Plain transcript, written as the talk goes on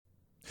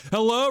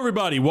Hello,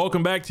 everybody.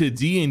 Welcome back to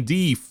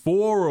D&D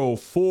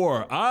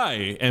 404. I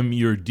am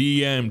your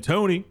DM,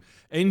 Tony,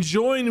 and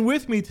joined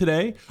with me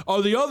today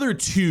are the other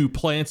two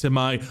plants in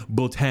my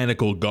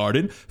botanical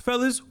garden.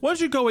 Fellas, why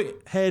don't you go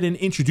ahead and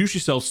introduce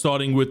yourself,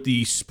 starting with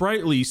the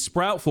sprightly,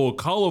 sproutful,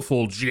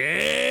 colorful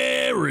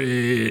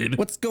Jared.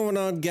 What's going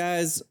on,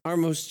 guys?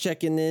 Armos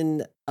checking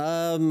in.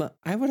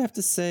 I would have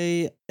to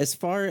say, as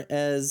far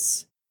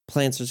as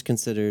plants are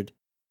considered,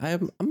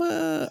 I'm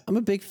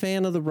a big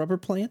fan of the rubber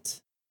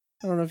plant.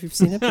 I don't know if you've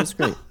seen it, but it's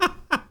great.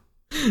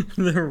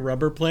 The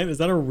rubber plant? Is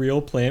that a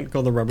real plant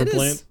called the rubber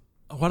plant?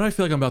 Why do I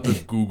feel like I'm about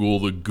to Google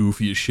the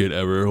goofiest shit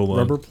ever? Hold on.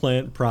 Rubber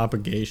plant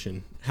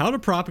propagation. How to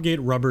propagate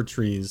rubber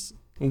trees.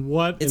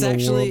 What It's in the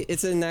actually, world?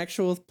 it's an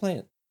actual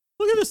plant.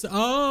 Look at this.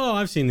 Oh,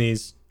 I've seen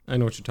these. I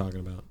know what you're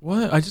talking about.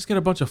 What? I just get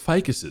a bunch of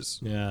ficuses.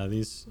 Yeah,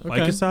 these. Okay.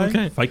 Ficusi?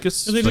 Okay. Ficus?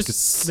 So they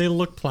Ficus. they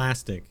look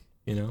plastic,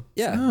 you know?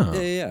 Yeah,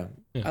 Oh. yeah.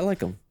 Yeah. I like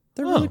them.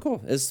 They're really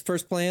cool. It's the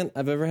first plant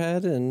I've ever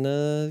had,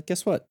 and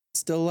guess what? It's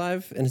still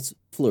alive, and it's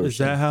flourishing. Is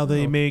that how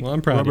they make well,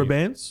 I'm proud of rubber you.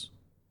 bands?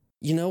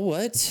 You know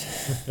what?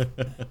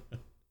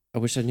 I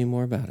wish I knew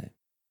more about it.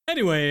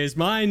 Anyways,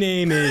 my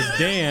name is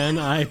Dan.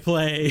 I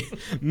play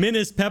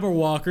Minas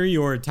Pepperwalker,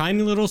 your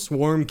tiny little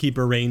swarm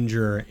keeper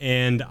ranger,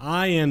 and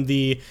I am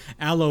the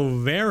aloe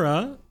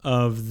vera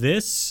of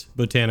this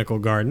botanical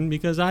garden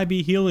because I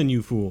be healing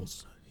you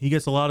fools. He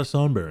gets a lot of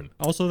sunburn.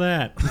 Also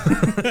that.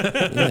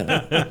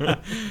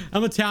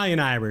 I'm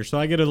Italian-Irish, so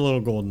I get a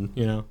little golden,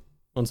 you know,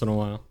 once in a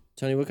while.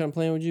 Tony, what kind of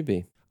plant would you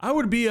be? I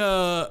would be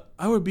a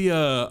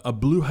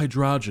blue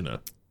hydrogena.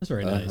 That's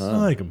very nice. I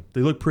like them.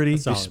 They look pretty.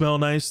 That's They solid. smell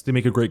nice. They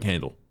make a great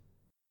candle.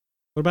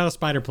 What about a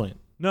spider plant?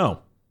 No,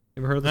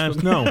 Ever heard of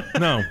this? no. But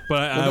What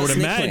I about would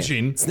snake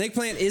imagine plant? Snake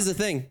plant is a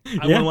thing, I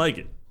Yeah. wouldn't like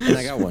it. and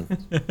I got one.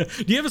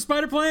 Do you have a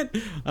spider plant?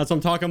 That's what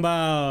I'm talking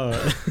about.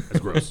 That's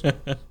gross.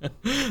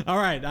 All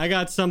right, I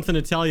got something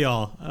to tell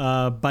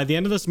y'all. By the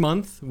end of this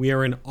month, we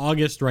are in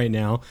August right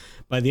now.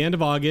 By the end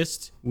of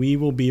August, we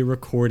will be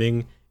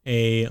recording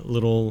a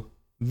little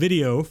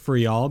video for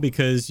y'all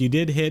because you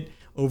did hit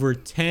over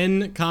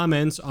 10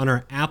 comments on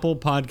our Apple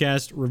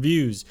Podcast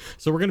reviews.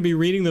 So we're going to be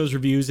reading those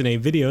reviews in a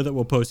video that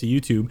we'll post to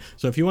YouTube.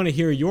 So if you want to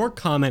hear your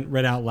comment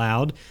read out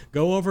loud,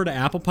 go over to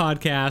Apple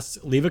Podcasts,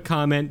 leave a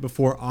comment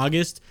before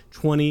August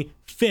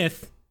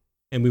 25th,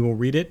 and we will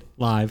read it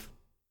live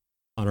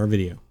on our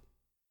video.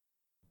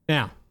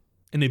 Now,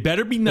 And they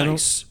better be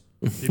nice.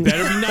 They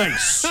better be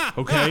nice.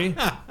 Okay.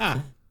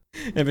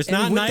 if it's And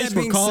not with nice, that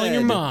we're being calling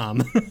your said-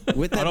 mom.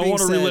 With that I don't being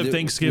want to said, relive we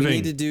Thanksgiving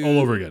need to do, all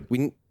over again.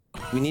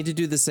 We need to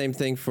do the same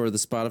thing for the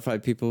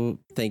Spotify people.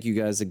 Thank you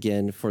guys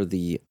again for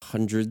the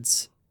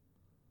hundreds.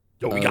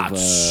 Yo, we Of, got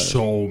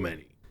so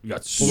many. We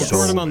got so We'll record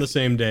them many. on the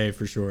same day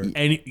for sure.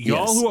 And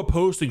y'all Yes. who are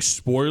posting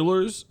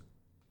spoilers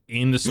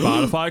in the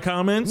Spotify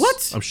comments,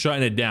 What? I'm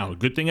shutting it down.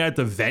 Good thing I had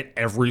to vet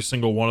every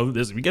single one of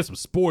this. If we get some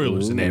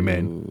spoilers in there,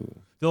 man.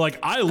 They're like,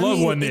 I love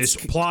mean, when this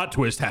it's- plot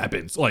twist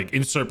happens. Like,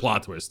 insert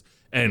plot twist.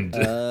 And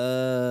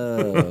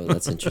Oh,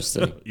 that's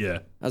interesting. yeah.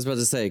 I was about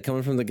to say,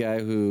 coming from the guy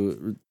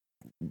who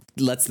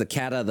lets the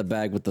cat out of the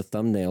bag with the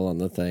thumbnail on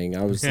the thing,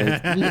 I was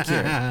like, look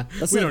here.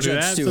 Let's We not don't do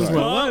judge that. too Says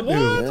hard. what?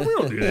 What? We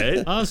don't do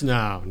that. Us?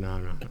 No.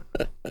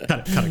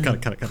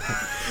 Cut it.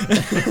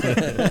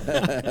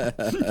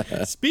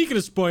 Speaking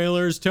of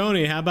spoilers,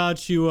 Tony, how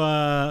about you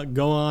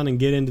go on and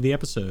get into the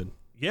episode?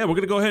 Yeah, we're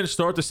going to go ahead and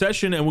start the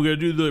session, and we're going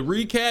to do the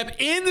recap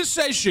in the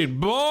session.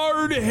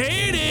 Bard,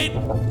 hit it!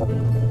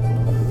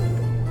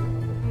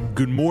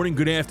 Good morning,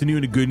 good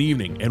afternoon, and good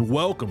evening, and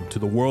welcome to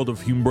the world of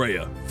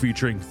Humbrea,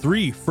 featuring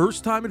 3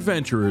 first-time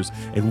adventurers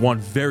and 1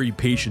 very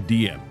patient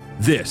DM.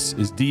 This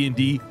is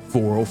D&D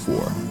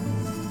 404.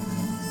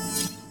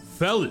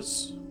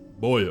 Fellas,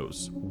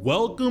 boyos,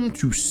 welcome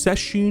to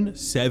session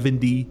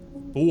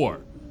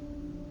 74.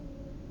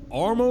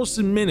 Armos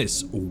and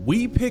Minas,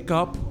 we pick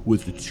up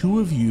with the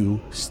 2 of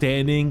you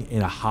standing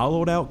in a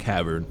hollowed-out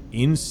cavern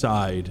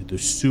inside the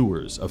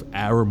sewers of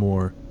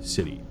Aramore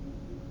City,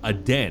 a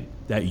den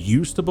that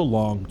used to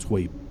belong to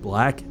a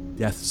black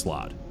death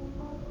slot.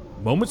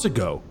 Moments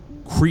ago,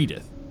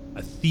 Creedith,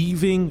 a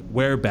thieving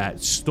werebat,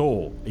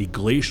 stole a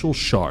glacial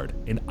shard,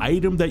 an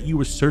item that you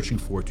were searching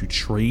for to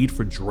trade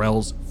for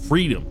Drell's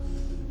freedom.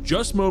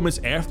 Just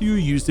moments after you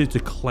used it to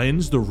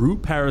cleanse the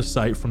root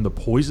parasite from the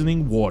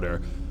poisoning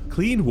water,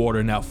 clean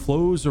water now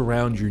flows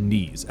around your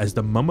knees as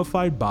the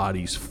mummified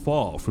bodies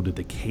fall from the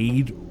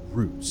decayed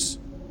roots.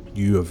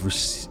 You have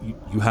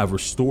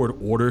restored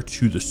order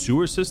to the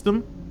sewer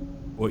system,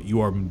 but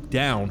you are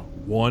down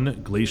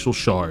 1 glacial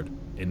shard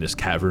in this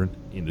cavern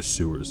in the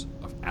sewers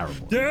of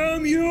Aramore.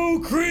 Damn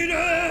you,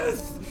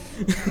 Creedith!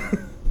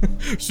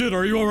 Shit,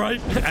 are you all right?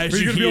 As Are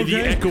you gonna hear be the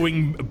okay?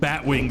 echoing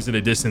bat wings in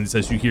the distance,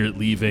 as you hear it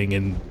leaving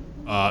and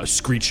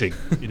screeching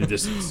in the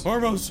distance.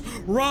 Armos,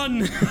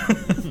 run!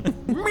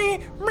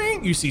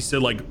 You see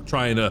Sid like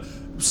trying to,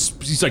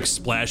 he's like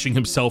splashing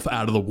himself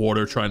out of the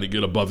water, trying to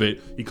get above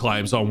it. He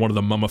climbs on one of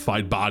the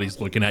mummified bodies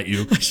looking at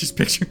you. I just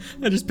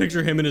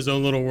picture him in his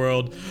own little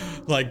world,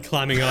 like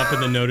climbing up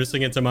and then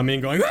noticing it's a mummy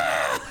and going,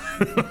 ah!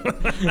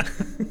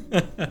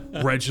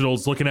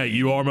 Reginald's looking at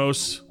you,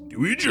 Armos. Did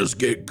we just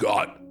get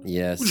got?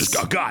 Yes. We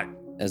just got.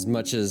 As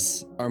much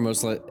as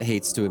Armos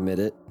hates to admit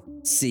it,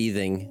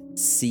 seething. At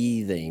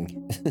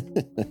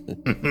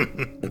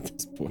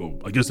this point. Well,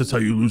 I guess that's how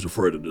you lose a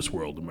friend in this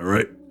world, am I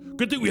right?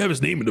 Good thing we have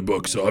his name in the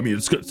book, so I mean,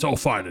 it's all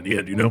fine in the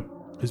end, you know?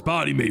 His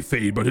body may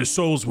fade, but his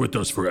soul's with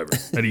us forever.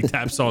 And he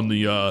taps on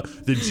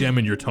the gem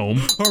in your tome.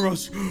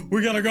 Armos,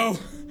 we gotta go.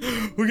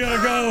 We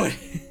gotta go.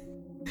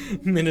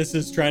 Minus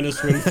is trying to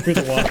swim through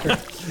the water.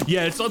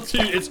 Yeah, it's up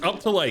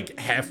to like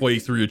halfway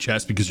through your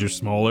chest because you're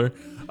smaller.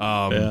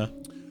 Yeah.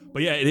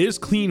 But yeah, it is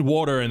clean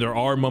water, and there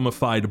are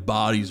mummified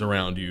bodies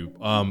around you.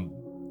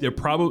 They're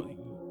probably,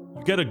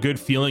 you get a good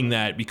feeling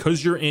that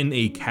because you're in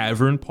a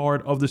cavern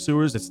part of the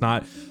sewers, it's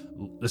not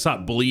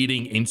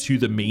bleeding into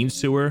the main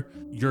sewer.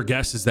 Your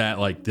guess is that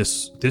like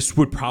this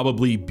would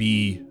probably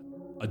be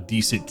a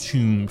decent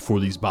tomb for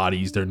these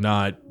bodies. They're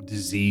not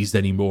diseased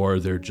anymore.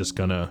 They're just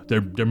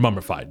they're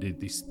mummified.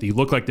 They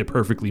look like they're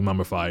perfectly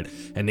mummified,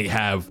 and they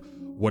have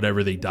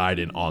whatever they died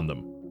in on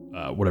them.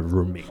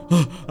 Whatever remains.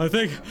 I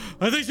think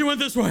she went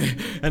this way.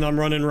 And I'm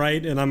running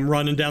right, and I'm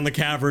running down the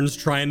caverns,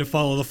 trying to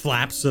follow the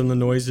flaps and the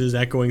noises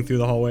echoing through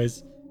the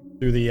hallways,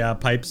 through the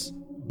pipes.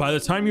 By the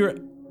time you're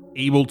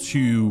able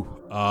to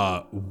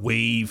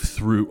wade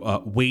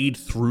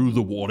through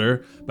the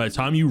water, by the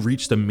time you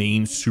reach the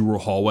main sewer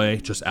hallway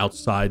just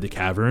outside the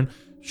cavern,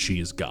 she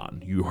is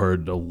gone. You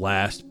heard the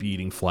last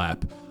beating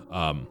flap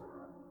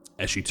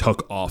as she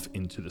took off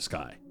into the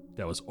sky.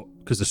 That was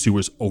because the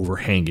sewer's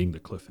overhanging the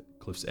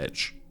cliff's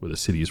edge where the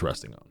city is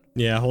resting on.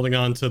 Yeah, holding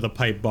on to the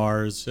pipe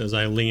bars as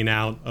I lean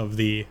out of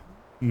the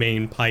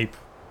main pipe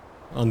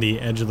on the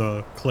edge of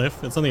the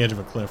cliff. It's on the edge of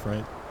a cliff,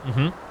 right?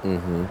 Mm-hmm.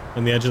 Mm-hmm.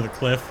 On the edge of the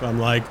cliff, I'm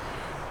like,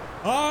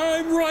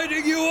 I'm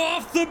writing you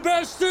off the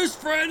bestest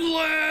friend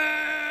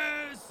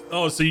list!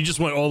 Oh, so you just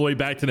went all the way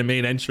back to the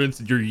main entrance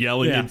and you're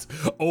yelling it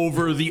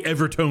over the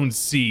Evertone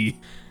Sea.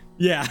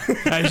 Yeah.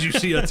 As you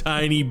see a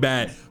tiny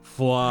bat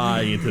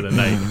fly into the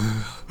night.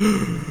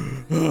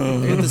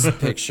 I get this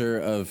picture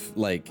of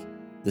like,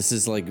 this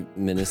is like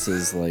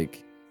Minus's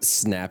like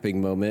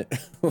snapping moment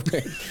where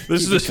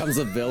he becomes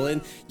a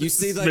villain. You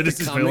see like the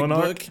comic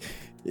book.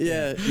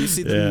 Yeah, you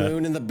see the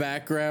moon in the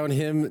background,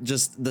 him,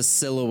 just the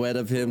silhouette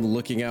of him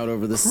looking out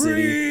over the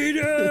city.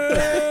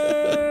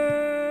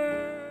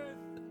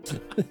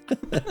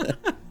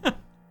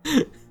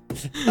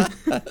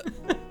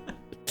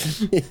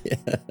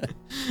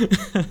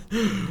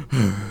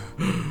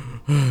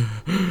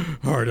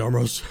 All right,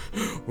 Armos,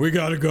 we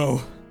gotta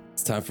go.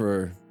 It's time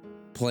for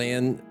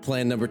plan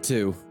number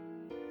 2.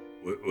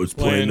 What's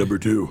plan number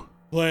 2?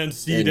 Plan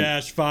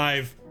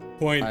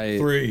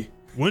C-5.3.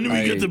 When do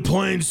we get to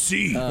plan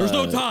C? There's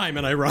no time,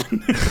 and I run.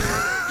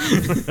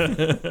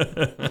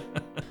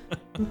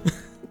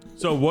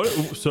 So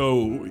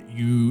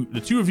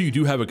the two of you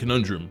do have a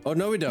conundrum. Oh,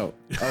 no, we don't.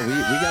 Oh, we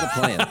got a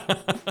plan.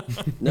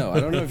 No, I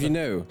don't know if you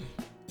knew.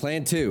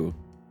 Plan 2.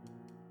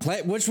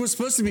 Which was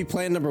supposed to be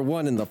plan number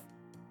 1 in the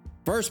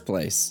first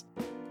place.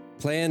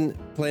 Plan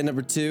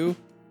number 2,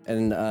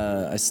 and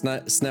I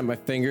snap my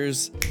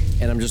fingers,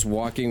 and I'm just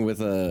walking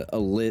with a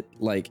lit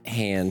like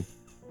hand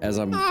as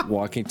I'm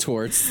walking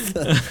towards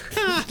the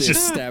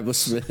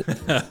establishment.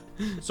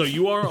 So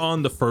you are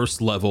on the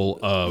first level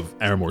of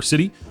Aramore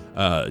City.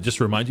 Just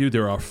to remind you,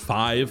 there are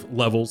 5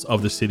 levels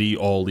of the city,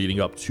 all leading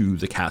up to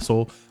the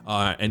castle,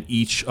 and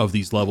each of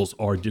these levels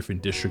are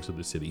different districts of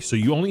the city. So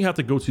you only have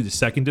to go to the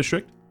second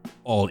district,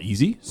 all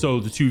easy.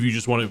 So the two of you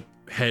just want to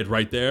head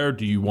right there.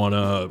 Do you want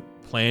to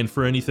plan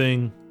for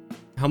anything?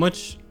 How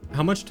much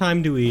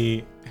time do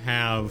we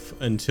have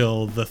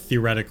until the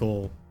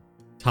theoretical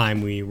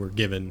time we were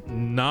given?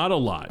 Not a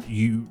lot.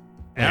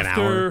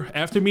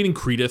 After meeting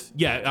Credith,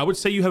 yeah, I would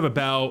say you have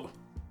about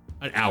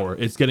an hour.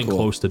 It's getting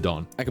close to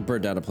dawn. I could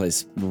burn down a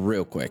place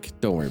real quick.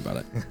 Don't worry about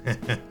it.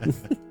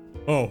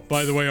 Oh,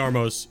 by the way,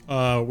 Armos,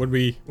 when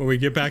we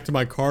get back to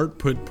my cart,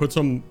 put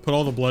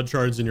all the blood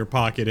shards in your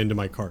pocket into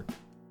my cart.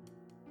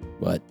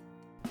 What?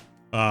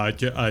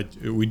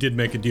 We did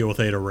make a deal with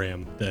Ada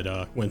Ram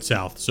that went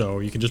south, so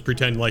you can just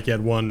pretend like you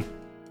had one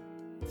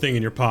thing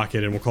in your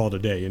pocket and we'll call it a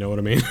day, you know what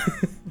I mean?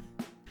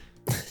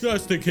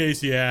 Just in case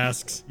he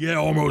asks. Yeah,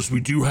 Armos, we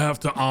do have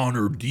to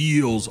honor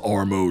deals,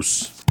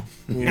 Armos.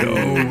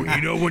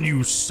 You know when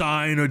you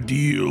sign a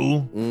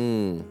deal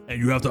and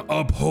you have to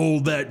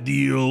uphold that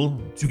deal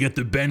to get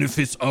the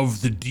benefits of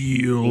the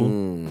deal.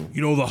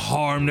 You know the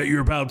harm that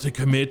you're about to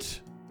commit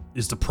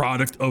is the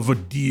product of a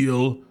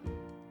deal.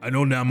 I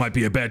know now might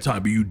be a bad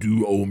time, but you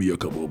do owe me a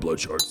couple of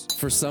blood shards.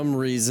 For some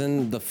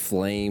reason, the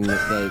flame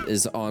that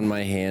is on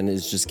my hand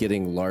is just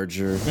getting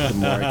larger the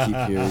more I keep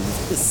hearing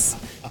this.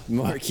 The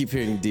more I keep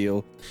hearing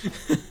deal.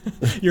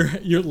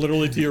 You're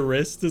literally to your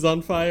wrist is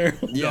on fire.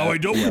 Yeah, no, I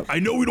don't. Yep. I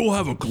know we don't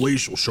have a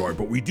glacial shard,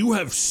 but we do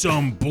have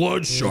some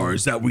blood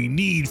shards that we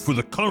need for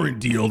the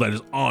current deal that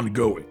is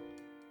ongoing.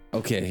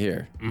 Okay,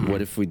 here.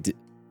 What if we did?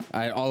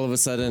 All of a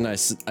sudden, I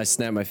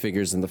snap my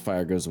fingers and the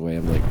fire goes away.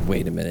 I'm like,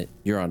 wait a minute,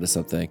 you're onto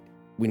something.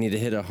 we need to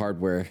hit a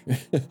hardware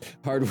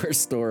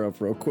store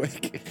up real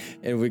quick,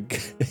 and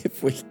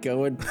if we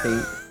go and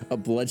paint a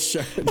blood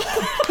shard.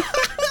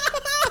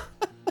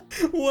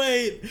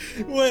 Wait,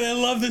 I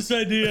love this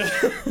idea.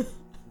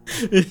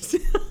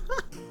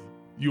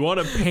 You want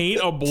to paint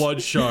a blood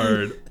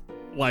shard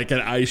like an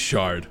ice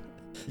shard.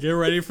 Get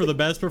ready for the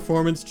best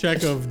performance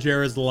check of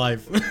Jared's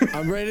life.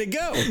 I'm ready to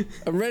go.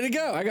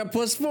 I got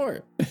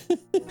 +4.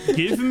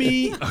 Give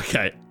me.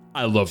 Okay,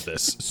 I love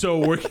this.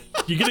 So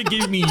you're gonna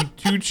give me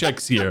 2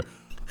 checks here.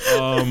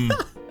 3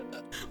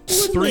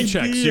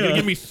 checks. You're gonna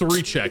give me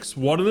 3 checks.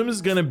 One of them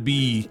is gonna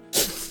be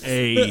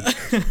a.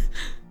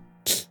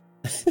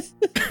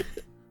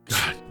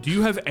 God, do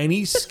you have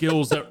any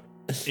skills that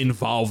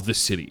involve the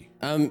city?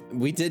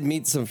 We did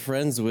meet some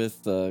friends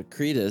with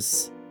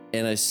Cretus,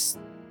 and I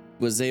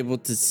was able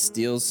to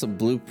steal some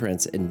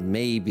blueprints and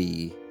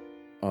maybe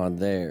on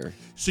there.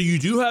 So you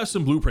do have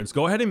some blueprints.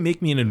 Go ahead and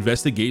make me an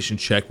investigation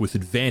check with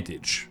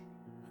advantage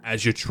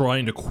as you're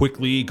trying to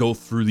quickly go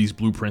through these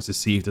blueprints to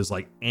see if there's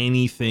like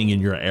anything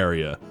in your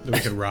area that we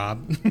could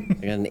rob. I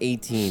got an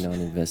 18 on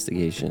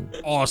investigation.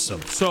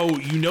 Awesome. So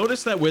you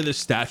notice that where the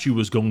statue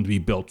was going to be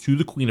built to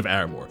the Queen of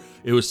Aramor,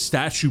 it was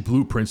statue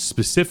blueprints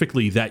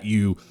specifically that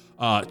you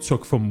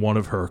took from one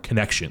of her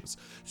connections.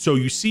 So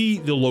you see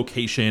the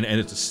location, and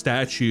it's a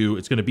statue.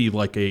 It's going to be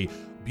like a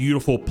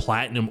beautiful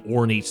platinum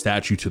ornate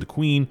statue to the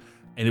Queen,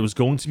 and it was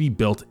going to be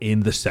built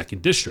in the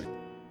 2nd district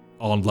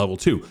on level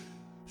 2.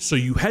 So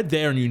you head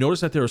there, and you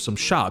notice that there are some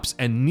shops,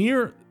 and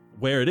near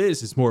where it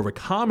is, it's more of a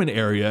common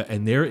area,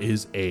 and there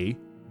is a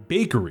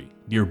bakery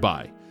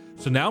nearby.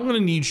 So now I'm going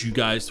to need you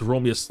guys to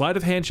roll me a sleight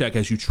of hand check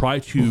as you try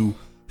to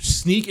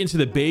sneak into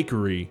the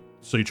bakery.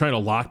 So you're trying to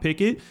lockpick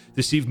it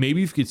to see if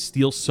maybe you could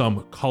steal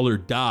some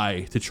colored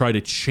dye to try to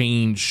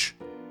change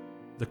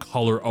the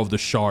color of the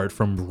shard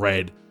from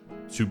red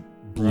to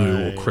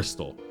blue or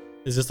crystal.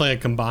 Is this like a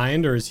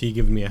combined, or is he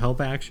giving me a help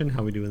action?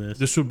 How are we doing this?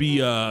 This would be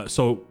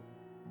so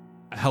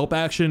a help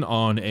action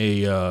on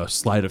a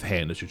sleight of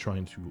hand as you're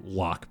trying to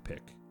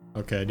lockpick.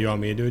 Okay. Do you want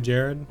me to do it,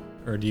 Jared,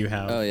 or do you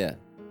have? Oh yeah.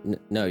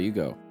 No, you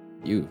go.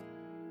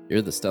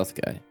 You're the stealth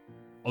guy.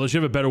 Unless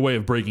you have a better way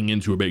of breaking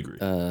into a bakery.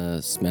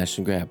 Smash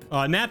and grab.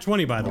 Nat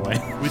 20, by the way.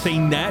 With a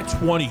nat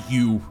 20,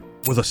 you,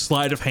 with a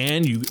sleight of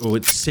hand, you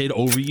would Sid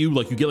over you,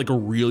 like you get like a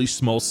really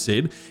small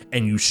Sid,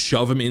 and you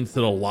shove him into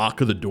the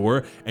lock of the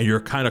door, and you're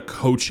kind of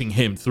coaching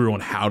him through on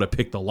how to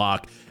pick the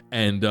lock,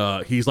 and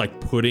he's like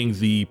putting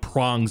the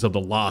prongs of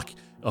the lock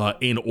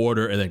in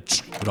order, and then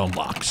it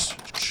unlocks,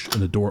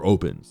 and the door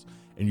opens,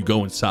 and you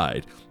go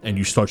inside, and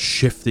you start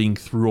shifting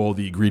through all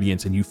the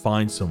ingredients, and you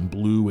find some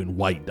blue and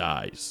white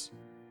dyes.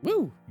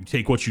 Woo! You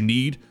take what you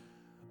need.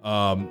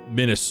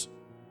 Minas,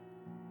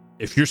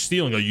 if you're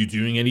stealing, are you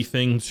doing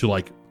anything to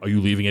like, are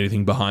you leaving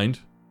anything behind?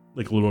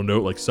 Like a little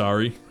note like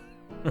sorry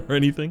or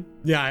anything?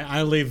 Yeah,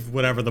 I leave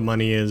whatever the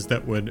money is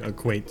that would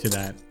equate to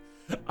that.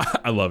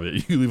 I love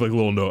it. You leave like a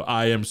little note.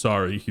 I am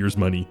sorry. Here's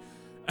money.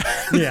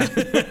 Yeah.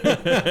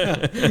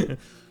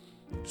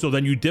 So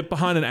then you dip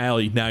behind an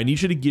alley. Now I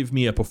need you to give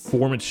me a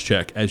performance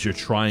check as you're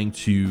trying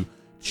to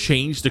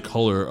change the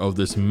color of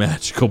this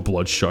magical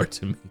blood shard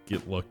to make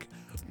it look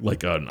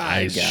like an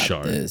ice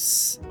shard.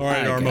 This. All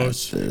right,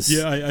 Armos.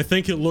 Yeah, I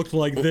think it looked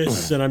like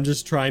this, and I'm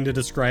just trying to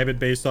describe it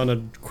based on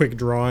a quick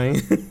drawing.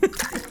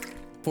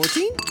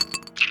 14?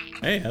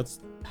 Hey,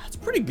 that's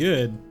pretty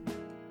good.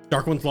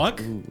 Dark One's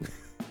Luck? Ooh.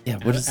 Yeah,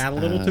 what is add a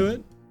little to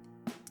it?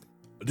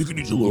 I think it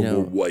needs a little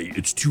more white.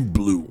 It's too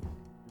blue.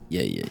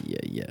 Yeah.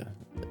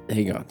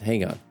 Hang on.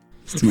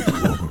 It's too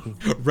blue.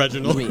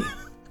 Reginald.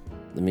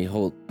 Let me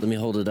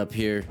hold it up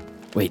here.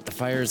 Wait, the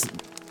fire's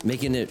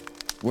making it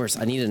worse.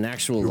 I need an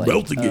actual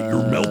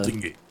You're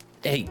melting it.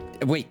 Hey,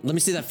 wait, let me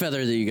see that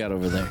feather that you got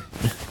over there.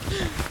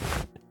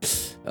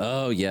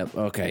 Oh, yep.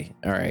 Okay.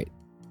 All right.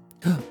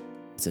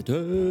 It's a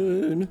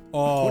done.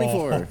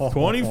 Oh.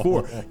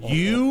 24.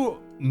 You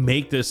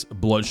make this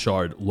blood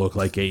shard look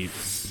like a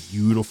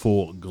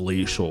beautiful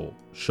glacial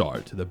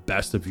shard to the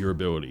best of your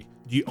ability.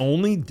 The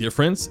only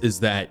difference is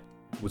that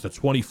with a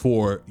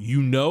 24,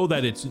 you know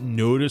that it's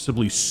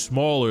noticeably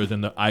smaller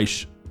than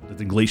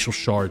the glacial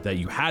shard that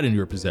you had in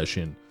your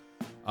possession.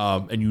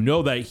 And you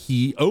know that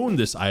he owned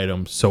this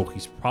item, so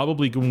he's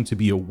probably going to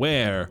be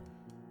aware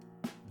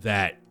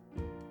that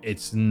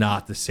it's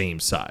not the same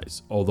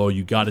size, although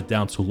you got it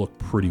down to look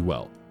pretty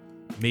well.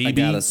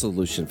 Maybe I got a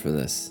solution for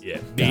this.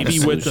 Yeah, maybe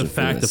with the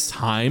fact of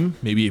time,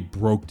 maybe it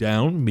broke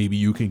down. Maybe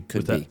you can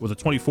with a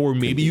 24,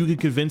 maybe you can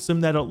convince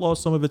him that it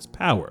lost some of its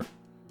power.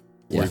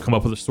 Or come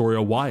up with a story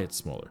of why it's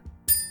smaller.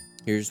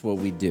 Here's what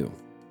we do.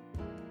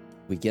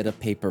 We get a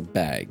paper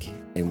bag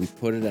and we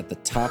put it at the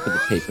top of the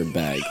paper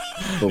bag,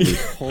 but we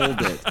hold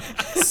it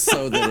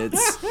so that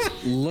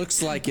it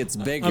looks like it's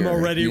bigger. I'm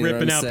already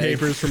ripping out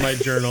papers for my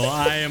journal.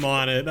 I am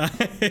on it.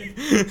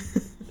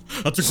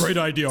 That's a great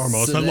idea,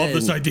 Armos. So I love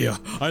this then- idea.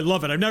 I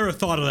love it. I've never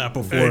thought of that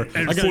before.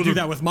 And I gotta for do the-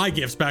 that with my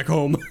gifts back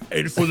home.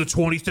 And for the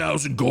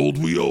 20,000 gold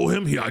we owe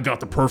him, I got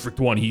the perfect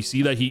one. You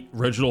see that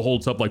Reginald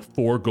holds up like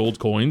 4 gold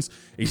coins.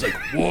 He's like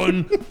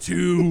 1,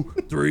 2,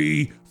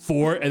 3,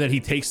 4, and then he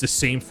takes the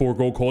same 4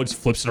 gold coins,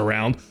 flips it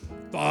around.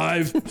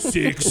 5,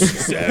 6,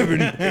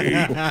 7,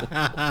 8.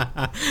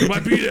 He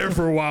might be there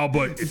for a while,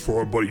 but it's for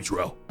our buddy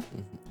Drell.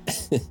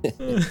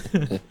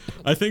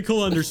 I think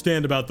he'll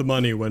understand about the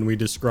money when we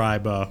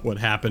describe what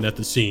happened at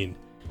the scene.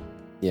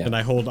 Yeah. And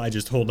I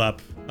just hold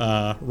up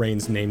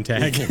Rain's name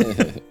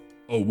tag.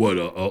 Oh, what,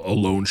 a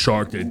loan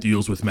shark that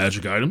deals with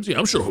magic items? Yeah,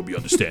 I'm sure he'll be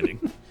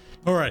understanding.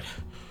 All right.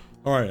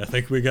 I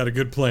think we got a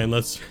good plan.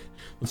 Let's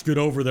get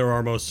over there,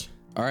 Armos.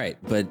 All right,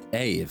 but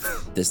hey,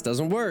 if this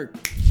doesn't work,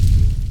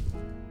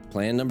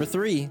 plan number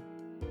 3.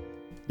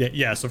 Yeah,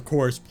 yes, of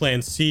course. Plan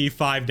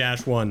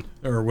C5-1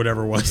 or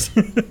whatever it was.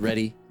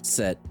 Ready,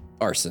 set,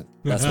 arson.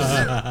 That's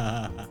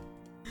what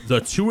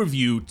The two of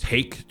you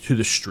take to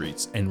the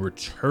streets and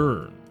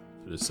return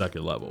to the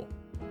second level.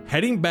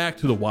 Heading back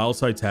to the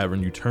Wildside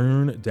Tavern, you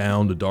turn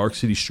down the Dark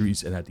City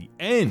streets, and at the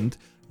end,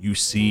 you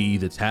see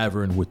the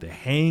tavern with the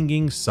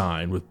hanging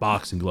sign with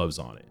boxing gloves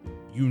on it.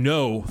 You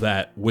know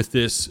that with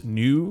this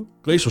new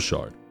glacial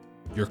shard,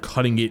 you're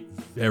cutting it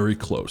very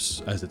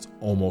close as it's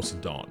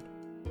almost dawn.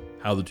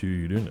 How the two of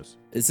you doing this?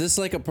 Is this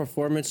like a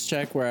performance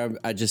check where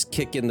I just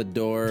kick in the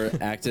door,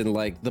 acting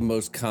like the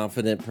most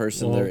confident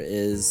person there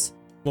is?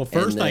 Well,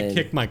 first And I then-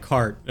 kick my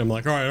cart. I'm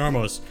like, all right,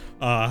 Armos,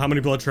 how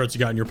many blood shards you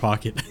got in your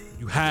pocket?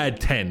 You had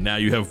 10. Now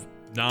you have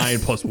 9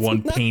 plus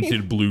 1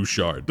 painted blue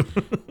shard.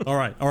 All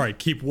right.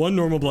 Keep 1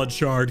 normal blood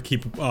shard.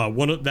 Keep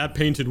one of that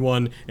painted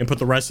one, and put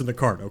the rest in the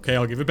cart. Okay,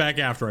 I'll give it back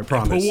after. I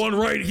promise. Put one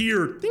right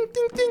here. Ding,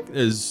 ding, ding.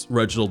 As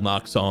Reginald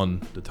knocks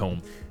on the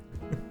tome.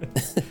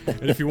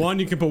 And if you want,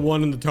 you can put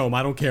 1 in the tome.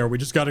 I don't care. We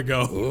just gotta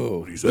go. Oh,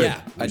 What do you say?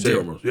 yeah, I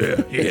do.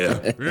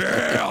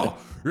 Yeah.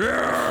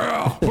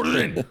 Put it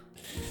in.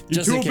 You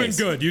Just two in have been case.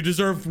 good. You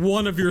deserve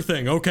 1 of your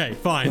thing. Okay,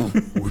 fine.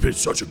 We've been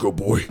such a good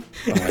boy.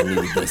 Oh, I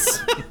needed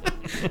this.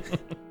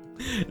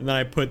 And then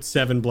I put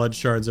 7 blood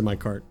shards in my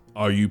cart.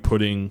 Are you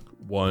putting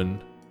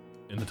 1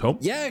 in the tome?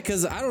 Yeah,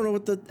 because I don't know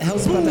what the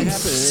hell's about to happen.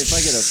 And if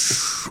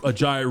I get A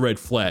giant red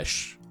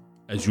flash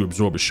as you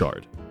absorb a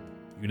shard.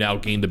 You now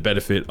gain the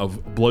benefit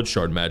of blood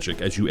shard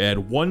magic as you add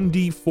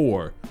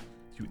 1d4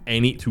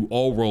 to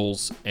all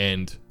rolls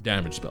and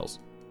damage spells.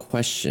 a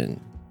question,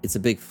 it's a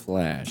big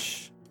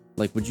flash.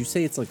 Like, would you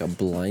say it's like a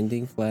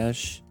blinding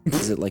flash?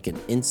 Is it like an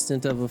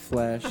instant of a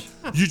flash?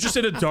 You're just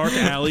in a dark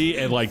alley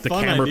and like the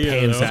Fun camera idea,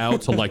 pans though.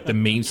 out to like the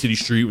main city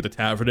street with the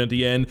tavern at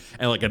the end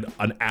and like an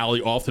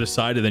alley off to the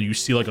side, and then you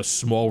see like a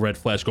small red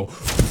flash go.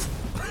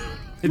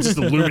 It just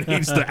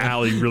illuminates the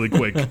alley really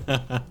quick.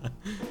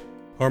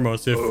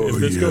 Armos, if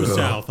this goes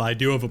south, I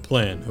do have a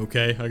plan.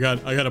 Okay, I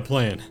got a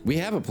plan. We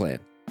have a plan.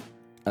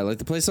 I light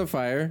the place on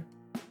fire.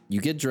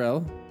 You get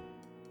Drell.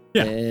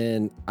 Yeah.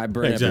 And I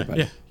burn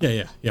everybody.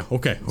 Yeah.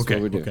 Okay. what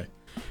we're doing. Okay.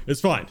 It's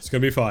fine. It's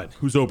gonna be fine.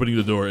 Who's opening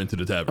the door into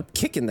the tavern?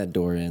 Kicking that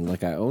door in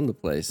like I own the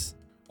place.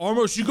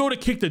 Armos, you go to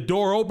kick the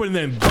door open, and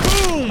then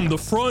boom, the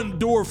front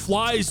door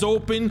flies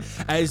open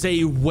as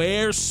a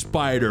were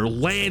spider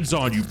lands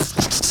on you.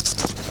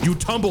 You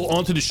tumble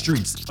onto the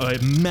streets. A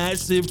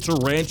massive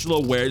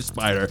tarantula were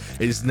spider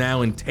is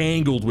now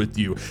entangled with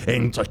you,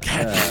 and it's like,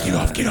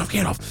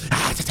 get off.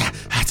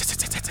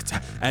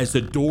 As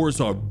the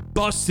doors are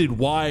busted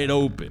wide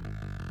open.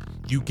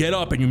 You get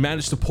up and you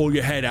manage to pull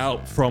your head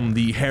out from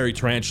the hairy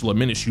tarantula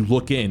menace. You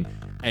look in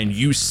and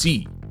you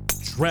see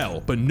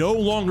Drell, but no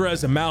longer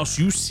as a mouse.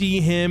 You see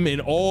him in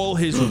all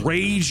his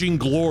raging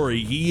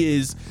glory.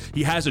 He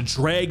has a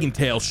dragon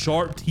tail,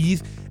 sharp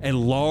teeth, and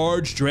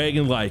large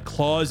dragon-like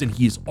claws, and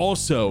he is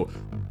also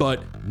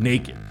butt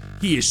naked.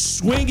 He is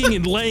swinging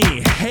and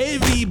laying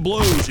heavy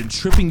blows and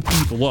tripping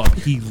people up.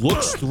 He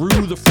looks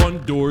through the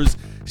front doors,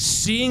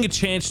 seeing a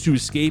chance to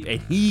escape,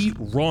 and he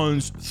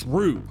runs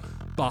through.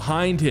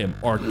 Behind him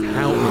are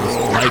countless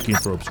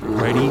lycanthropes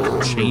ready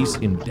to chase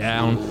him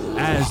down.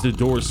 As the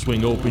doors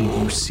swing open,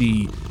 you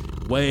see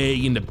way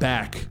in the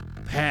back,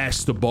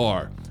 past the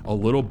bar, a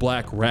little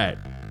black rat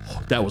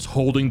that was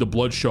holding the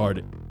blood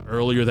shard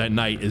earlier that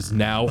night is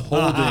now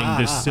holding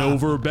the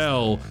silver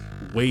bell,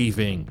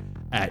 waving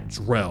at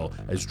Drell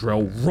as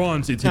Drell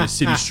runs into the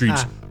city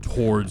streets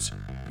towards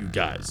you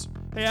guys.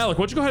 Hey, Alec,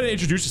 why don't you go ahead and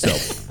introduce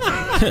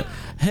yourself?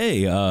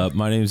 Hey,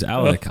 my name's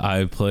Alec.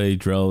 I play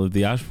Drell of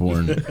the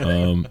Ashbourne.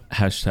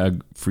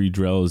 Hashtag free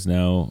Drell is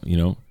now,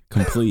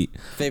 complete.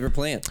 Favorite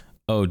plant?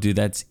 Oh, dude,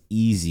 that's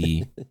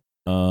easy.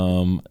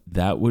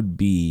 That would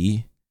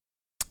be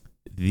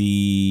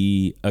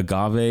the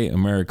agave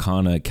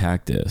americana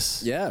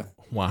cactus. Yeah.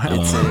 Wow.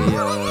 It's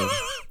a,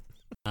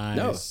 Nice.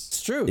 no,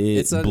 it's true.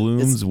 It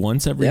blooms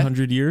once every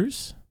 100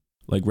 years,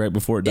 like right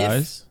before it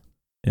dies.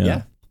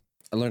 Yeah.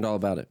 I learned all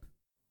about it.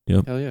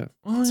 Yep. Hell yeah.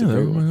 Oh, It's yeah, a that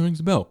great one. rings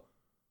a bell.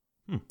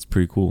 It's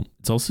pretty cool.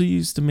 It's also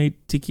used to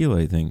make tequila,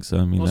 I think. So,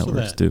 I mean, Also that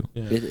works that. too.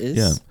 Yeah. It is.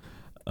 Yeah.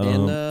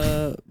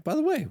 And by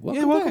the way,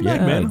 welcome, Welcome back.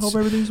 back, man. it's Hope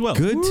everything's well.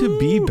 Good to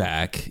be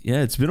back.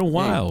 Yeah, it's been a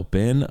while.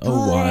 Been a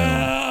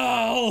while.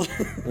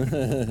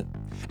 kill.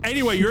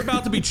 Anyway, you're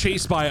about to be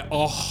chased by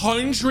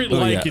 100 yeah.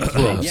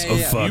 lycanthropes. Yeah, yeah,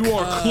 yeah. Fuck. You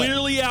are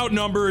clearly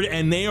outnumbered,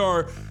 and they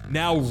are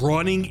now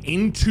running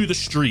into the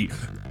street.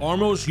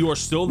 Armos, you are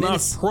still not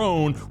Menace.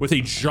 prone with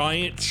a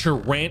giant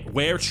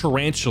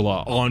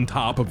tarantula on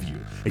top of you.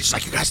 It's just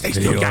like, you guys stay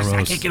still, guys. I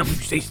Armos. can't get up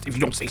if you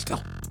don't stay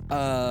still.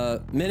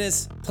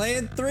 Menace,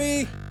 plan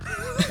 3.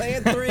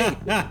 Plan 3.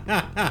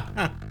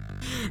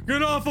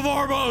 Get off of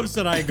Armos!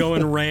 And I go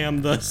and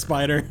ram the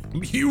spider.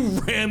 You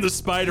ran the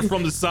spider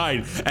from the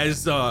side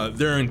as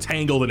they're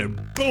entangled in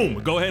it.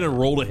 Boom! Go ahead and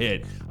roll to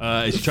hit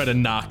as you try to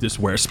knock this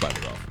were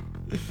spider off.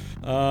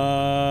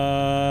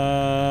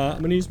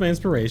 I'm gonna use my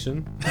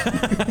inspiration.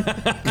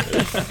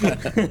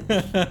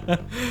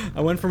 I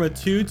went from a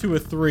 2 to a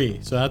 3,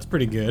 so that's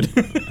pretty good.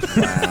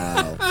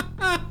 Wow.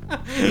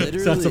 Literally.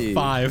 So that's a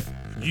 5.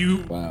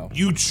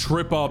 You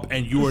trip up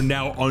and you are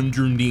now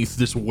underneath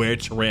this were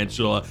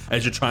tarantula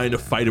as you're trying to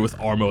fight it with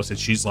Armos, and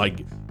she's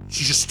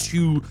just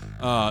too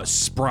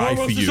spry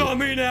for Armos is you. on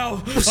me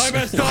now. I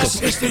messed up.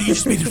 You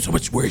just made it so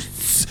much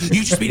worse.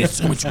 You just made it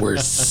so much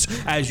worse.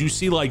 As you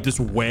see like this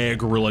were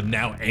gorilla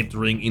now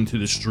entering into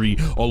the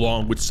street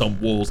along with some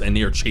wolves, and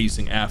they are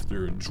chasing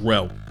after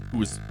Drell,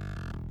 who is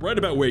right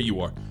about where you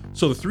are.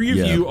 So the three of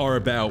you are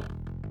about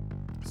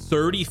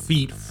 30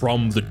 feet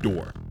from the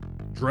door.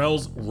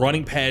 Drell's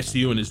running past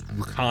you in his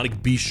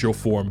draconic bestial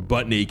form,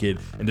 butt naked,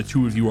 and the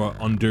two of you are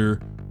under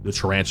the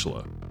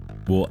tarantula.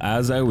 Well,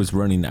 as I was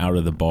running out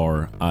of the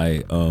bar,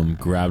 I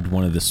grabbed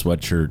one of the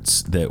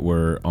sweatshirts that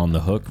were on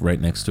the hook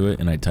right next to it,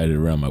 and I tied it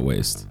around my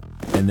waist.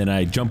 And then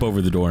I jump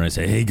over the door and I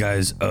say, "Hey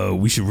guys,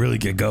 we should really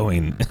get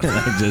going." And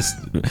I just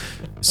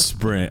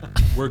sprint.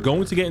 We're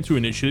going to get into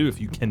initiative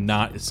if you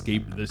cannot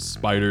escape this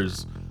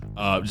spider's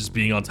just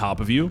being on top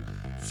of you.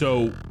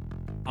 So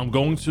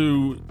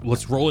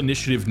let's roll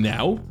initiative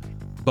now,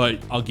 but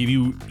I'll give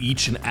you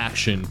each an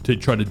action to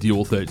try to deal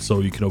with it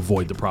so you can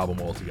avoid the problem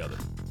altogether.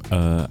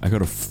 I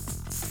got a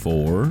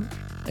 4.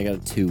 I got a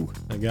 2.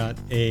 I got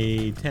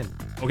a 10.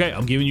 Okay,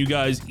 I'm giving you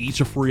guys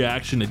each a free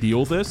action to deal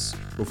with this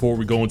before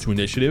we go into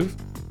initiative.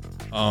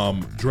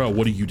 Drell,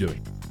 what are you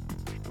doing?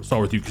 We'll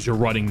start with you because you're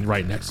running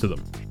right next to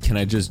them. Can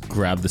I just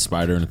grab the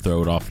spider and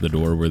throw it off the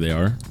door where they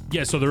are?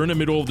 Yeah, so they're in the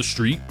middle of the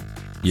street.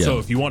 Yeah. So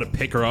if you want to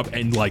pick her up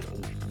and like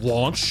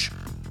launch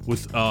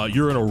with,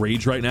 you're in a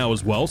rage right now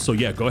as well. So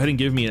yeah, go ahead and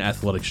give me an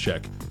athletics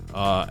check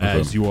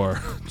as you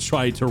are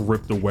trying to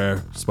rip the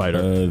were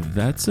spider.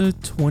 That's a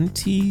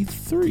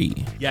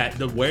 23. Yeah,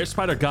 the were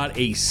spider got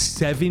a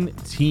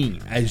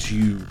 17 as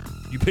you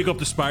pick up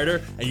the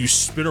spider and you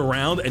spin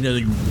around and then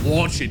you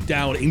launch it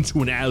down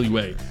into an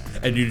alleyway.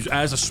 And you,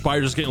 as the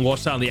spider's getting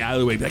launched down the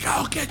alleyway, be like,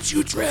 "I'll get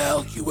you,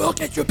 Drill. You will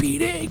get your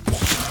beating."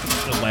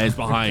 It lands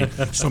behind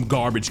some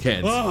garbage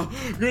cans. Oh,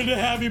 good to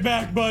have you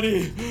back,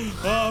 buddy.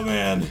 Oh,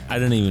 man. I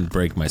didn't even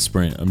break my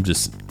sprint.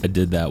 I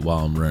did that while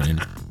I'm running.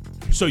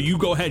 So you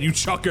go ahead, you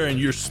chuck her, and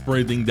you're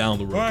sprinting down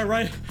the road. All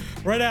right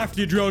after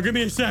you, Drill. Give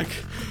me a sec.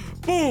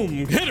 Boom!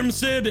 Hit him,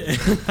 Sid.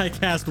 And I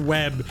cast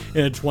web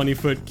in a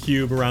 20-foot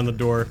cube around the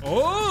door.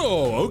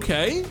 Oh,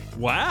 okay.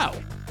 Wow.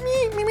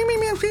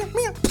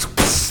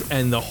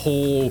 And the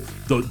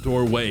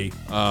doorway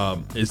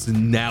is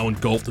now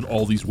engulfed in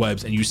all these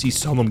webs, and you see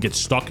some of them get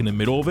stuck in the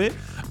middle of it.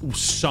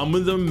 Some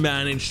of them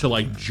manage to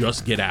like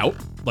just get out,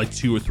 like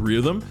 2 or 3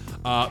 of them,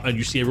 and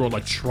you see everyone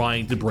like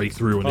trying to break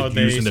through and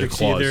they're using their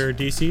claws. Their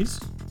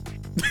DCs?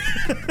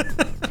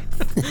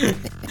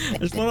 I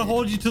just want to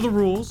hold you to the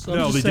rules.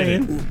 I'm just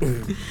saying.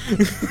 Didn't.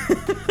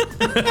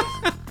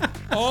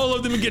 All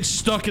of them get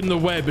stuck in the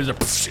web and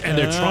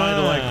they're trying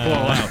to like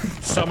claw out.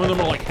 Some of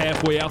them are like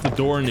halfway out the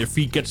door and their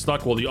feet get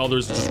stuck, while the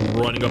others are just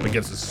running up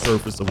against the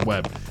surface of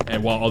web.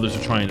 And while others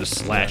are trying to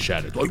slash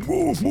at it, like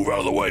move out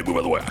of the way. I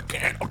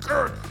can't.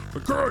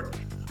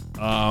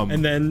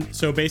 And then,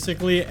 so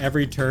basically,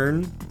 every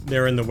turn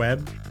they're in the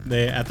web.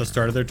 At the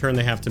start of their turn,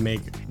 they have to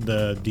make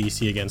the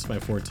DC against my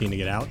 14 to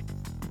get out.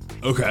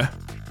 Okay.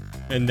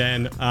 And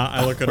then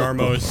I look at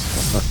Armos.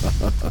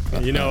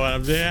 You know what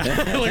I'm saying?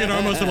 I look at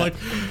Armos. I'm like,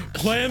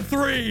 plan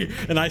 3,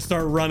 and I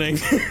start running.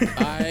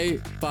 I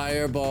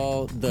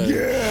fireball the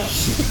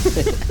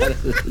shit out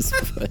of this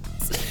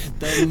place.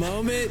 The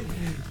moment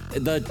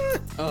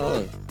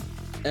the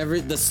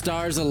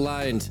stars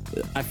aligned,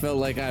 I felt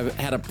like I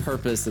had a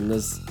purpose in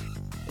this.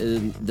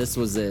 And this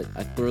was it.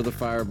 I throw the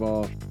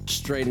fireball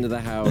straight into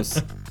the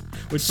house.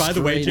 Which, by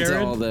the way,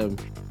 Jared. All them.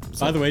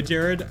 By the way,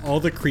 Jared, all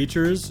the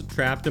creatures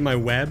trapped in my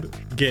web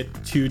get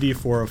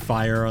 2d4 of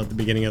fire at the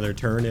beginning of their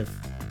turn if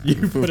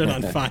you put it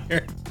on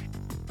fire.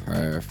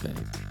 Perfect.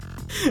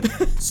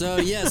 So,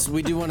 yes,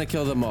 we do want to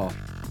kill them all.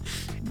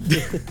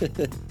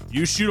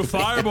 You shoot a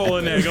fireball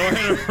in there. Go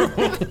ahead and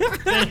roll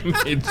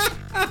damage.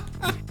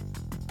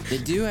 They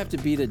do have to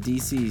beat a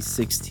DC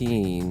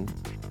 16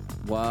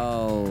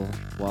 while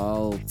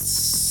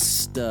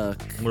stuck.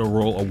 I'm going to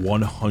roll a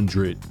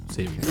 100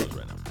 saving throws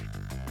right now.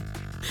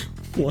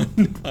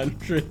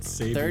 100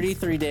 saving.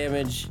 33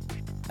 damage,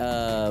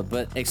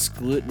 but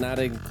not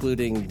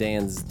including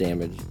Dan's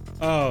damage.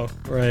 Oh,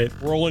 right.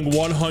 Rolling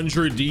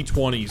 100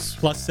 d20s.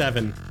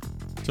 +7.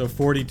 So So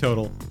 40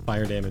 total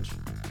fire damage.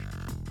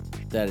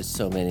 That is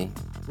so many.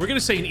 We're going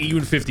to say an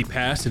even 50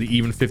 passed and an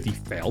even 50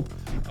 failed.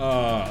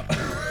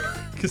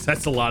 Because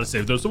that's a lot of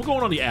save throws. So we're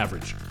going on the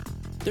average.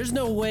 There's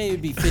no way it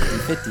would be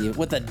 50-50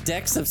 with a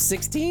dex of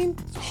 16?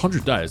 It's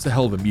 100 die. It's a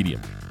hell of a medium.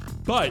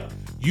 But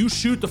you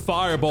shoot the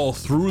fireball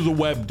through the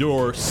web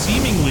door,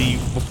 seemingly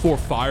before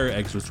fire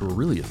exits were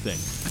really a thing.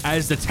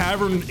 As the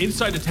tavern,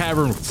 inside the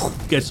tavern,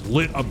 gets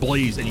lit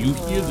ablaze, and you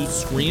hear the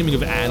screaming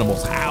of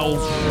animals,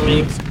 howls,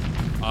 shrieks,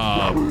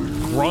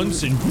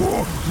 grunts, and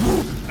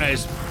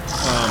as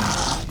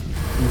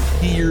you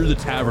hear the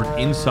tavern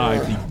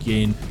inside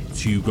begin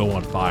to go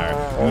on fire.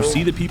 You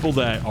see the people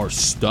that are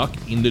stuck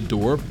in the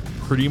door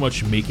pretty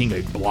much making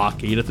a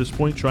blockade at this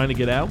point, trying to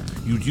get out.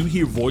 You do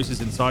hear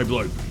voices inside be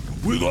like,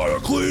 we gotta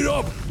clean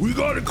up,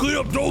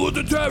 don't let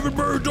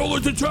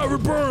the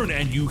tavern burn,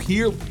 and you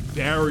hear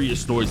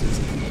various noises.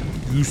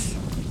 You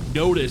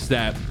notice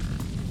that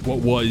what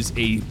was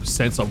a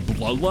sense of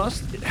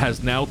bloodlust, it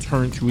has now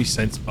turned to a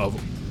sense of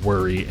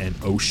worry and,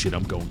 oh shit,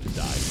 I'm going to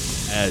die,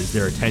 as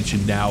their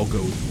attention now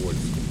goes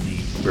towards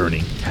the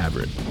burning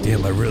tavern.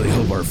 Damn, I really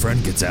hope our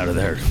friend gets out of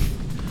there.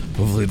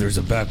 Hopefully there's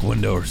a back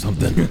window or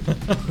something.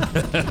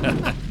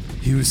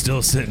 He was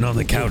still sitting on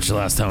the couch the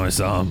last time I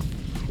saw him.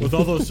 With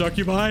all those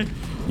succubi?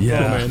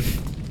 Yeah. Oh,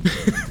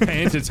 man.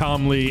 And to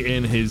Tom Lee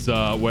in his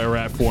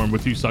were-at form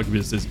with two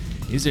succubuses,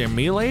 is there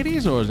me,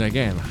 ladies, or is it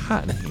getting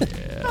hot in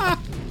here?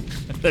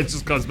 That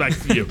just comes back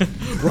to you.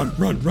 Run.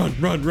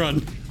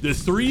 The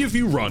three of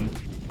you run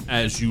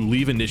as you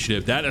leave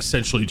initiative. That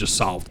essentially just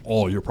solved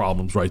all your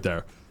problems right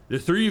there. The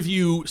three of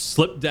you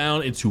slip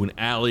down into an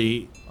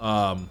alley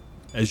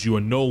as you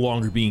are no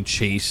longer being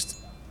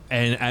chased.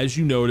 And as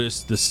you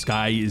notice, the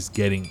sky is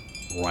getting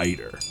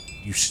brighter.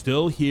 You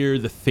still hear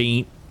the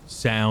faint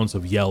sounds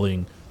of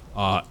yelling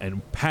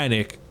and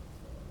panic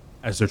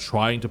as they're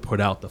trying to put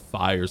out the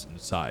fires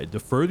inside. The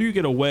further you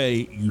get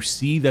away, you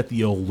see that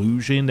the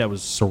illusion that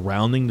was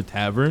surrounding the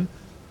tavern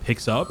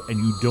picks up, and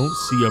you don't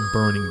see a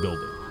burning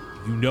building.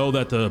 You know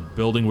that the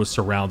building was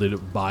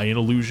surrounded by an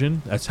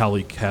illusion. That's how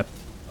they kept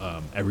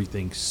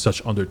everything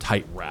such under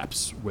tight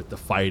wraps with the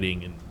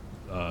fighting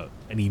and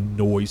any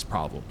noise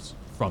problems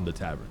from the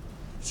tavern.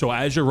 So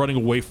as you're running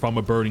away from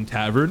a burning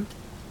tavern,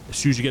 as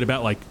soon as you get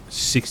about like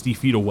 60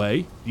 feet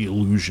away, the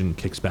illusion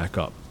kicks back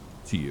up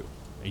to you,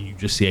 and you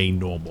just see a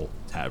normal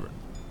tavern.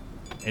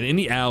 And in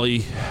the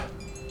alley,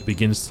 it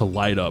begins to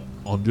light up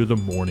under the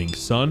morning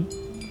sun,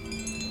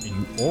 and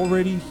you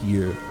already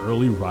hear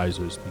early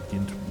risers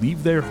begin to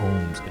leave their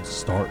homes and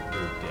start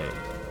their day.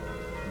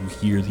 You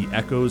hear the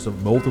echoes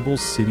of multiple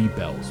city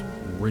bells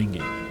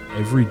ringing in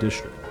every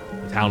district.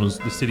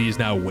 The city is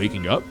now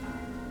waking up,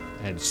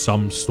 and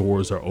some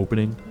stores are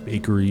opening,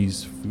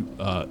 bakeries,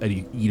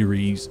 any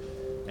eateries,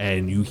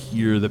 and you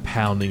hear the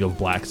pounding of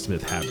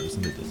blacksmith hammers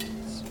in the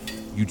distance.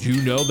 You do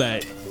know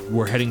that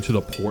we're heading to the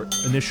port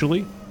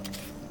initially,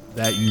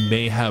 that you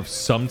may have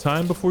some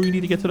time before you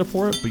need to get to the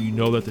port, but you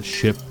know that the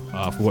ship,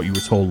 for what you were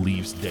told,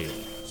 leaves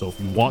daily. So if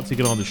you want to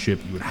get on the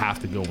ship, you would have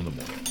to go in the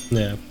morning.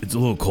 Yeah. It's a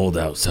little cold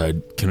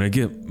outside. Can I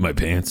get my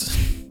pants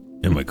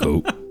and my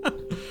coat?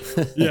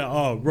 Yeah,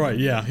 oh, right,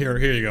 yeah, here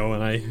you go.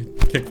 And I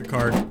kick the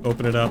cart,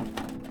 open it up.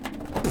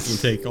 You can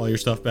take all your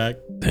stuff back.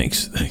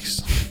 Thanks.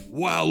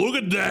 Wow,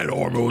 look at that,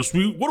 Armos.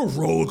 What a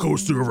roller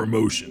coaster of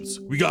emotions.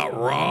 We got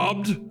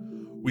robbed.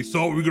 We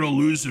thought we were going to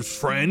lose a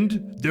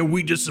friend. Then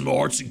we did some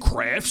arts and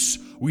crafts.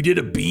 We did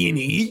a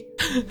B&E.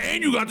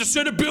 And you got to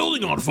set a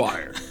building on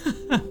fire.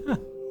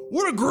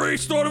 What a great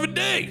start of a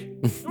day.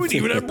 We didn't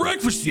even have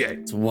breakfast yet.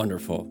 It's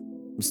wonderful.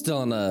 I'm still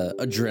on a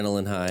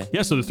adrenaline high.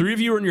 Yeah, so the three of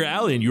you are in your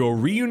alley, and you're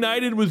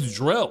reunited with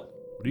Drell.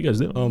 What do you guys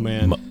do? Oh,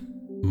 man.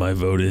 My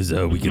vote is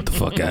we get the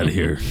fuck out of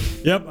here.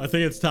 Yep, I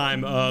think it's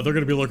time. They're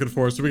going to be looking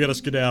for us, so we got to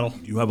skedaddle.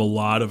 You have a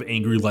lot of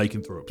angry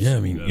lycanthropes. Yeah, I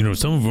mean,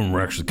 some of them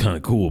were actually kind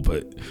of cool,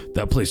 but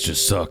that place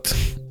just sucked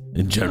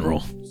in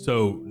general.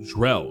 So,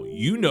 Drell,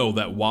 you know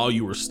that while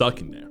you were stuck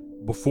in there,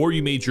 before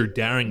you made your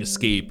daring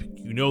escape,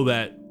 you know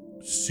that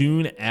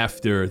soon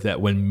after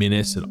that, when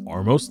Minas and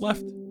Armos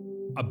left,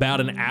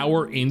 about an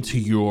hour into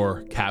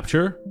your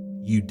capture,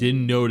 you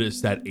didn't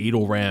notice that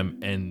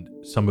Adelram and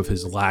some of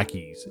his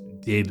lackeys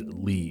did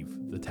leave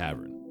the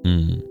tavern.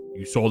 Mm-hmm.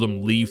 You saw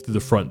them leave through the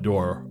front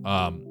door.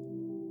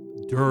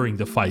 During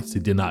the fights, they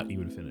did not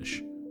even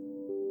finish.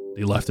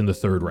 They left in the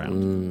third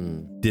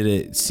round. Did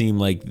it seem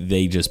like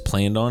they just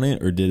planned on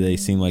it, or did they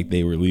seem like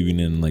they were leaving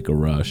in like a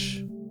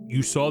rush?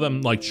 You saw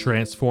them like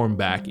transform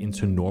back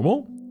into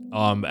normal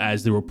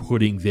as they were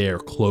putting their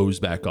clothes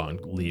back on,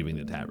 leaving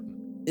the tavern.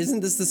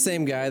 Isn't this the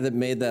same guy that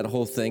made that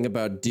whole thing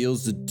about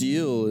deal's a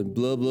deal and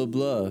blah, blah,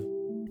 blah?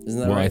 Isn't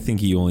that right? I think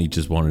he only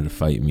just wanted to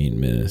fight me and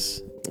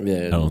Minas.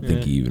 Yeah. I don't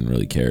think he even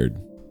really cared.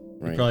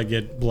 Right. Probably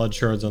get blood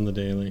shards on the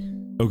daily.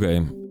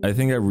 Okay, I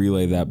think I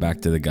relay that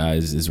back to the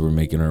guys as we're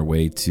making our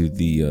way to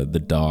the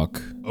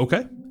dock.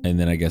 Okay. And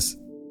then I guess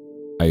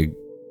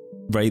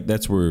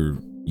that's where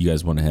you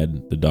guys want to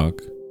head, the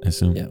dock, I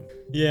assume? Yeah.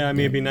 Yeah, I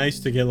mean, it'd be nice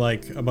to get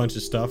like a bunch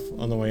of stuff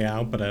on the way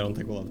out, but I don't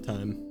think we'll have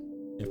time.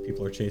 if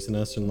people are chasing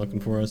us and looking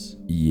for us.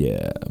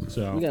 Yeah.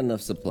 So We got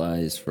enough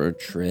supplies for a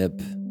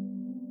trip.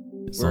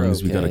 As long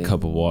as we got a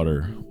cup of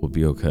water, we'll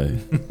be okay.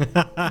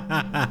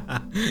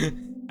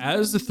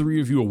 As the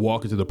three of you are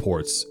walking to the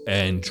ports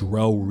and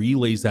Drell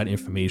relays that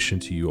information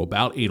to you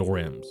about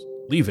Adelram's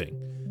leaving,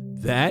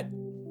 that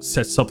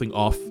sets something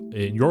off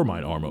in your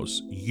mind, Armos.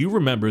 You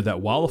remember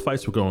that while the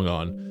fights were going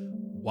on,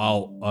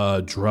 while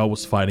Drell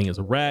was fighting as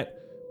a rat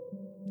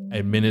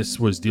and Minas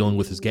was dealing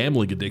with his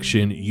gambling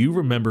addiction, you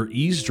remember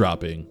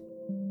eavesdropping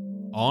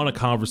on a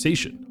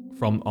conversation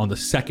from on the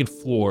second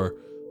floor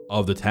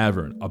of the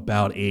tavern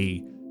about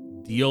a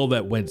deal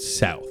that went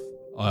south.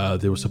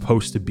 There was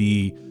supposed to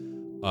be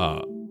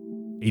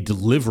a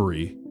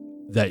delivery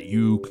that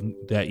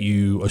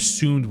you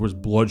assumed was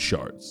blood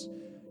shards.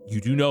 You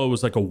do know it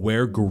was like a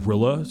were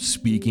gorilla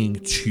speaking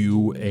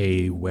to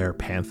a were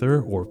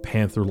panther or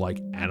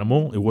panther-like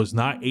animal. It was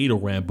not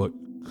Adelram, but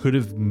could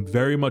have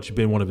very much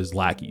been one of his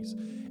lackeys.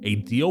 A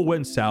deal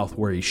went south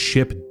where a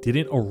ship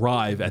didn't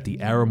arrive at the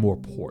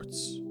Aramore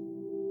ports,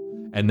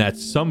 and that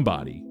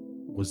somebody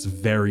was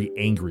very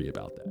angry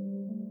about that.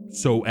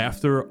 So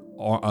after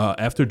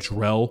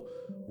Drell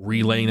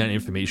relaying that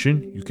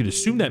information, you could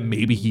assume that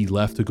maybe he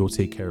left to go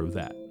take care of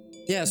that.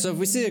 Yeah, so if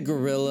we see a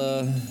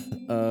gorilla,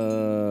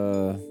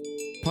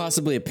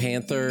 possibly a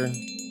panther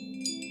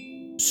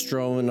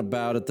strolling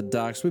about at the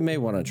docks, we may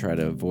want to try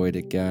to avoid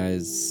it,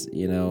 guys.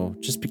 You know,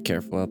 just be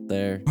careful out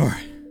there. all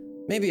right.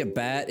 Maybe a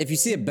bat. If you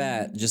see a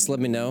bat, just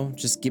let me know.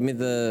 Just give me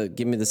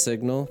the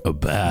signal. A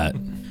bat?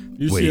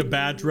 You Wait. see a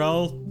bat,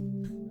 Drell?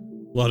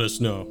 Let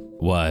us know.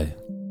 Why?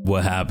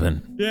 What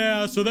happened?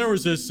 Yeah, so there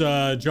was this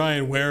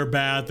giant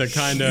werebat that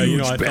kind of,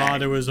 I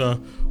thought it was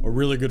a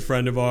really good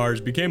friend of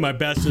ours. Became my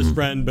bestest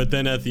friend, but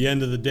then at the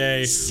end of the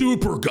day,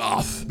 Super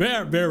goth.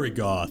 very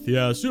goth.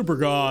 Yeah, super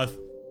goth.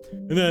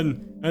 And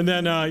then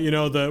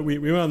we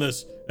went on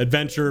this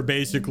adventure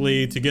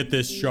basically to get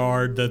this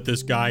shard that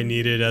this guy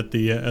needed at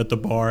the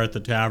bar at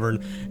the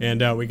tavern,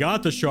 and we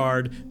got the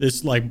shard,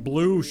 this like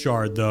blue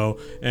shard though,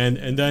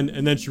 and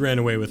then she ran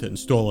away with it and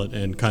stole it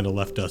and kind of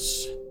left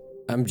us.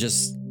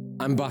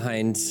 I'm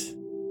behind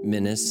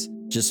Minas,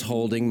 just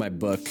holding my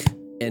book,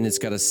 and it's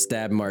got a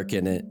stab mark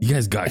in it. You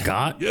guys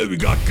got? Yeah, we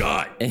got.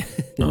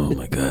 Oh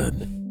my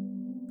god.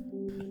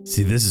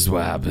 See, this is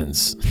what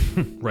happens.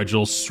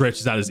 Reginald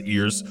stretches out his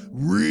ears,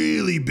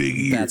 really big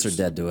ears. Bats are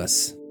dead to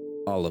us,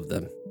 all of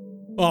them.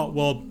 Oh,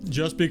 well,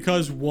 just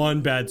because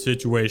one bad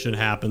situation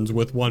happens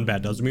with one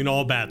bat doesn't mean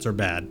all bats are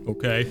bad,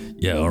 okay?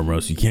 Yeah,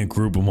 Armros, you can't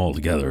group them all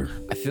together.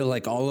 I feel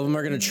like all of them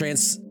are gonna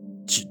transmog.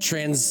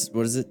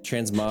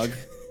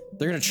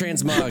 They're gonna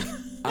transmog.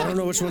 I don't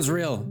know which one's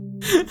real.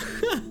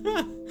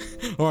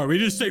 All right, we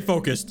just stay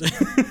focused.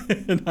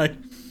 And I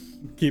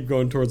keep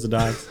going towards the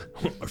docks.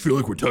 I feel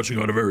like we're touching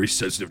on a very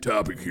sensitive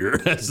topic here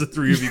as the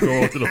three of you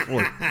go onto the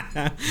floor.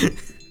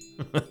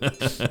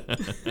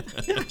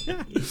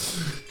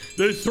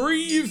 The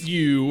three of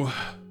you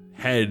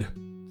head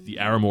to the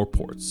Aramore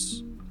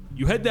ports.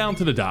 You head down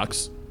to the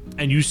docks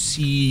and you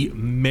see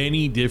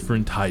many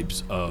different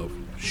types of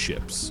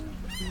ships.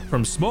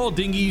 From small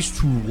dinghies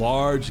to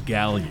large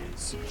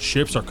galleons,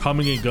 ships are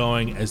coming and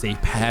going as they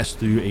pass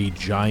through a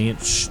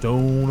giant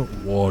stone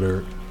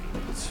water.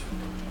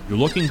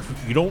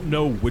 You don't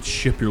know which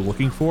ship you're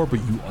looking for, but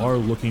you are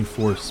looking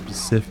for a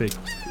specific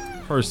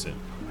person.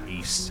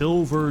 A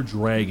silver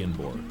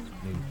dragonborn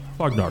named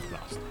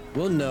Fagnarknast.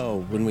 We'll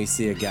know when we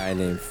see a guy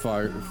named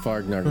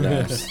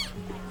Fargnarknast.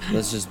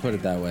 Let's just put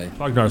it that way.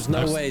 Fagnarknast.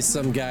 No way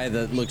some guy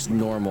that looks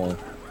normal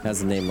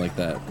has a name like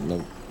that.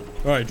 No.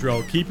 All right,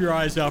 Drell, keep your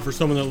eyes out for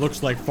someone that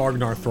looks like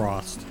Fargnar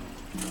Throst.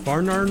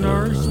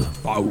 Fargnarnars?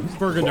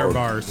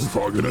 Fargnarbars.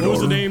 What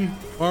was the name?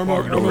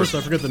 Almost, I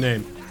forget the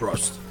name.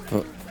 Thrust.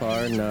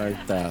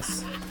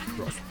 Fargnarknast.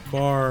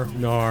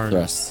 Fargnar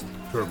Thrust.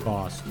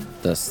 Throst.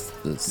 This.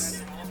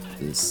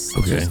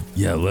 Okay.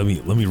 Yeah, let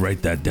me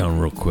write that down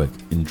real quick.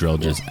 And Drell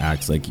just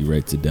acts like he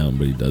writes it down,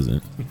 but he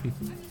doesn't.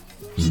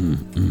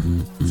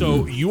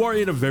 So you are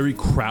in a very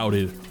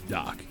crowded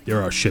dock.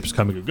 There are ships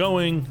coming and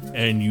going,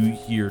 and you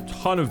hear a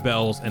ton of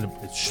bells, and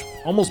it's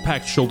almost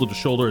packed shoulder to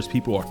shoulder as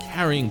people are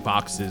carrying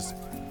boxes,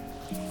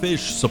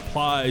 fish,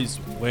 supplies,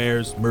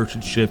 wares,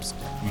 merchant ships.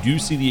 You do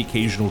see the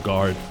occasional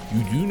guard.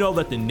 You do know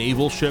that the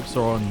naval ships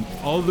are on the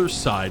other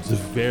side. It's a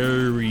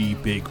very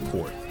big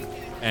port,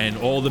 and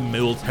all the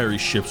military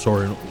ships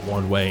are in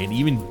one way. And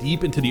even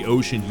deep into the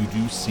ocean, you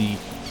do see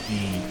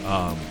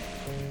the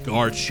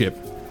guard ship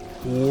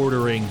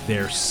bordering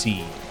their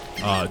sea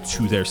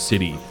to their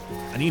city.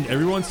 I need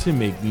everyone to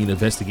make me an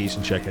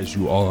investigation check as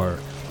you are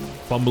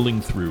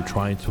fumbling through,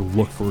 trying to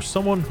look for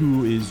someone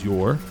who is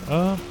your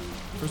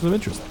person of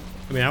interest.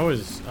 I mean, I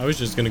was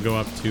just gonna go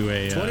up to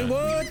a 21.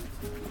 I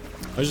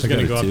was just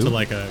gonna go up to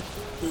like a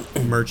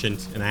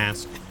merchant and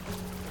ask.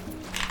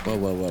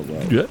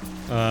 Whoa.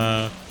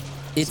 Yeah.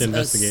 It's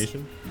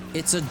investigation.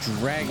 It's a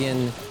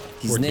dragon.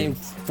 He's 14. named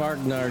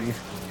Fargnar.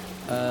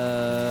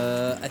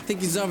 I think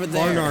he's over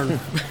there.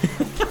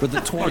 Fargnar. With the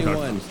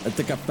 21. I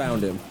think I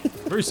found him.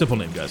 Very simple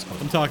name, guys.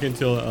 I'm talking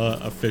to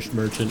a fish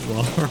merchant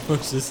while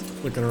Armos is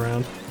looking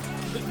around.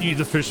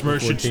 The fish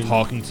merchant's 14.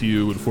 talking to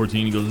you. And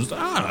 14, he goes,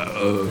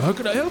 how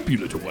can I help you,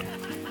 little one?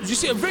 As you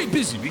see, I'm very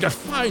busy. We got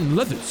fine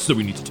leathers that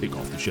we need to take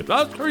off the ship.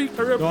 Hurry up.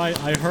 So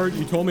I heard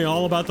you told me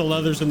all about the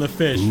leathers and the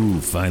fish.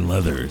 Ooh, fine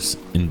leathers.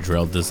 And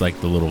Drell does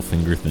like the little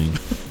finger thing.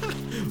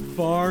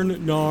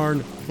 Farn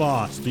Narn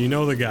Foss. Do you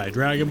know the guy?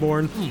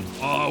 Dragonborn?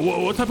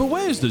 What type of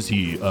wares does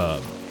he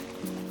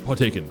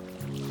partake in?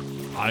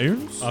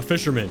 Irons? A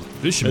fisherman.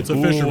 Fisherman. It's a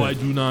fisherman. I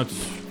do not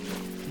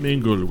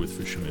mingle with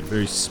fishermen.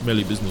 Very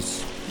smelly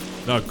business.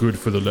 Not good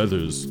for the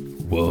leathers.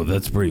 Whoa,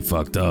 that's pretty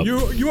fucked up.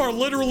 You are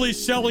literally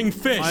selling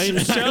fish. I'm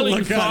selling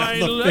Look at fine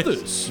the fish.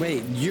 leathers.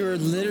 Wait, you're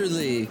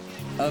literally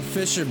a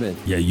fisherman.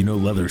 Yeah, you know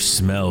leather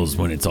smells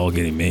when it's all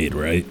getting made,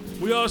 right?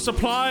 We are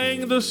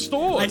supplying the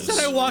stores. I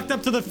said I walked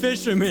up to the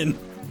fisherman.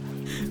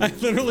 I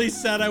literally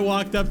said I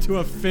walked up to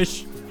a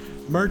fish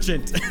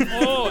merchant.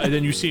 Oh, and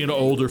then you see an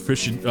older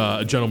fishing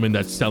gentleman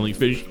that's selling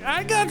fish.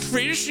 I got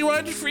fish. You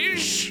want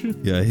fish?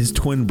 Yeah, his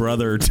twin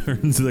brother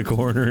turns the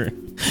corner.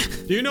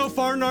 Do you know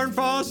Farn Narn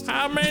Foss?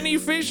 How many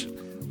fish?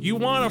 You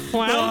want a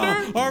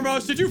flounder?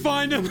 Armos, did you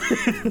find him?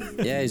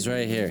 Yeah, he's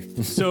right here.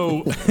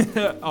 So,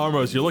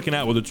 Armos, you're looking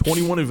at with a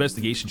 21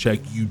 investigation check.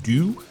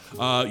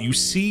 You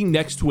see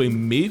next to a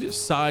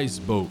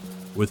mid-sized boat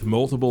with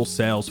multiple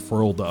sails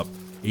furled up,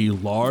 a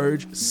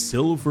large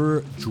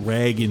silver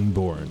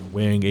dragonborn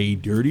wearing a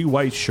dirty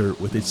white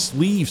shirt with its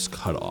sleeves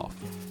cut off.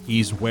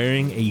 He's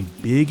wearing a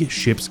big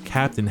ship's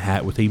captain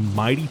hat with a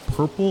mighty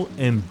purple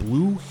and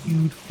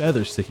blue-hued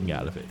feather sticking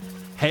out of it.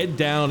 Head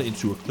down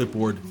into a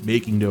clipboard,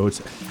 making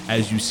notes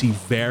as you see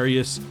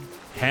various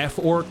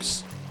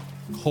half-orcs,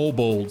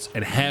 kobolds,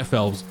 and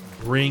half-elves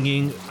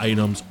bringing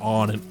items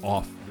on and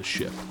off the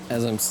ship.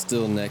 As I'm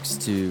still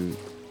next to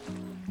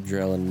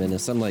Drell and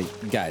Menace, I'm like,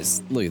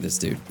 guys, look at this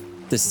dude.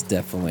 This is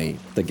definitely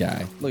the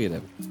guy. Look at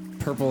him.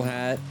 Purple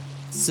hat,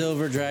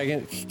 silver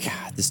dragon.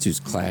 God, this dude's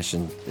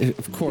clashing.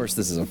 Of course,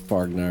 this is a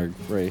Fargnard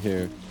right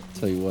here.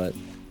 Tell you what.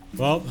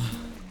 Well,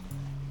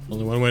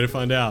 only one way to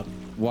find out.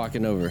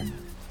 Walking over.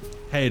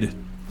 Head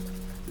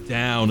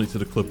down into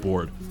the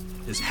clipboard.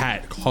 His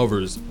hat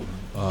covers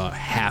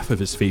half of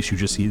his face. You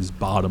just see his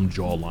bottom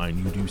jawline.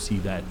 You do see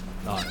that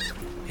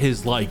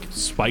his like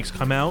spikes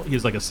come out. He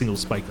has like a single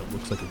spike that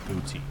looks like a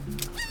goatee.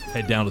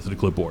 Head down into the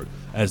clipboard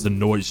as the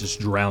noise just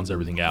drowns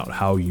everything out.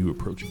 How are you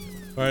approaching him?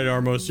 All right,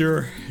 Armos,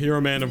 you're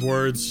a man of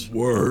words.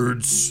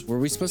 Words. Were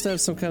we supposed to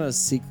have some kind of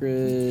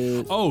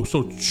secret? Oh,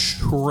 so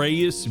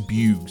Treyas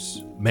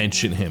Buggs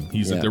mentioned him.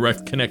 He's a Yeah.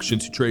 direct connection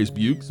to Treyas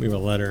Buggs. We have a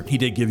letter. He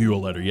did give you a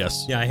letter,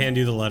 yes. Yeah, I hand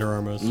you the letter,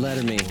 Armos.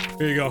 Letter me.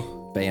 Here you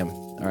go. Bam.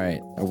 All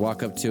right. I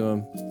walk up to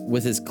him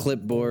with his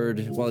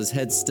clipboard while his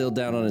head's still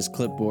down on his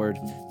clipboard.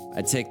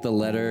 I take the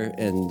letter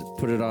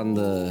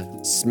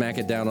and smack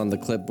it down on the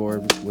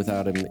clipboard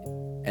without him.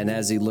 And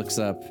as he looks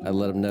up, I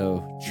let him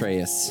know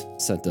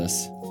Treyas sent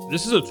us.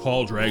 This is a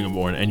tall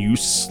dragonborn, and you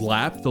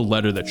slap the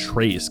letter that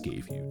Treyas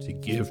gave you to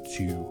give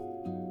to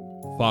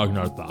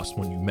Fagnarthas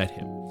when you met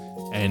him.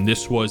 And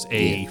this was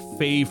a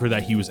favor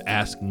that he was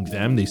asking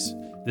them. This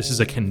is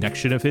a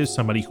connection of his,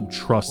 somebody who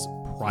trusts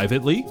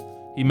privately.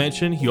 He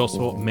mentioned. He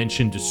also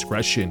mentioned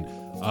discretion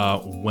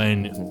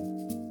when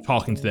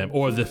talking to them,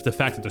 or the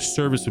fact that the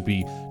service would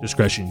be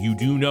discretion. You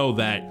do know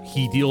that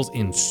he deals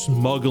in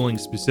smuggling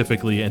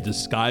specifically and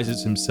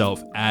disguises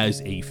himself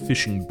as a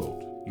fishing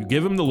boat. You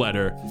give him the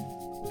letter,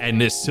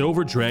 and this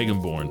silver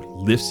dragonborn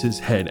lifts his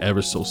head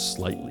ever so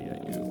slightly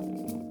at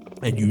you,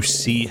 and you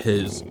see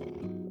his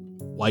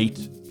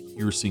white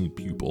piercing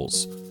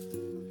pupils,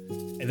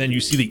 and then you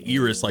see the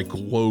iris like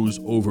glows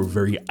over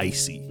very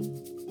icy.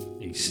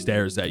 He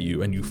stares at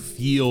you, and you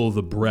feel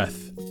the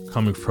breath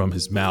coming from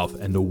his mouth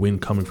and the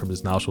wind coming from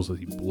his nostrils as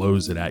he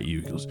blows it at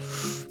you. He goes,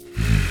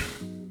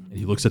 and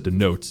he looks at the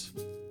note,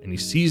 and he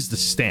sees the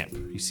stamp.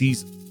 He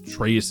sees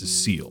Treyas'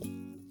 seal,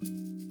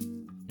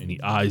 and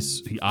he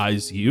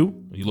eyes you,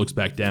 and he looks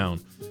back down,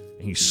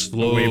 and he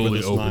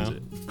slowly opens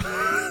it.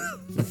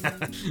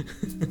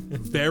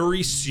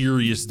 Very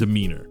serious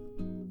demeanor.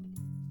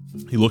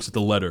 He looks at the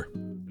letter,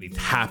 and he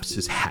taps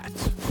his hat.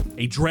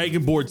 A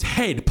dragonborn's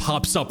head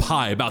pops up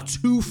high, about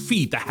 2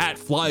 feet. The hat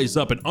flies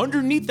up, and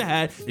underneath the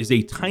hat is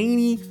a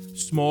tiny,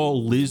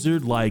 small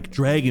lizard-like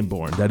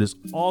dragonborn that is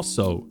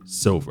also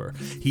silver.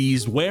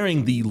 He's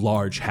wearing the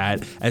large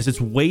hat as it's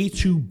way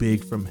too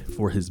big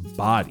for his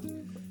body.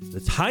 The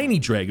tiny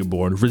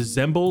dragonborn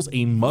resembles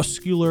a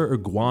muscular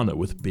iguana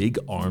with big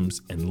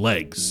arms and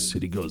legs.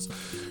 And he goes,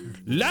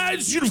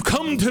 "Lads, you've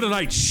come to the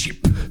right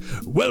ship.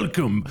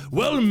 Welcome.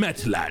 Well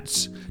met,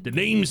 lads. The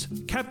name's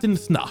Captain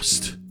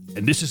Thnost,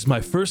 and this is my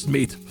first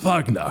mate,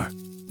 Fagnar.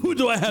 Who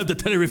do I have the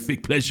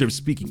terrific pleasure of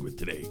speaking with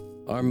today?"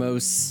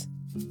 Armos,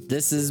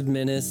 this is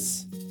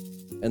Menace,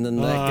 and then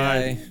that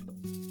guy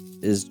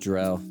is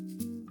Drell.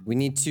 We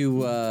need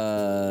to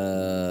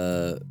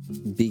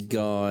be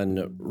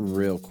gone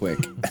real quick.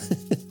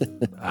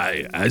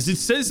 As it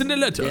says in the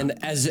letter. And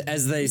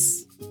as they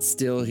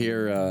still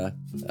hear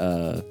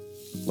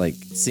like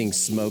seeing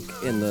smoke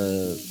in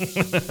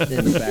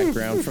the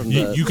background from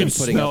the you can from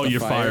putting out smell the your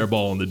fire.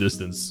 fireball in the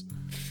distance.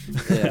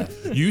 Yeah.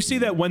 You see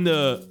that when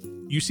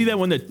You see that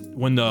when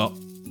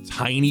the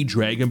tiny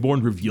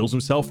dragonborn reveals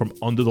himself from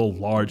under the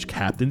large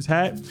captain's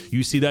hat,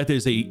 you see that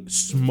there's a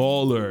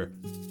smaller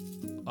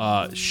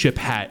ship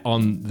hat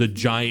on the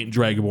giant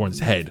dragonborn's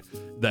head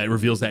that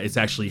reveals that it's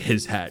actually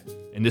his hat,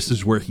 and this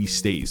is where he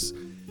stays.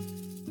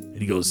 And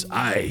he goes,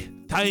 "Aye,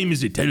 time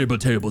is a terrible,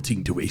 terrible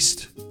thing to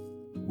waste.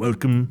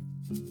 Welcome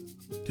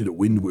to the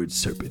Winward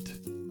Serpent.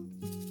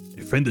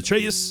 A friend of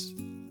Atreus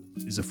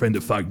is a friend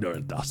of Fagnar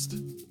and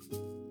Dust.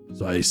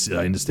 So I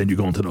understand you're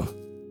going to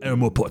the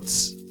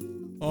Ermopots."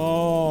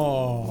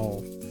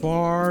 Oh,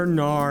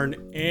 Farnarn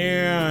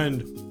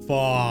and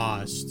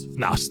Fost.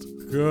 Nast.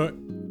 Good.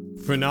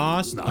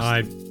 Fnost?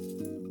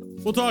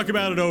 We'll talk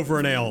about it over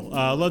an ale.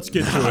 Let's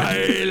get to it.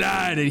 Aye,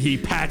 lad. And he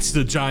pats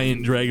the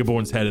giant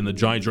dragonborn's head, and the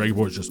giant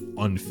dragonborn is just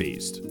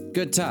unfazed.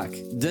 Good talk.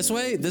 This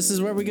way? This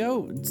is where we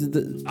go?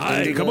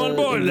 Aye, come on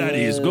board,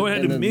 laddies. Go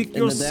ahead and make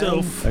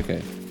yourself.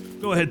 Okay.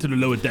 Go ahead to the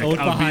lower deck. Look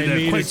I'll be behind there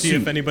me to quite see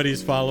soon. if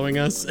anybody's following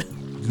us.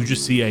 You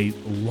just see a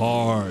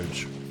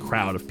large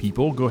crowd of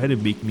people. Go ahead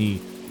and make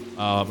me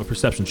a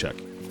perception check.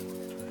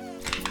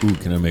 Ooh,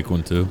 can I make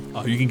one too?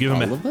 Oh, you can give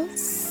him All a of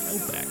us?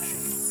 help action.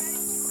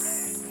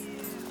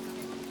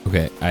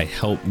 Okay, I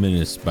help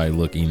Minus by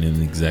looking in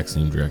the exact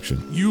same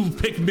direction. You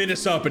pick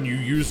Minus up and you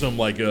use him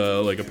like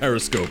a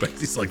periscope as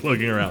he's like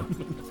looking around.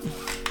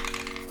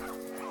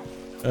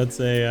 That's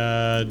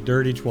a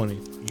dirty 20.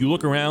 You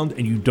look around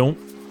and it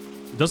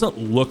doesn't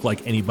look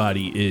like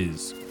anybody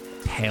is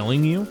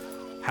tailing you.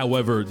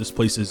 However, this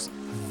place is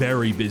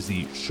very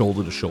busy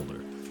shoulder to shoulder,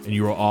 and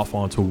you are off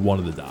onto one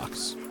of the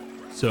docks.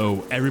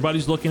 So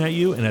everybody's looking at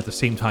you, and at the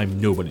same time,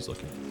 nobody's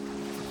looking at you.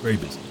 Very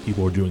busy.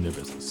 People are doing their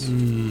business.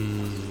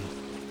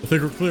 I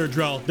think we're clear,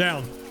 Drell.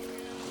 Down.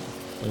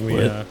 And we,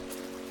 What?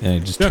 And I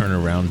just turn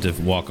around to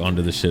walk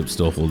onto the ship,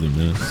 still holding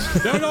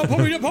Minus. no, pull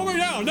me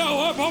down.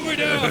 No, pull me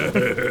down.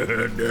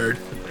 Nerd.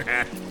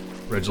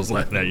 Reginald's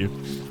laughing at you.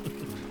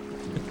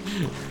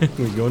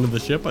 We go into the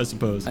ship, I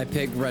suppose. I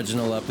pick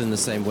Reginald up in the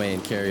same way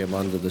and carry him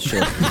onto the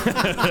ship.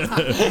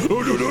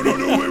 Oh,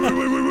 no,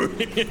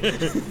 wait.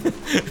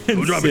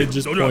 Don't drop me. Sid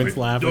just Don't drop me. points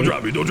laughing.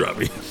 Don't drop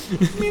me.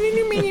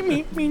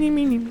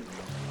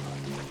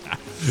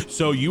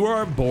 So you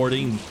are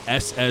boarding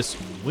SS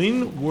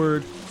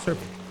Winward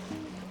Serpent.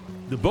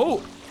 The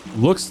boat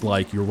looks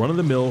like your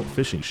run-of-the-mill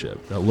fishing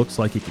ship that looks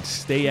like it could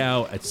stay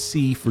out at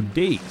sea for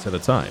days at a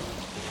time.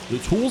 The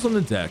tools on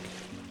the deck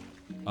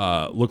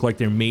look like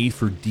they're made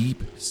for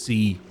deep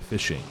sea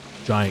fishing.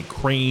 Giant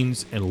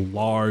cranes and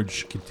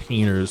large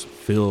containers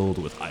filled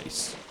with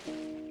ice.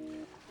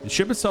 The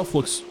ship itself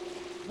looks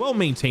well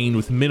maintained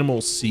with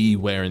minimal sea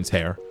wear and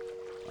tear.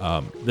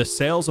 The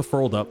sails are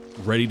furled up,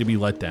 ready to be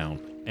let down.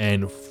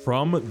 And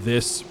from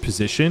this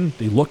position,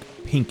 they look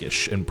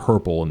pinkish and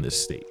purple in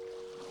this state.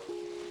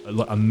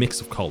 A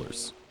mix of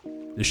colors.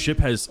 The ship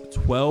has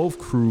 12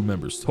 crew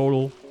members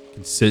total,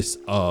 consists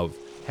of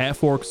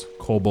half-orcs,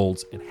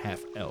 kobolds, and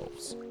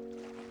half-elves.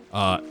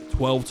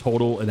 12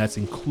 total, and that's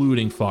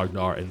including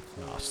Fagnar and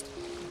Fnost.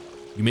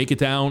 You make it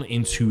down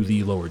into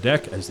the lower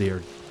deck as they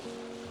are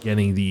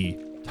getting the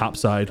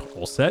topside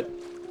all set.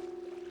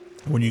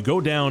 When you go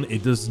down,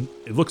 it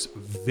looks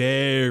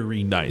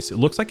very nice. It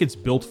looks like it's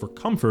built for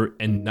comfort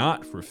and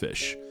not for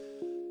fish.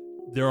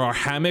 There are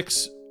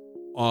hammocks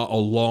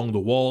along the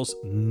walls,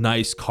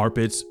 nice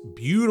carpets,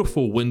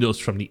 beautiful windows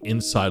from the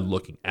inside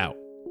looking out.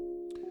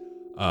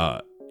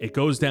 It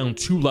goes down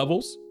 2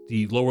 levels.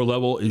 The lower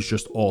level is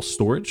just all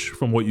storage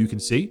from what you can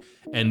see.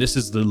 And this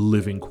is the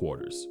living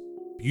quarters.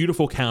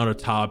 Beautiful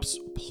countertops,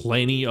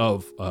 plenty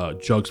of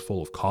jugs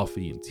full of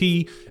coffee and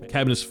tea,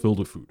 cabinets filled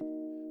with food.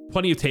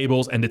 Plenty of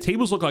tables, and the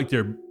tables look like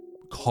they're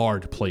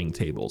card playing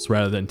tables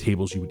rather than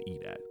tables you would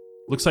eat at.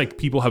 Looks like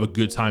people have a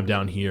good time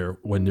down here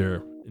when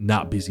they're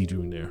not busy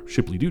doing their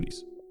shiply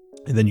duties.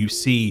 And then you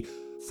see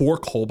 4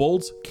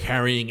 kobolds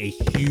carrying a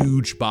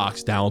huge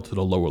box down to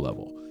the lower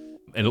level.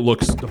 And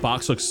the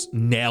box looks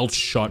nailed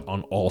shut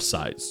on all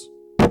sides.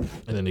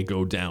 And then they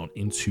go down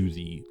into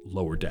the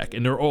lower deck,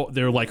 and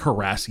they're like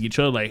harassing each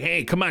other, like,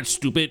 "Hey, come on,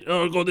 stupid!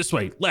 Oh, go this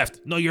way, left.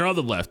 No, your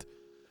other left.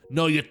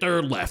 No, your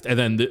third left." And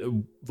then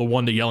the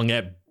one they're yelling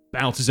at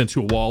bounces into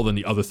a wall. Then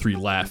the other 3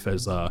 laugh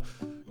as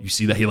you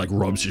see that he like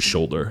rubs his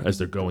shoulder as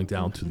they're going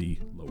down to the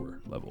lower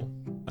level.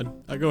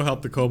 I go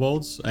help the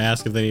kobolds. I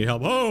ask if they need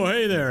help. Oh,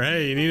 hey there.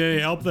 Hey, you need any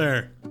help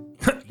there?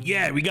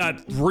 Yeah, we got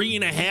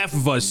 3.5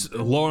 of us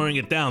lowering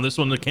it down. This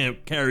one that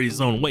can't carry his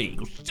own weight. He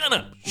goes,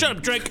 Shut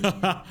up, Drake.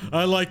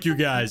 I like you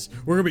guys.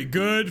 We're gonna be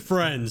good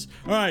friends.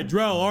 All right,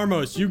 Drell,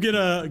 Armos, you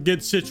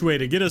get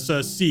situated. Get us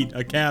a seat,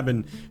 a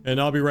cabin,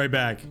 and I'll be right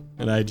back.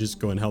 And I just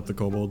go and help the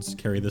kobolds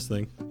carry this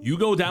thing. You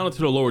go down into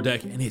the lower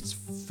deck, and it's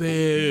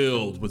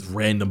filled with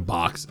random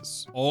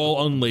boxes,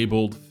 all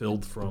unlabeled,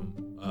 filled from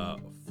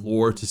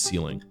floor to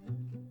ceiling,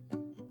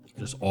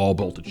 just all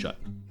bolted shut.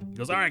 He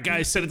goes, "All right,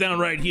 guys, set it down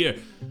right here.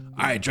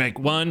 All right, Drake,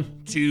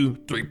 1, 2,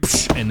 3,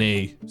 and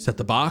they set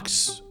the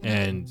box,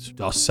 and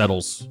dust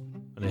settles,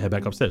 and they head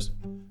back upstairs.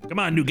 Come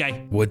on, new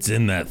guy. What's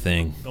in that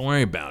thing? Don't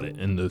worry about it.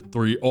 And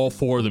all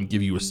 4 of them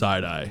give you a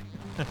side eye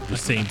at the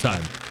same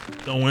time.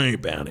 Don't worry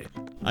about it.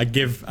 I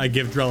give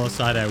Drell a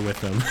side eye with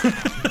him.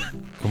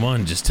 Come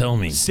on, just tell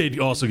me. Sid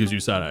also gives you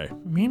side eye.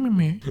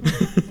 Me.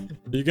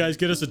 You guys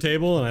get us a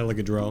table, and I look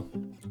at Drell.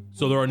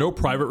 So there are no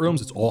private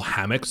rooms. It's all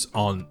hammocks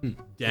on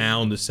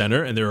down the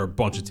center, and there are a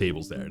bunch of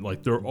tables there.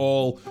 Like they're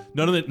all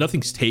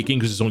nothing's taken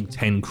because there's only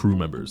 10 crew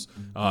members.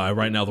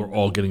 Right now, they're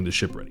all getting the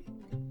ship ready.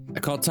 I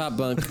call top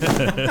bunk.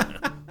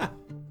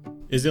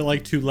 Is it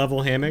like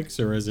 2-level hammocks,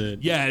 or is it?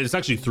 Yeah, it's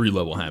actually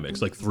 3-level hammocks.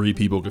 Like 3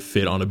 people could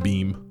fit on a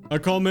beam. I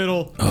call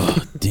middle.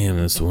 Oh, damn,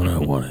 that's the one I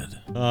wanted.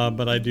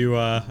 But I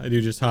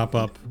do just hop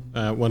up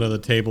at one of the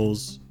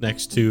tables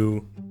next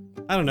to,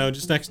 I don't know,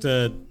 just next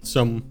to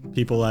some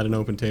people at an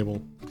open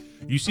table.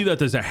 You see that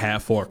there's a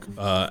half orc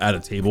at a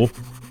table.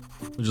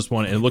 Just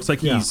one, and it looks like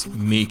he's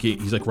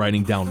like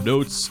writing down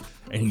notes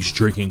and he's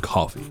drinking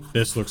coffee.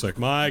 This looks like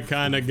my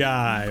kind of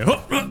guy.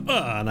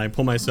 And I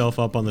pull myself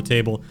up on the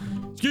table.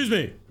 Excuse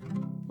me.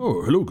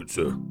 Oh, hello, good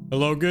sir.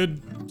 Hello,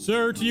 good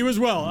sir, to you as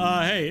well.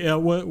 Hey,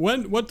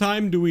 what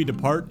time do we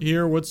depart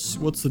here? What's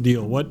the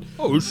deal? What?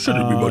 Oh, it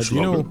shouldn't be much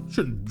longer. You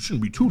know,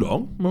 shouldn't be too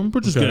long.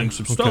 We're just getting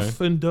some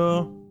stuff, and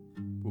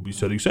we'll be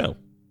setting sail.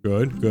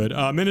 Good.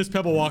 Minus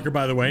Pebble Walker,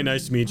 by the way.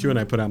 Nice to meet you. And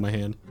I put out my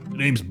hand. The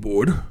name's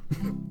Board.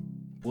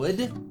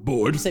 Wood?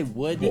 Board. You say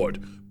wood?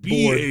 Board.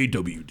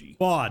 B-A-W-D.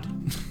 Bod.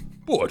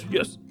 Board.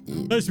 Yes.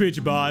 Nice to meet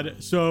you, Bod.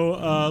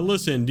 So,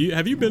 listen.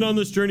 Have you been on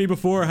this journey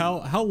before?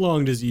 How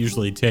long does it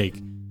usually take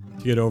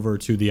to get over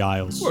to the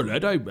Isles? Well,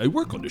 lad, I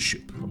work on the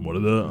ship.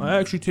 I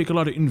actually take a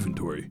lot of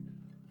inventory.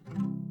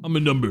 I'm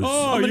a numbers.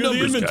 Oh, I'm a you're the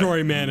numbers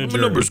inventory guy. manager.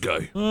 I'm a numbers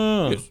guy.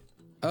 Oh. Yes.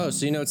 Oh,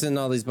 so you know what's in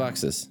all these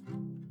boxes?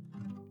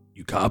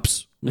 You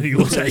cops. He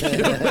looks at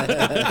you.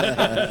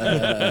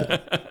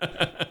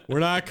 We're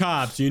not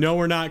cops. You know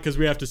we're not because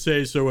we have to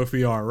say so if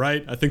we are,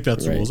 right? I think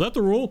that's the rule. Is that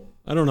the rule?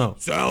 I don't know.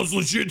 Sounds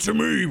legit to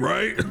me,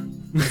 right?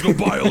 Let's go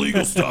buy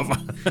illegal stuff.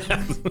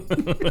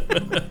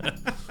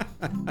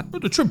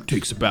 The trip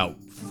takes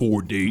about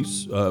 4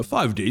 days,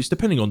 5 days,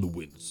 depending on the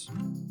winds.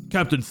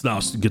 Captain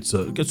Thnost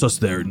gets us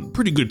there in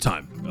pretty good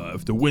time.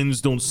 If the winds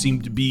don't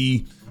seem to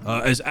be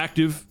as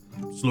active,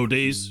 slow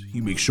days,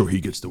 he makes sure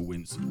he gets the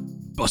winds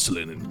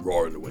bustling and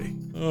roaring away.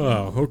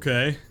 Oh,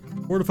 okay.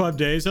 4 to 5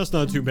 days. That's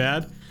not too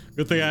bad.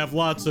 Good thing I have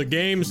lots of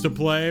games to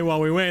play while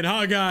we wait,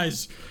 huh,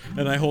 guys?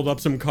 And I hold up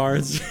some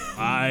cards.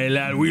 Aye,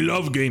 lad, we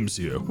love games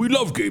here.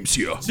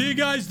 See,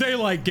 guys, they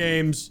like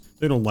games.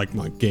 They don't like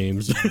my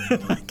games.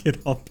 I get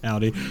all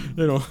pouty.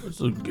 They don't.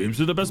 So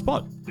games are the best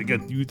part. They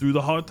get you through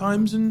the hard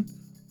times and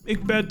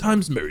make bad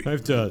times merry. I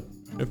have to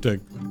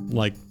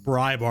like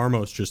bribe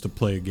Armos just to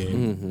play a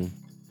game.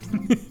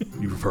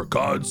 You prefer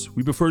cards,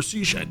 we prefer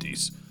sea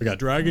shanties. I got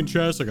dragon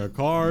chests. I got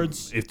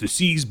cards. If the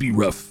seas be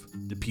rough,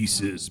 the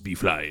pieces be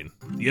flying.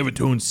 The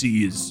Evertone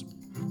Sea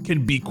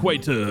can be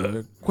quite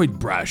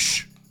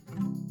brash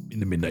in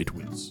the midnight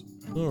winds.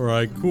 All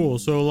right, cool.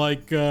 So,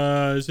 like,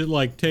 is it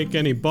like take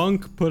any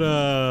bunk, put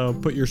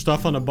your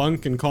stuff on a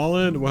bunk and call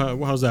it?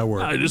 How's that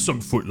work? There's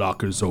some foot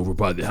lockers over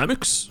by the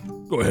hammocks.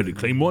 Go ahead and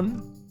claim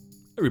one.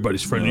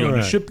 Everybody's friendly on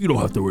the ship. You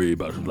don't have to worry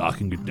about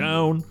locking it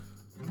down.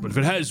 But if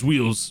it has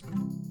wheels,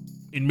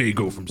 it may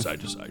go from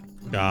side to side.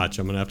 Gotcha.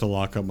 I'm gonna have to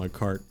lock up my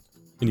cart.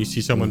 And you see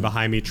someone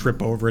behind me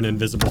trip over an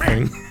invisible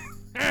thing.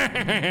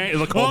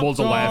 The kobolds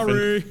are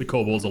laughing. The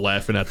kobolds are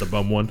laughing at the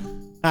bum one.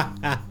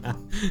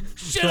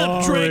 Shut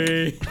up,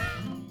 Drake!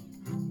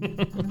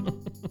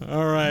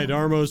 All right,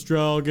 Armos,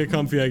 Drell, get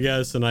comfy, I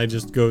guess. And I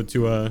just go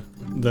to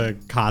the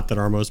cot that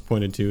Armos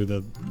pointed to,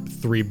 the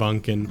 3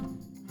 bunk,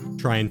 and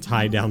try and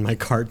tie down my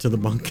cart to the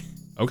bunk.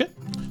 Okay.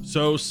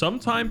 So some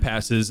time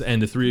passes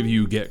and the 3 of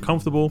you get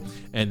comfortable,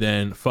 and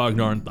then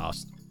Fognar and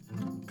Thnost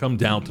come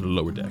down to the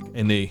lower deck,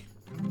 and he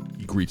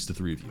greets the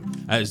 3 of you.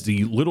 As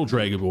the little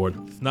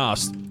dragonborn,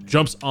 Thnost,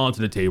 jumps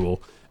onto the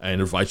table and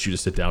invites you to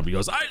sit down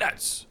because, aye,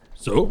 lads,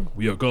 so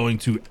we are going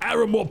to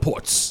Aramore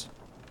Ports.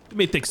 It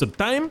may take some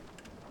time.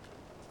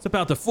 It's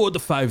about a 4 to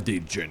 5 day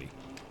journey.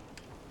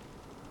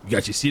 You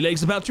got your sea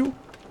legs about you? And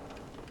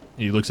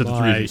he looks at the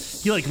 3 of you.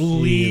 He like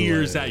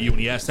leers at you when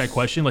he asks that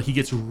question. Like he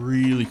gets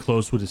really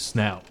close with his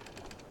snout.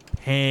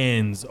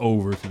 Hands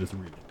over to the 3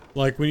 of you.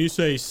 Like when you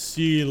say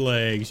sea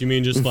legs, you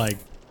mean just like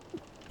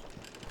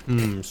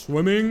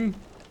swimming?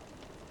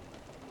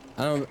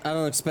 I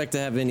don't expect to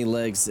have any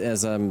legs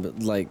as I'm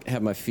like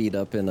have my feet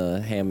up in a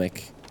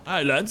hammock.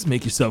 Alright, lads,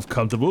 make yourself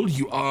comfortable.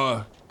 You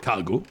are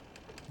cargo.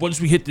 Once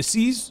we hit the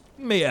seas,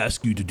 we may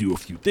ask you to do a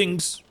few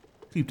things.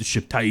 Keep the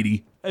ship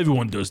tidy.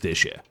 Everyone does their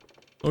share.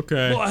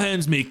 Okay. More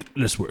hands make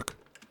less work.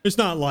 It's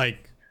not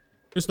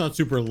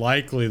super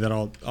likely that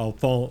I'll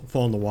fall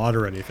in the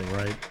water or anything,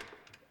 right?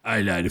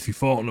 Aye, lad, if you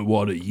fall in the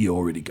water, you're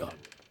already gone.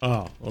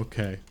 Oh,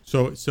 okay.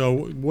 So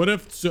what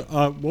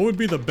would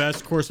be the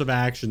best course of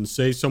action?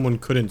 Say someone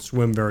couldn't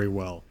swim very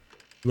well.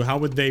 How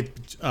would they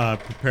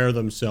prepare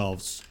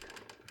themselves?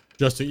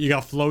 You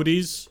got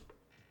floaties?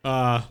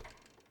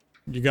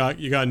 You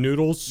got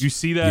noodles? You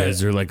see that? Yeah, is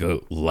there like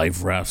a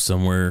life raft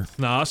somewhere?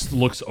 Thnost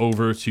looks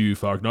over to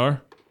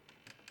Fognar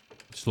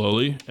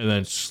slowly, and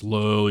then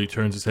slowly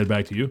turns his head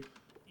back to you.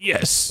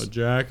 Yes. A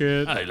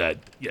jacket? Aye, lad.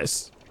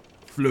 Yes.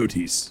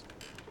 Floaties.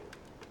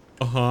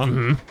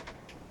 Uh-huh.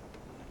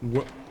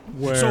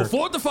 Where? So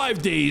 4 to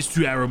 5 days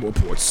to Aramore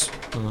ports.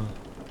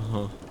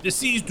 The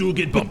seas do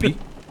get bumpy,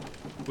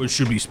 but it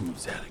should be smooth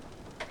sailing.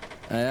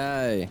 Aye,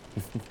 aye.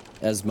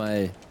 As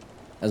my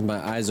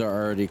eyes are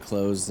already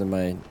closed and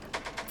my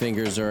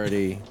fingers are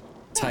already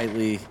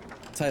tightly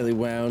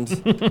wound.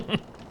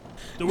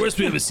 The worst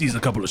we ever see is a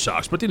couple of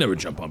sharks, but they never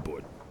jump on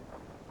board.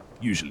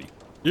 Usually.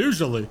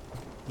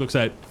 Looks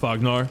at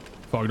Fognar.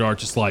 Fognar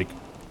just like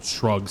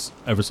shrugs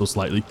ever so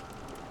slightly.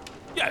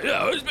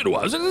 Yeah, it's been a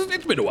while.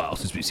 It's been a while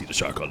since we see the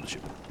shark on the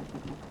ship.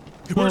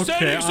 We're Okay,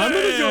 setting I'm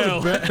gonna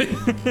sail! go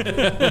to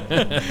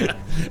bed.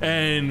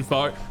 and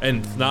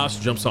Thnas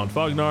jumps on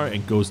Fognar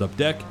and goes up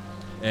deck,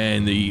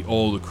 and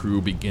all the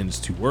crew begins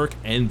to work,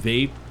 and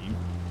they view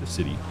the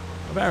city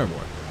of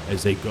Aramore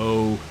as they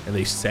go and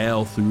they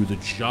sail through the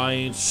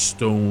giant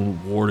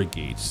stone water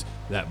gates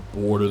that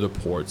border the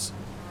ports,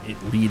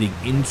 leading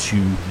into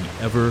the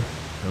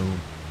ever-known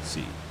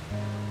sea.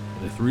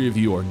 And the three of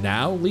you are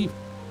now leaving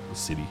the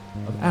city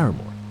of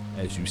Aramore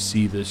as you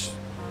see this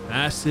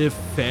massive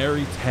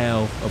fairy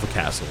tale of a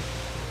castle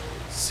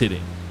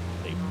sitting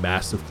on a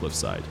massive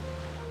cliffside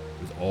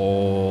with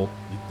all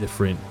the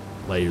different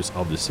layers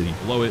of the city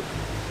below it.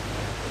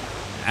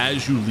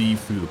 As you leave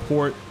through the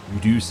port, you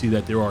do see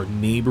that there are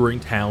neighboring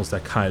towns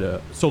that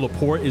so the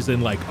port is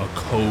in like a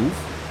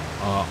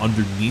cove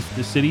underneath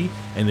the city,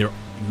 and you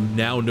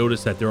now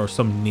notice that there are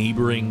some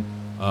neighboring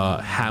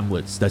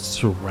hamlets that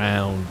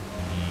surround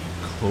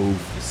the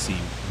cove, the sea,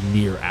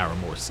 near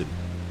Aramore City.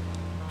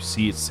 You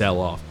see it sail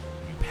off,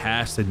 you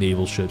pass the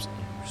naval ships, and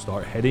you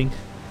start heading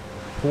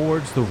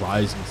towards the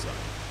rising sun.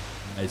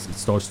 As it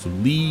starts to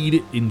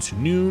lead into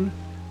noon,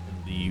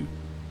 and the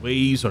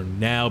waves are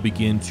now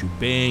begin to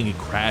bang and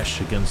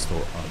crash against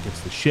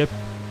the ship,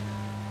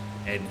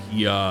 and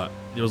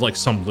there was like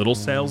some little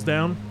sails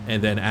down,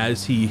 and then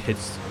as the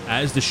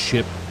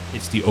ship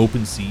hits the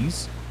open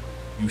seas,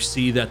 you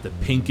see that the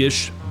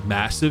pinkish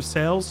massive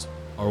sails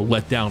are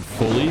let down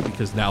fully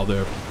because now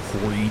they're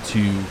free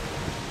to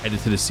head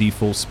into the sea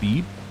full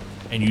speed,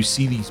 and you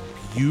see these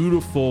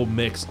beautiful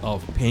mix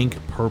of pink,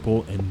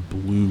 purple, and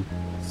blue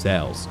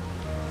sails.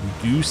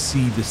 You do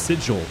see the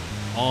sigil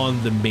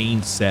on the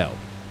main sail.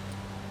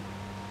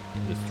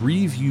 The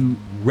three of you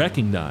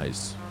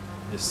recognize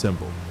this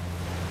symbol.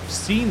 You've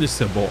seen the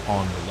symbol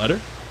on the letter.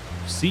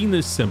 You've seen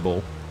this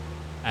symbol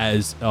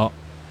as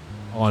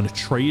on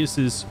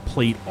Atreus's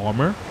plate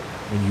armor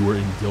when you were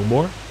in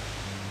Dilmore.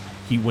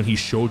 When he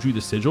showed you the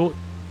sigil,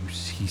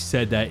 he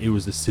said that it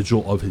was the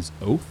sigil of his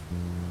oath.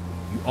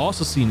 You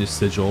also seen this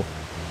sigil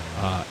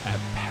at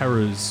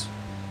Para's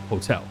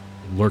hotel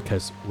in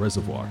Lurkes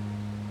Reservoir.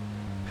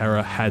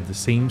 Para had the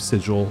same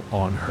sigil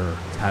on her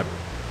tabard.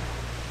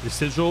 The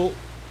sigil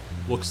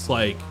looks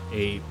like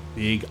a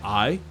big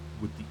eye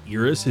with the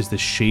iris is the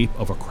shape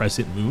of a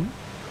crescent moon,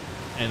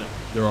 and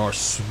there are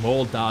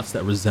small dots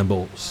that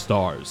resemble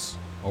stars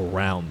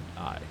around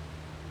the eye.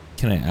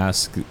 Can I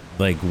ask,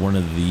 like, one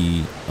of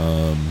the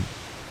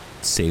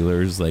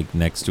sailors, like,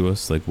 next to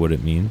us, like, what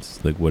it means?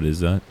 Like, what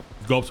is that?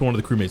 You go up to one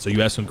of the crewmates. So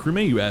you ask him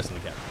crewmate, you ask him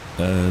the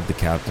captain? The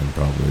captain,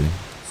 probably.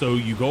 So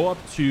you go up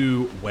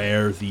to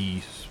where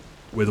the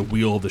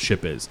wheel of the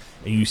ship is,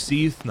 and you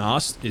see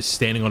Thnas is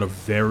standing on a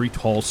very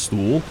tall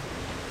stool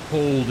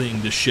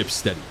holding the ship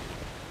steady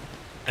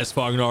as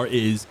Fognar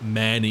is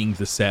manning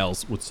the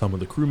sails with some of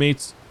the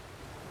crewmates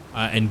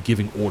and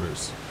giving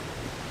orders.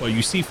 But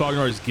you see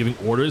Fognar is giving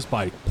orders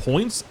by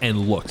points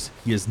and looks.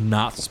 He has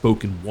not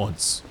spoken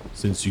once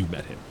since you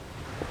met him.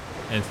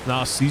 And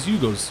Thnas sees you,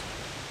 goes,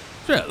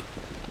 "Well,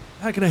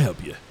 how can I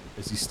help you?"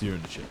 As he's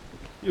steering the ship.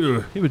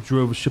 You ever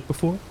drove a ship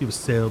before? You ever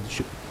sailed a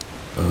ship?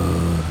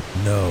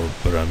 No,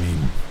 but I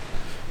mean,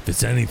 if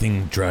it's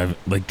anything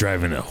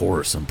driving a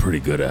horse, I'm pretty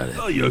good at it.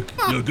 Oh, you're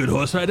a good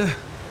horse rider?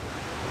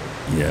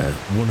 Yeah,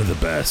 one of the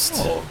best.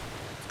 Oh,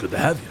 it's good to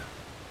have you.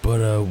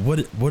 But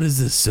what is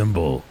this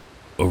symbol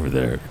over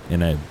there?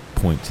 And I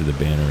point to the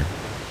banner.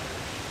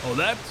 Oh,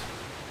 that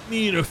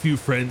me and a few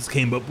friends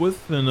came up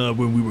with, and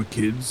when we were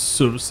kids,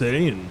 so to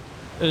say, and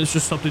it's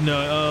just something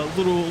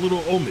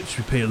little homage.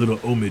 We pay a little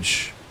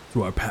homage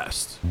to our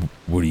past.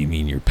 What do you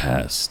mean your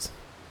past?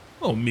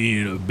 Well, me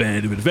and a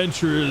band of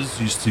adventurers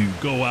used to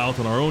go out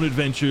on our own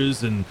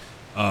adventures and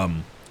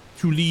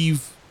to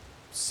leave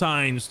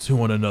signs to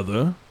one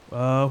another.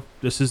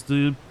 This is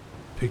the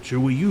picture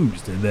we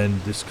used, and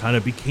then this kind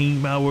of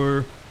became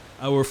our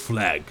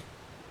flag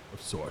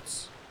of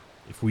sorts.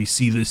 If we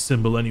see this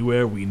symbol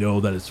anywhere, we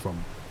know that it's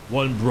from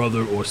one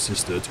brother or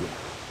sister to another.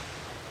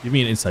 Give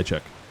me an insight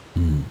check.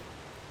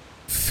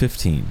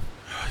 15.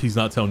 He's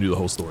not telling you the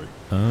whole story.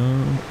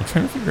 I'm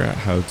trying to figure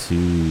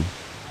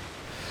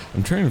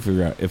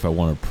out if I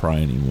want to pry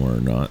anymore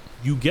or not.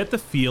 You get the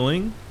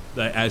feeling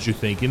that as you're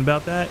thinking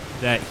about that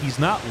he's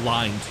not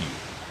lying to you,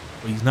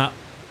 but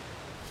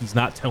he's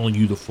not telling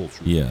you the full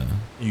truth. Yeah.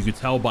 And you could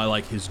tell by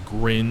like his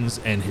grins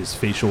and his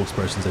facial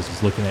expressions as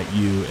he's looking at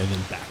you and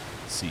then back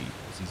at the sea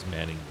as he's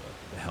manning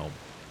the helm.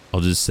 I'll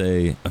just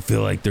say, I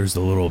feel like there's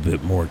a little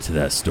bit more to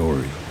that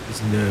story.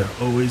 Isn't there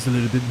always a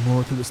little bit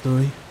more to the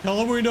story? Tell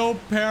him we know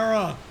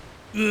Para.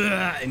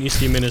 And you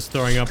see Minus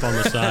throwing up on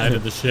the side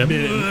of the ship.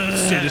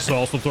 Sid is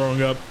also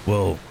throwing up.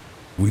 Well,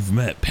 we've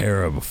met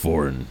Para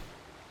before and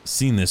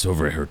seen this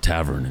over at her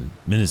tavern, and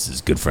Minus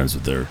is good friends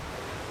with her.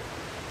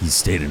 He's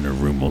stayed in her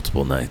room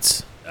multiple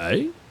nights.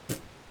 Aye?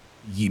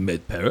 Ye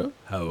met Para?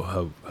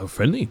 How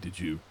friendly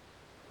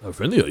how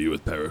friendly are you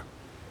with Para?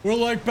 We're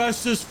like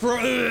bestest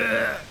friends.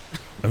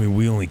 I mean,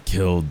 we only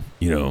killed,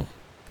 a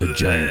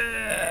giant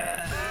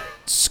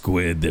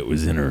squid that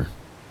was in her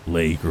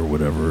lake or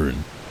whatever,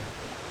 and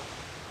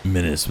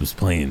Minus was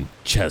playing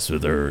chess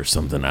with her or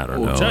something. I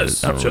don't know.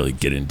 Chess. I don't really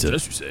get into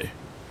Chess, you say?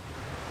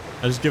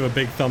 I just give a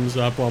big thumbs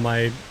up while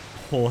my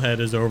whole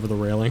head is over the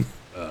railing.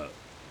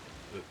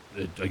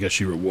 I guess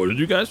she rewarded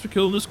you guys for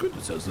killing this squid.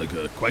 It sounds like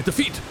quite the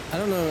feat. I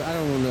don't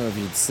know if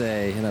you'd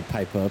say, and I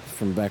pipe up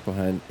from back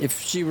behind,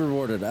 if she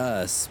rewarded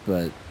us,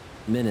 but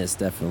Minus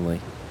definitely.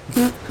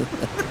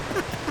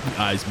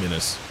 Eyes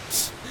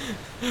Minus.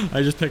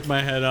 I just pick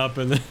my head up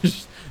and then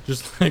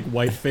just like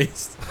white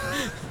faced.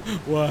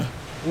 Why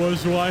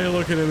are you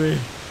looking at me?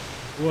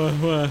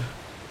 What?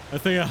 I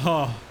think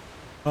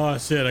oh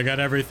shit, I got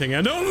everything.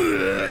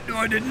 No,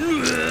 I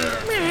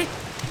didn't.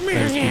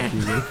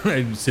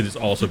 And Sid is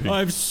also being...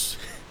 I've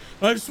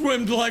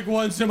swimmed like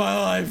once in my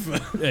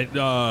life. And,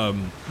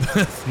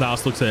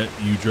 Nas looks at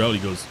you, Drell. He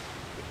goes,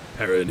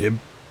 Para and him.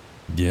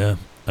 Yeah,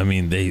 I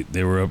mean,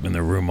 they were up in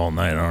their room all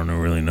night. I don't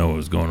really know what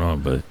was going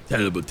on, but...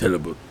 Terrible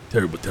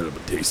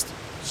taste.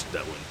 Just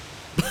that one.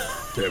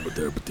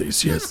 terrible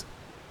taste, yes.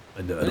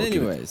 And, But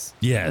anyways,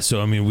 Yeah, so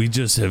I mean, we've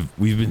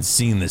been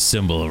seeing this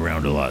symbol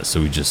around a lot,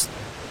 so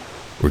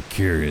we're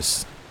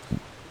curious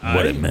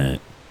what it meant.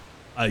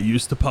 I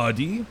used to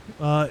party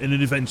in an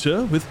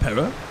adventure with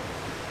Para.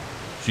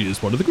 She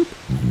is one of the group.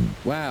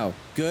 wow,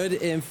 good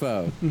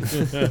info.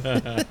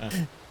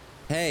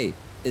 Hey,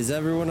 is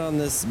everyone on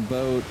this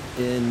boat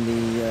in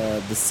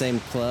the same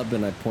club?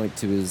 And I point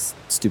to his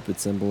stupid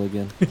symbol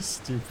again.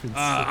 Stupid.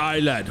 Aye,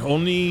 lad.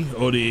 Only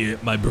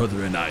my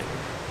brother and I.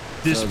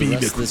 This So the being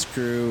rest a of this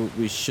crew,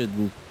 we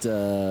shouldn't.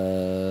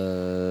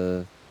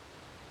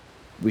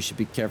 We should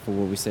be careful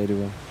what we say to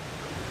them.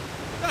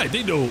 Aye,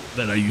 they know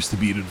that I used to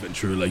be an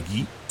adventurer like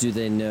ye. Do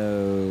they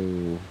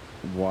know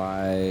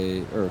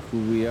why or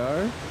who we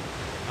are?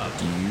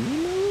 Do you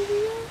know who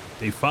we are?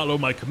 They follow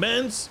my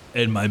commands,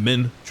 and my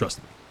men trust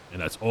me. And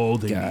that's all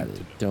they Got need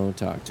to it. know. Don't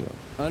talk to them.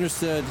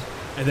 Understood.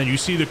 And then you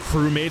see the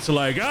crewmates are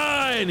like,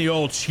 and they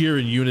all cheer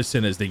in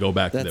unison as they go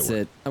back to That's their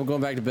work. it. I'm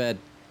going back to bed.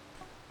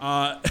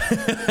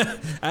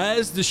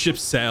 As the ship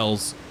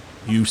sails,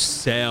 you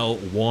sail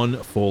one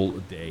full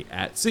day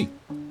at sea.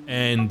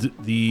 And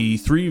the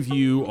three of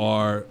you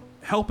are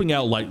helping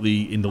out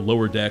lightly in the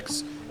lower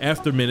decks.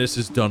 After Minus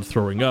is done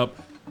throwing up,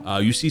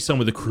 you see some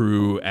of the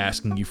crew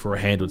asking you for a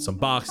hand with some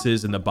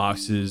boxes, and the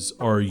boxes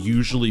are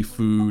usually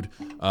food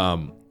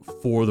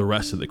for the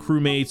rest of the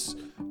crewmates,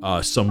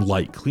 some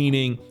light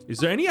cleaning. Is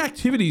there any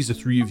activities the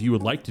three of you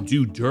would like to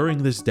do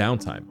during this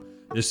downtime?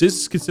 This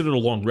is considered a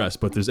long rest,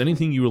 but if there's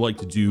anything you would like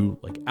to do,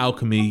 like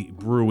alchemy,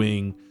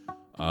 brewing,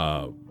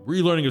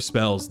 relearning of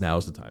spells,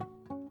 now's the time.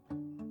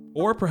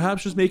 Or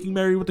perhaps just making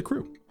merry with the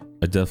crew.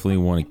 I definitely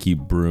want to keep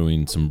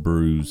brewing some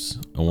brews.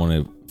 I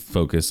want to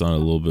focus on a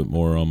little bit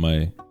more on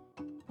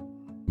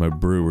my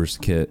brewer's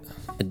kit.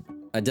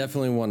 I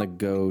definitely want to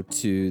go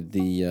to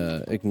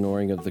the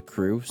ignoring of the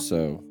crew.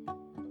 So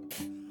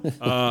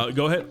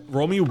Go ahead.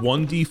 Roll me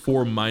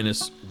 1d4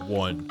 minus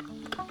 1.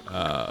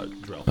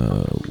 Drell.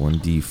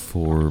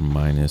 1d4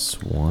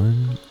 minus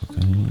 1.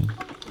 Okay.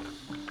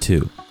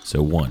 2.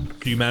 So 1.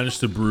 You managed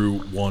to brew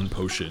one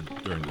potion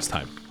during this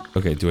time.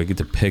 Okay, do I get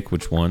to pick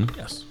which one?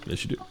 Yes, you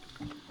do.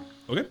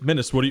 Okay,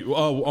 Minus, what do you?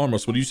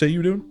 Armos, what do you say you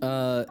were doing?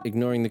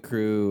 ignoring the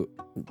crew,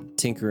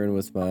 tinkering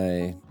with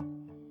my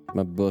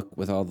book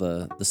with all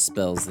the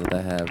spells that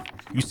I have.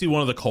 You see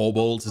one of the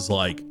kobolds is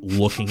like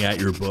looking at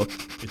your book.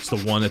 It's the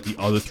one that the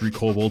other three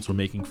kobolds were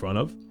making fun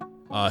of.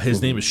 His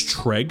name is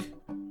Treg.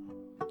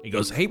 He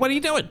goes, "Hey, what are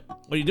you doing?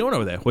 What are you doing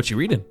over there? What you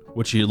reading?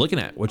 What you looking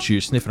at? What you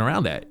sniffing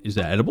around at? Is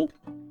that edible?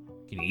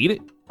 Can you eat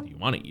it? Do you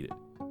want to eat it?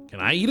 Can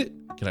I eat it?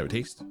 Can I have a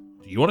taste?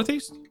 Do you want to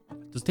taste?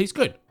 Does it taste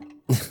good?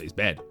 It tastes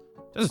bad.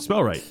 Doesn't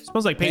smell right. It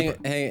smells like paper.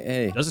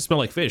 Hey. Doesn't smell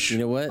like fish. You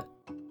know what?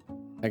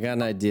 I got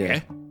an idea.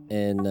 Okay.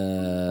 And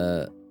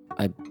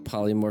I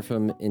polymorph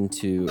him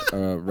into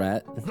a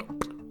rat.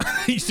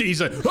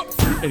 he's like,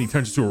 "Oh," and he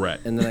turns into a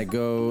rat. And then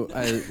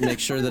I make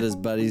sure that his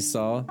buddies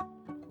saw.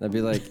 And I'd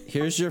be like,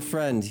 here's your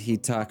friend. He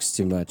talks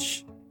too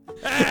much.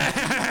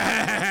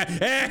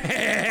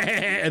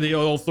 And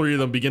all three of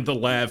them begin to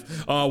laugh.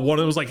 One of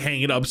them was like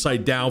hanging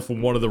upside down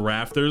from one of the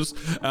rafters.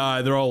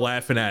 They're all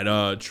laughing at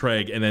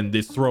Treg, and then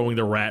they're throwing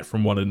the rat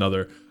from one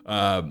another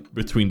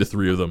between the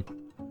three of them.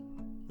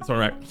 It's all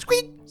right.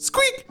 Squeak,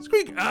 squeak,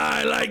 squeak.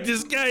 I like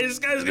this guy. This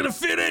guy's gonna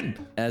fit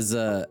in. As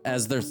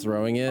they're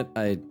throwing it,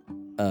 I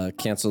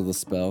cancel the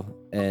spell,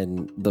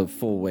 and the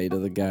full weight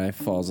of the guy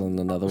falls on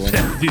another one.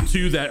 The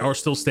two that are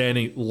still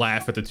standing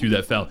laugh at the two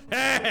that fell.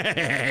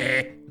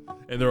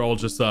 And they're all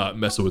just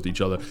messing with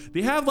each other.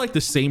 They have like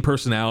the same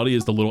personality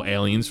as the little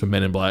aliens from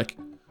Men in Black.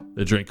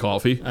 To drink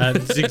coffee.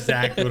 That's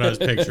exactly what I was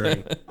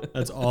picturing.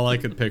 That's all I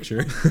could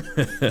picture.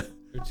 There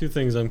are two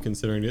things I'm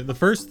considering. The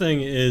first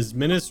thing is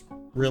Minas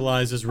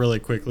realizes really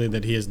quickly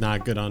that he is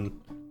not good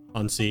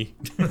on sea.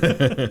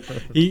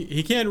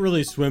 He can't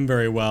really swim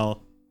very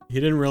well. He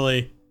didn't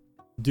really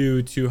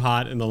do too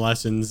hot in the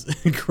lessons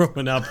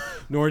growing up,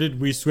 nor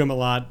did we swim a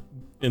lot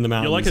in the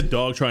mountains. You're like a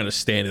dog trying to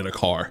stand in a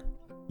car.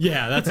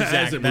 Yeah, that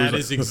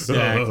is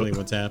exactly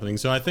what's happening.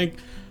 So I think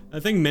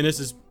Minas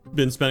has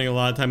been spending a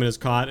lot of time in his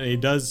cot, and he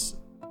does.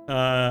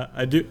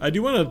 I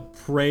do want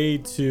to pray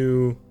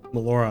to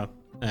Melora,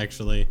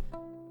 actually.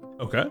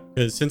 Okay.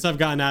 Because since I've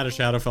gotten out of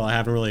Shadowfell, I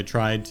haven't really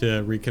tried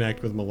to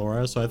reconnect with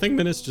Melora. So I think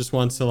Minas just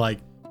wants to like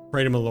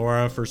pray to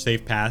Melora for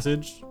safe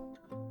passage,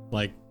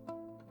 like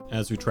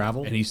as we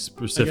travel. Any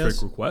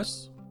specific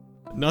requests?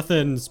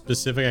 Nothing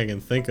specific I can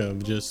think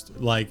of. Just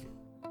like,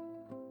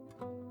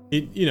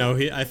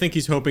 I think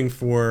he's hoping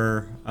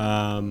for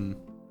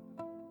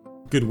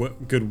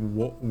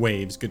good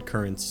waves, good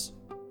currents.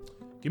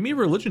 Give me a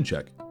religion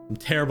check. I'm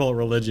terrible at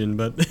religion,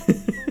 but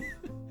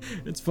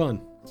it's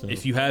fun. So.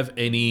 If you have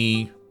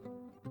any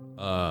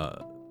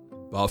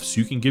buffs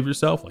you can give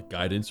yourself, like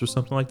guidance or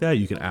something like that,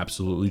 you can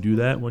absolutely do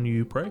that when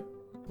you pray.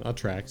 That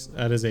tracks.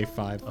 That is a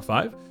 5. A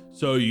 5?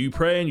 So you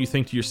pray and you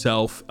think to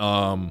yourself,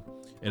 and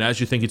as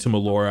you're thinking to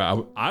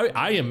Melora,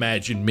 I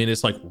imagine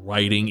Minas like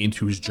writing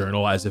into his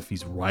journal as if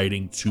he's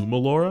writing to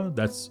Melora.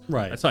 That's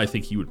right. That's how I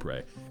think he would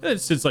pray. And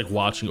it's like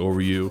watching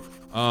over you.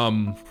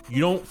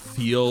 You don't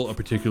feel a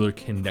particular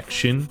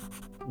connection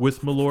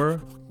with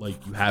Melora like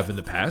you have in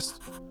the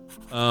past,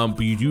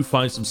 but you do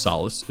find some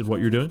solace in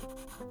what you're doing,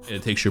 and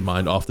it takes your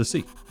mind off the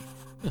sea.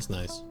 That's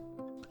nice.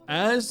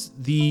 As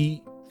the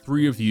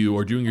three of you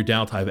are doing your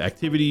downtime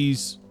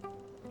activities,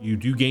 you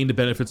do gain the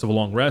benefits of a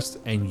long rest,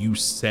 and you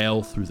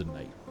sail through the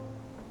night.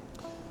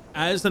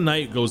 As the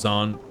night goes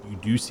on, you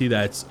do see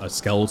that a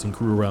skeleton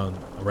crew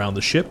around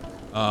the ship.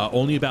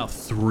 Only about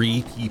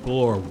 3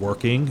 people are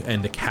working,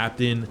 and the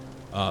captain,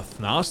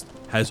 Thnost,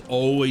 has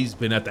always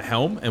been at the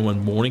helm. And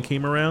when morning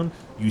came around,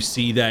 you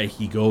see that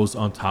he goes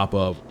on top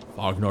of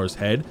Fognar's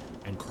head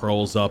and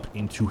curls up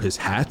into his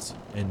hat,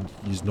 and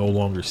he's no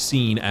longer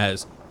seen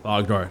as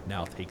Fognar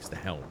now takes the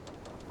helm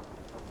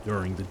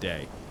during the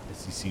day,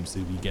 as he seems to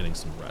be getting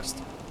some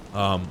rest.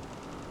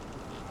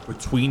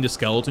 Between the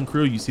skeleton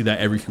crew, you see that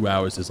every few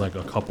hours there's like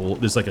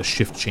a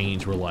shift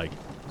change where like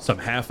some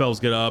half elves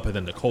get up, and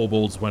then the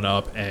kobolds went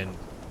up, and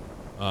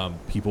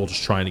people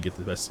just trying to get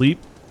the best sleep.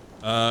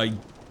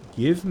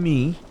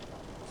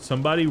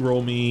 Somebody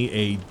roll me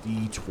a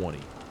d20,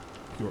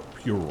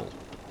 pure roll.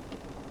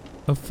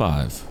 A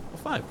 5. A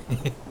 5.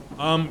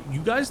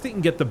 You guys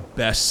didn't get the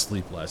best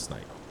sleep last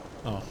night.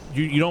 Oh,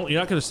 You're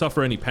not going to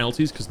suffer any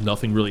penalties because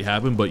nothing really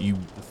happened, but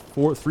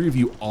three of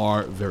you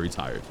are very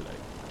tired today.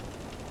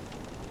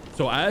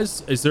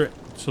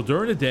 So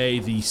during the day,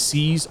 the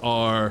seas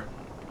are.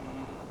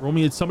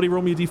 Somebody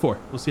roll me a d4.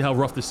 Let's see how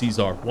rough the seas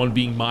are. 1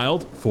 being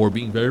mild, 4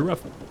 being very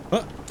rough.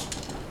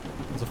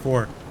 it's a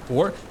 4.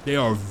 4. They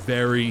are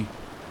very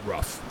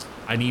rough.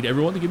 I need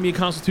everyone to give me a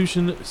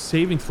Constitution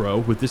saving throw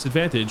with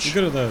disadvantage. You're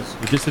good at those.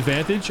 With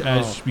disadvantage,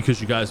 because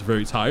you guys are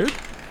very tired,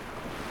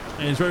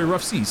 and it's very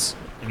rough seas.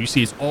 And you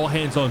see, it's all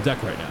hands on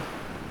deck right now.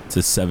 It's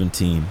a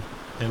 17.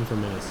 10 for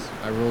Minas.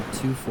 I rolled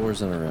 2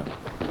 4s in a row.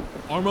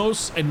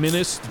 Armos and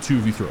Minas, the 2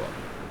 of you throw up.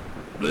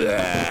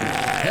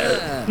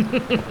 That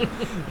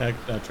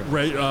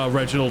tracks.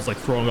 Reginald's like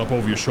throwing up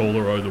over your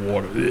shoulder or in the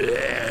water.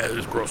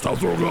 It's gross. Stop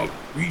throwing up.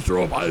 We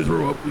throw up. I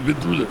throw up. We've been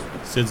through this.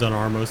 Sid's on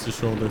Armos'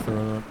 shoulder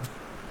throwing up.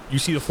 You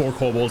see the 4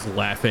 kobolds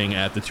laughing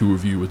at the 2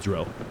 of you with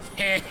Drill.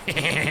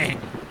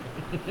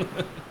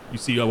 You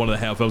see one of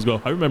the half elves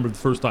go, I remember the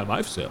first time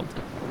I've sailed.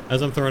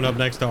 As I'm throwing up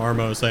next to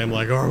Armos, I am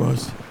like,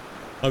 Armos,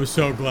 I'm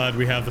so glad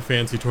we have the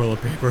fancy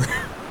toilet paper.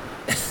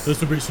 This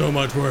would be so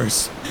much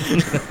worse.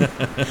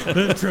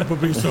 This trip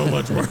would be so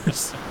much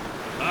worse.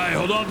 Aye,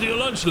 hold on to your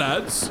lunch,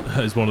 lads,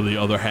 as one of the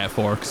other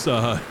half-orcs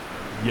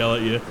yell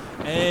at you.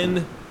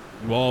 And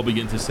you all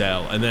begin to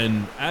sail. And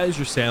then as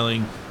you're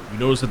sailing, you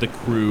notice that the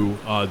crew,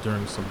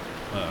 during some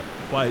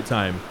quiet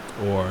time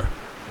or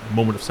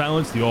moment of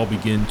silence, they all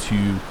begin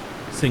to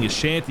sing a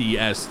shanty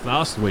as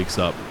Thnost wakes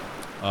up,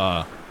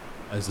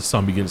 as the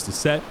sun begins to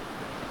set.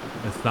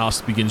 And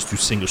Thnost begins to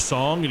sing a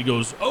song, and he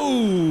goes,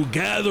 "Oh,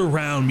 gather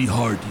round me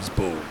hearties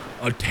bold,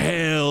 a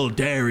tale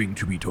daring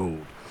to be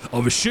told,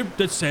 of a ship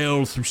that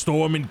sailed through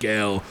storm and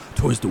gale,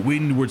 towards the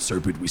Winward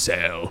Serpent we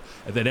sail."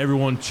 And then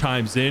everyone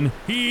chimes in,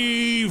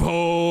 "Heave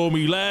ho,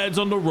 me lads,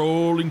 on the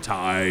rolling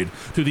tide,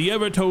 to the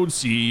ever-told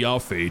sea our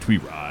fate we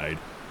ride.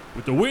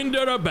 With the wind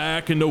at our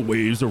back and the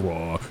waves a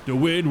roar, the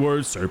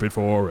Winward Serpent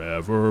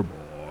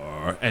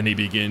forevermore." And they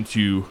begin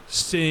to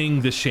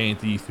sing the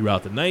shanty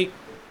throughout the night.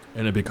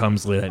 And it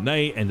becomes late at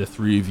night, and the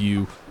 3 of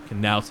you can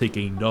now take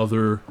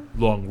another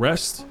long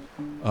rest.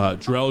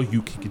 Drell,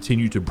 you can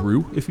continue to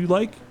brew if you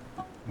like.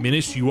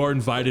 Minas, you are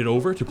invited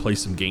over to play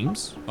some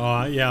games.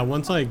 Yeah,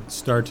 once I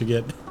start to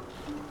get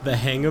the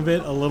hang of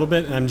it a little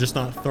bit, and I'm just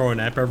not throwing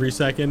up every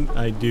second,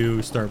 I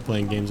do start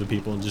playing games with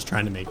people and just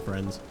trying to make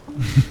friends.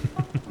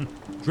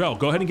 Drell,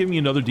 go ahead and give me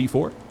another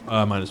D4.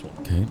 -1.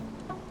 Okay.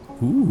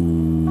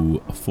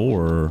 Ooh, a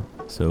 4.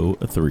 So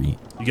a 3.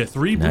 You get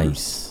 3 brews.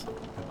 Nice.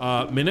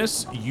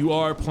 Minis, you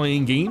are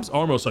playing games.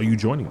 Armos, are you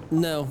joining me?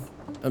 No,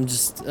 I'm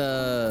just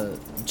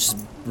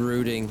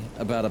brooding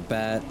about a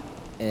bat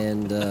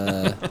and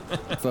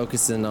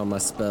focusing on my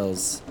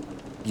spells.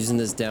 Using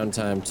this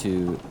downtime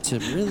to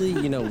really,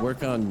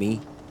 work on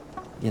me.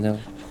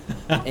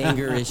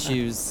 Anger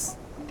issues.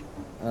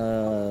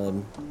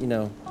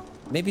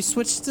 Maybe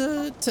switch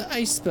to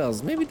ice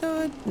spells. Maybe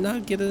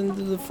not get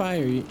into the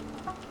fire.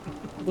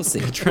 We'll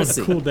see. Try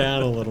to cool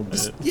down a little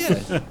bit.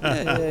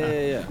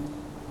 Yeah.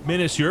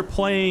 Minis, you're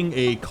playing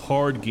a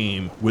card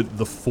game with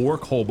the 4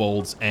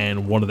 kobolds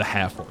and one of the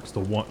half-orcs,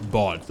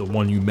 the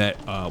one you met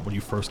when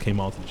you first came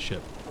onto the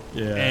ship.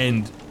 Yeah.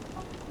 And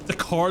the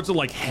cards are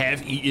like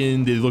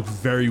half-eaten. They look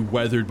very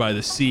weathered by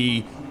the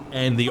sea,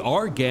 and they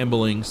are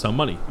gambling some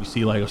money. You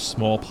see like a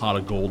small pot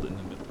of gold in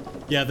the middle.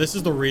 Yeah, this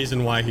is the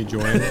reason why he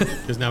joined,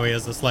 because now he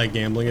has this like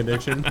gambling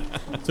addiction.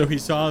 So he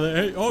saw that,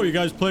 hey, you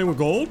guys playing with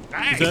gold?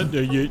 Is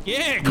that,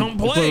 Yeah, come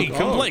play,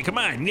 come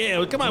on.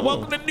 Yeah, come on,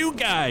 welcome to the new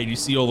guy. And you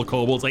see all the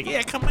kobolds like,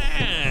 yeah, come on.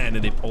 And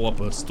they pull up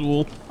a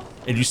stool,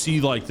 and you see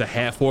like the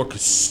half-orc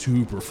is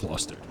super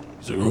flustered.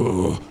 He's like,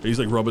 ugh. He's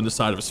like rubbing the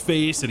side of his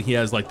face, and he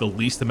has like the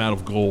least amount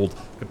of gold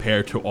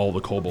compared to all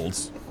the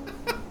kobolds.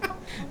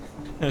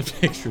 That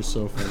picture's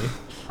so funny.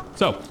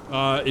 So,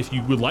 if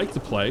you would like to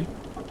play,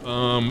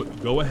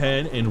 go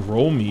ahead and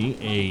roll me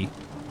a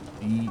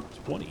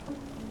D20.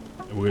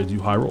 And we're going to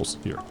do high rolls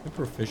here. I'm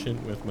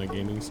proficient with my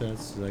gaming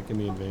sets. Does that give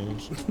me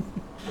advantage?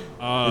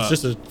 It's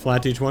just a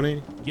flat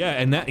D20? Yeah,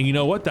 and that, you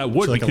know what? That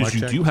would, So like a because luck you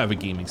check? do have a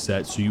gaming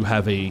set, so you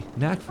have a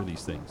knack for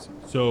these things.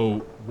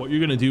 So what you're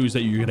going to do is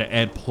that you're going to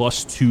add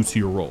 +2 to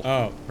your roll.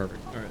 Oh,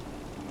 perfect. All right.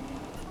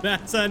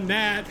 That's a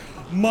nat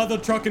mother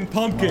trucking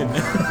pumpkin.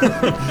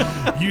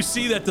 You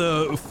see that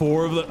the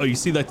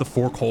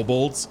 4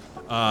 kobolds,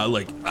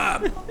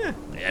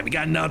 yeah, we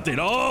got nothing.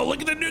 Oh, look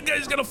at the new guy.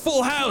 He's got a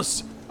full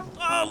house.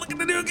 Oh, look at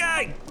the new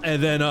guy.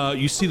 And then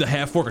you see the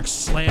half-orc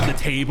slam the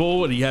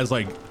table, and he has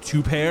like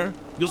 2 pair.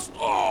 He goes,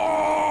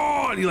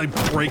 oh, and he like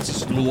breaks a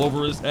stool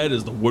over his head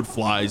as the wood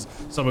flies.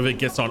 Some of it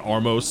gets on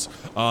Armos.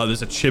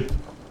 There's a chip.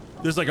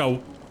 There's like a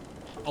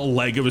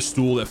leg of a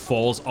stool that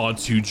falls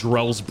onto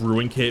Drell's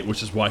brewing kit,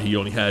 which is why he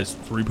only has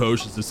 3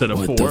 potions instead of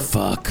 4. What the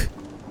fuck?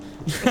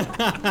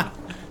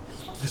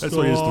 That's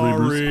why he has 3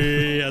 brews.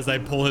 Sorry, as I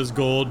pull his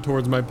gold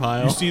towards my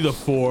pile. You see the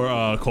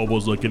 4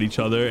 kobolds look at each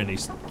other, and they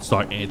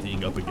start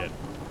anteing up again.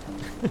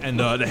 And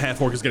the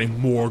half-orc is getting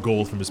more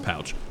gold from his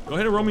pouch. Go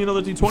ahead and roll me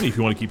another D20 if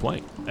you want to keep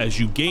playing, as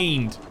you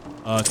gained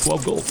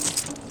 12 gold.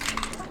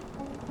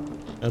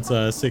 That's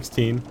a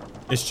 16.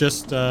 It's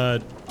just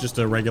a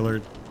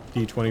regular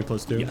D20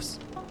 +2? Yes.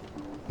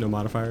 No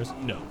modifiers?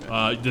 No.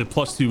 The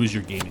 +2 is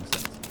your gaming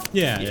set.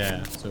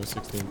 Yeah. So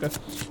 16.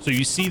 So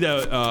you see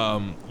that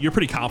you're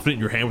pretty confident in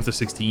your hand with a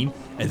 16,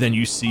 and then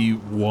you see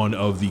one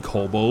of the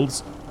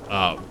kobolds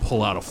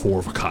pull out a 4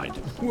 of a kind.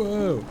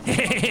 Whoa.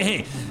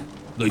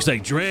 Looks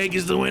like Drag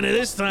is the winner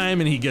this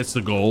time, and he gets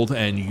the gold,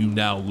 and you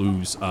now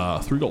lose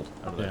 3 gold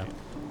out of that Yeah. game.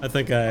 I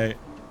think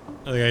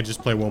I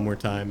just play one more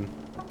time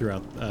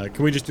throughout.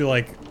 Can we just do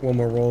like one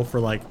more roll for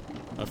like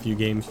a few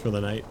games for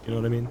the night? You know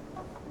what I mean?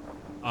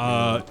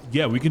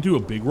 Yeah, we can do a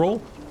big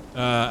roll.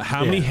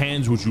 How many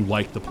hands would you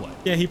like to play?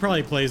 Yeah, he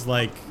probably plays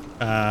like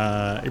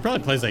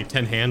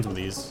 10 hands with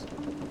these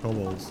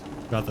kobolds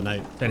throughout the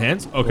night. 10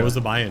 hands? Okay. What was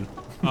the buy-in?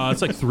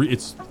 It's like 3.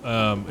 It's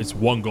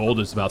 1 gold.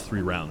 It's about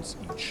 3 rounds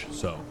each.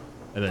 So,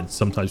 and then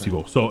sometimes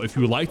people. So if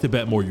you would like to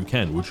bet more, you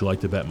can. Would you like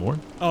to bet more?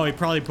 Oh, he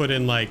probably put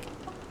in like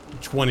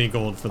 20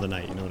 gold for the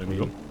night. You know what I mean?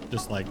 Go.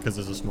 Just like because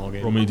it's a small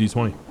game. Roll me a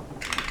D20.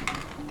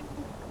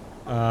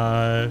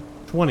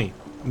 20.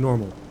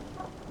 Normal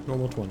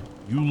 20.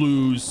 You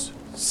lose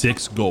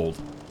 6 gold.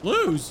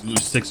 Lose. You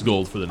lose 6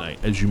 gold for the night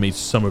as you made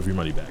some of your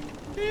money back.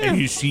 Yeah. And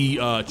you see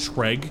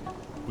Treg.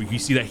 You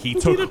see that he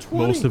Who took beat a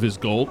 20?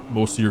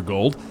 most of your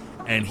gold,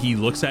 and he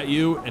looks at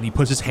you and he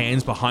puts his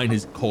hands behind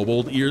his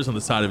kobold ears on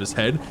the side of his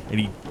head, and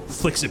he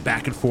flicks it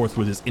back and forth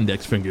with his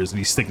index fingers, and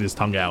he's sticking his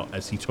tongue out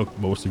as he took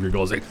most of your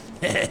gold. He's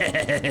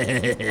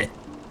like,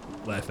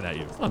 laughing at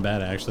you. It's not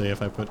bad actually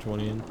if I put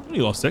 20 in.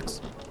 You lost 6.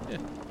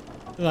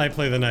 Then I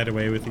play the night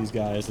away with these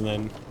guys and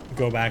then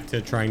go back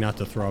to trying not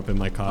to throw up in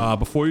my cot.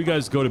 Before you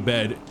guys go to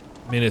bed,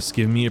 Minis,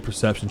 give me a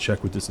perception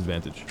check with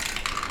disadvantage.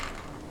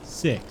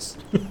 6.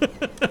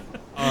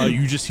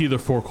 You just hear the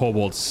 4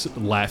 kobolds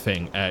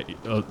laughing at you.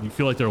 You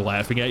feel like they're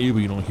laughing at you,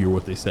 but you don't hear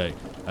what they say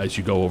as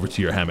you go over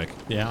to your hammock.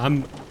 Yeah,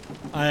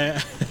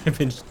 I've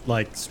been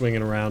like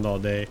swinging around all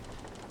day.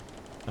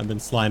 I've been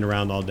sliding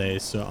around all day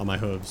so on my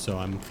hooves, so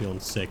I'm feeling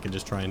sick and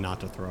just trying not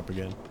to throw up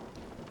again.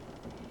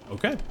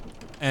 Okay.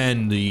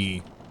 And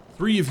the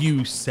 3 of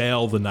you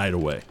sail the night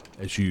away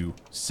as you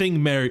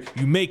sing merry,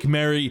 you make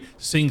merry,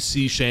 sing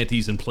sea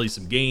shanties, and play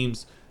some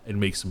games and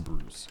make some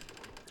brews.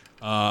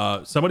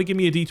 Somebody give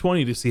me a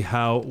D20 to see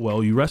how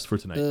well you rest for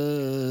tonight.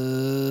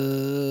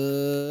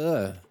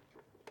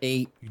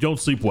 8. You don't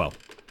sleep well.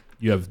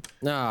 You have,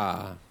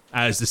 Ah.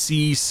 as the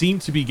seas seem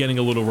to be getting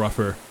a little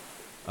rougher,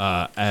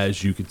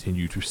 as you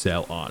continue to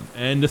sail on.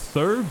 And the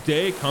third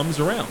day comes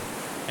around,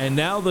 and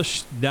now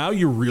now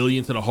you're really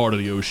into the heart of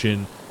the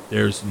ocean.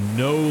 There's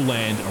no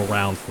land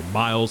around for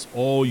miles.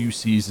 All you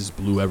see is this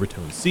blue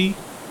Evertone Sea.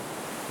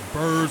 The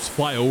birds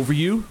fly over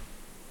you,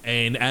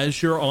 and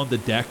as you're on the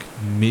deck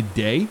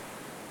midday,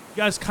 you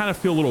guys kind of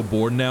feel a little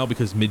bored now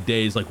because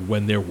midday is like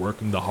when they're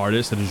working the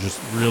hardest and there's just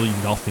really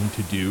nothing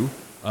to do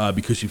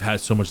because you've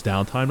had so much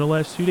downtime the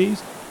last 2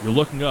 days. You're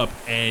looking up,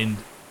 and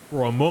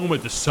for a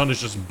moment, the sun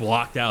is just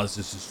blocked out. It's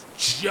just this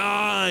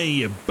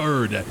giant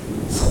bird that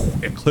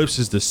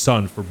eclipses the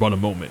sun for but a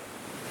moment.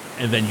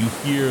 And then you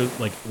hear,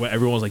 like, when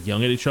everyone's like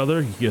yelling at each other,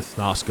 you hear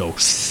Thnos go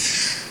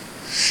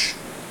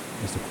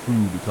as the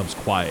crew becomes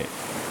quiet,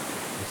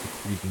 as the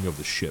creaking of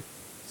the ship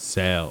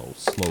sails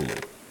slowly,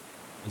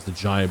 as the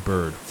giant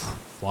bird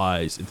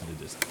flies into the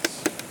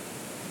distance.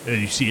 And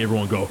then you see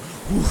everyone go,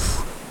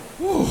 "Oof,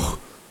 oof,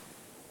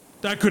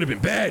 that could have been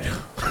bad."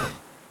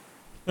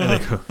 And they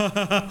go,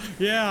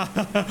 Yeah.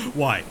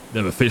 Why?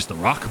 "Never faced a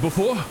rock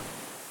before?"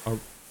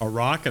 A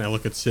rock? And I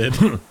look at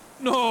Sid.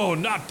 "No,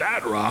 not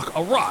that rock,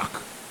 a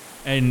rock."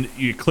 And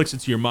it clicks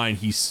into your mind,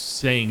 he's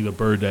saying the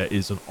bird that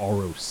is an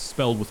RO,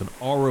 spelled with an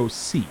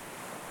ROC,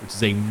 which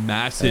is a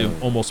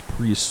massive, almost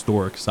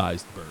prehistoric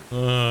sized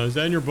bird. Is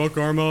that in your book,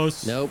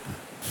 Armos? Nope.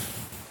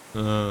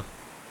 No,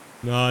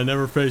 I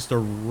never faced a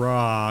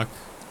rock.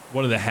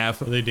 One of the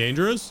half. Are they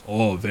dangerous?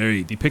 Oh,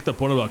 very. They picked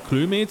up one of our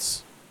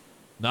crewmates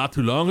not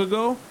too long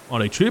ago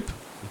on a trip.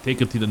 They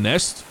take it to the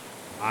nest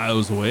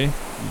miles away.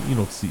 You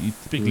don't see,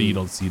 typically you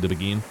don't see them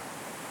again.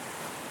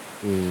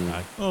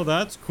 Oh,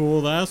 that's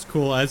cool. That's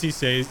cool. As he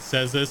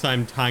says this,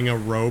 I'm tying a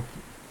rope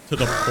to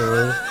the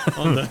pole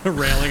on the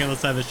railing on the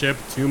side of the ship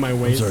to my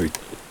waist. I'm sorry.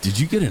 Did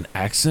you get an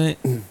accent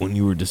when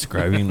you were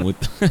describing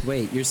what?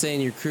 Wait, you're saying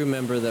your crew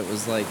member that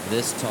was like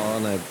this tall,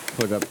 and I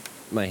put up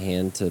my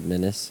hand to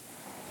menace,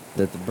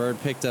 that the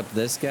bird picked up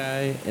this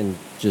guy and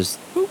just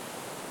boop.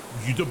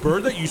 The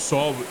bird that you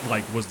saw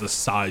like was the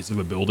size of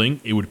a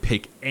building. It would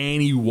pick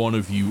any one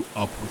of you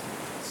up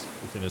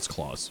within its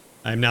claws.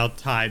 I'm now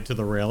tied to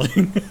the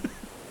railing.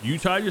 You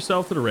tied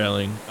yourself to the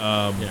railing.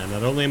 Yeah,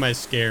 not only am I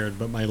scared,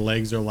 but my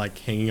legs are like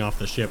hanging off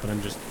the ship, and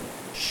I'm just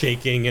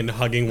shaking and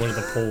hugging one of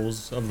the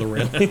poles of the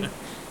railing.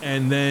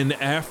 And then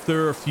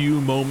after a few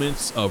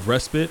moments of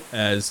respite,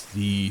 as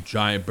the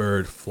giant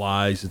bird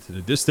flies into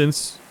the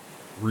distance,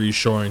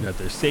 reassuring that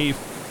they're safe,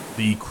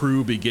 the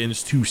crew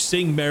begins to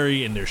sing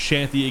merry in their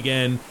shanty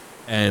again,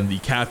 and the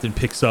captain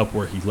picks up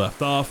where he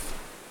left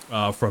off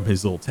from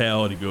his little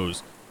tale, and he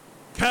goes,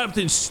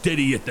 "Captain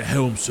steady at the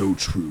helm, so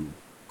true.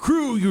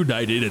 Crew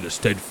united in a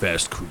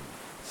steadfast crew.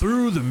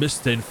 Through the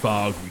mist and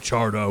fog we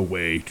chart our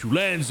way to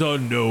lands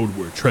unknown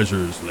where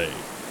treasures lay.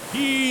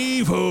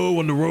 Heave-ho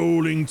on the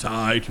rolling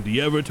tide, to the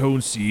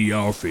Evertone Sea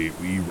our fate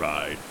we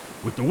ride.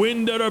 With the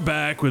wind at our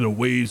back, with the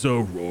waves a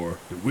roar,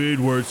 the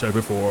Winward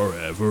Serpent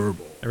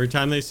forevermore." Every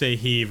time they say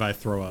heave, I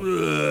throw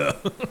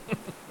up.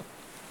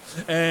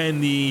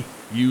 And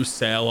you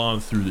sail on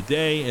through the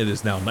day. It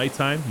is now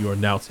nighttime. You are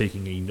now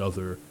taking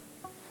another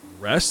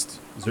rest.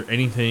 Is there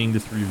anything the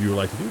three of you would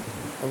like to do?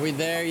 Are we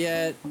there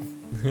yet?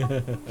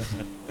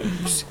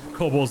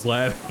 Kobold's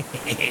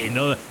laughing.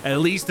 No, at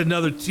least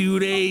another 2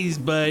 days,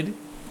 bud.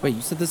 Wait,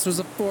 you said this was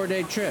a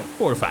 4-day trip.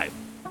 4 to 5.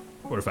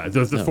 4 to 5. The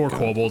Oh, four God.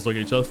 kobolds look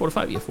at each other. 4 to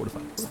 5? Yeah, 4 to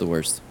 5. It's the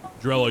worst.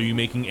 Drell, are you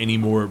making any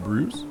more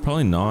brews?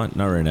 Probably not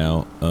right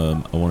now.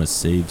 I want to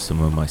save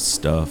some of my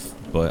stuff,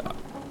 but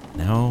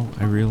now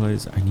I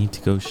realize I need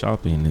to go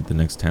shopping at the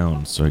next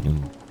town so I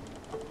can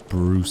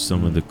brew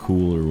some of the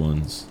cooler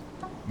ones.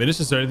 Midas,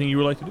 is there anything you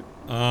would like to do?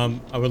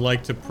 I would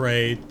like to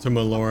pray to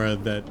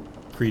Melora that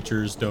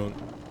creatures don't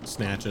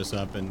snatch us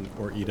up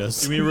or eat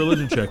us. Give me a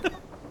religion check.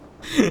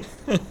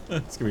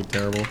 It's gonna be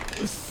terrible.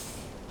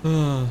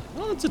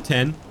 Well, it's a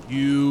 10.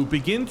 You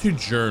begin to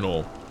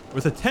journal.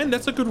 With a 10,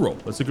 that's a good roll.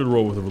 That's a good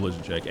roll with a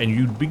religion check. And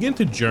you begin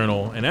to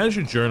journal, and as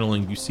you're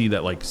journaling, you see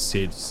that like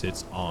Sid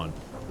sits on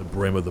the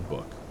brim of the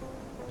book.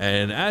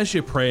 And as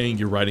you're praying,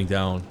 you're writing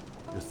down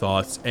your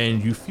thoughts,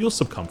 and you feel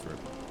some comfort.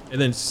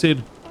 And then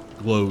Sid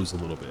glows a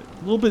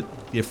little bit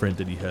different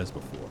than he has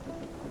before.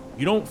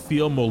 You don't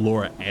feel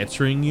Melora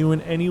answering you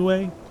in any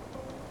way,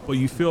 but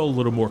you feel a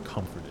little more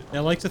comforted. I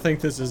like to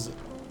think this is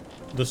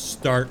the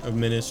start of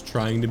Minas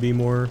trying to be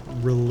more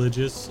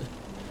religious.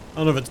 I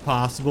don't know if it's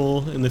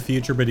possible in the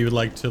future, but he would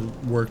like to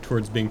work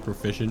towards being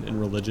proficient in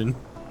religion,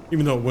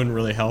 even though it wouldn't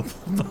really help.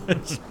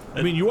 But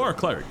I mean, you are a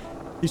cleric.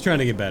 he's trying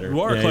to get better.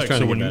 You are a He's cleric, trying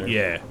so to when get you,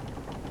 better.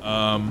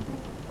 yeah.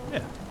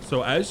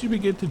 So as you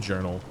begin to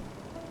journal,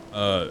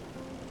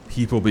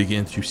 people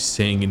begin to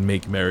sing and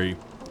make merry.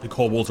 The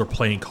kobolds are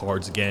playing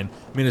cards again.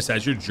 I mean, it's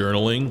as you're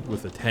journaling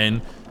with a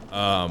 10,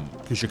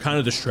 because you're kind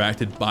of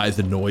distracted by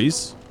the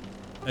noise.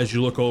 As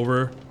you look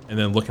over, and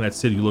then looking at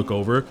Sid, you look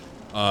over.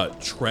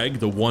 Treg,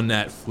 the one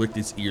that flicked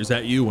its ears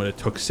at you when it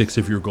took 6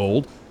 of your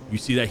gold, you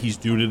see that he's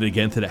doing it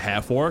again to the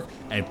half-orc,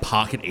 and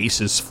pocket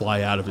aces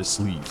fly out of his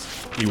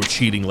sleeves. They were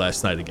cheating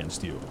last night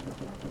against you.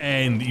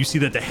 And you see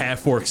that the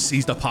half-orc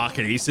sees the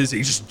pocket aces.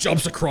 He just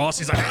jumps across.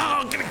 He's like,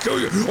 I'm gonna kill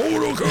you. Oh,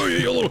 don't kill you,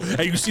 you little.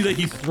 And you see that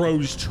he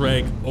throws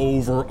Treg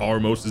over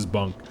Armos's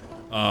bunk.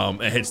 And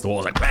hits the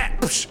wall. It's like,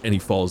 bah! And he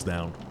falls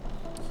down.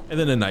 And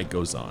then the night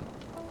goes on.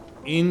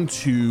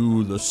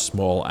 Into the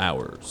small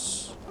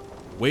hours.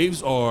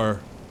 Waves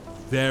are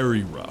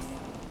very rough.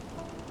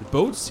 The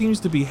boat seems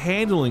to be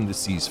handling the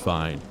seas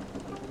fine,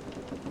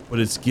 but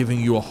it's giving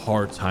you a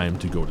hard time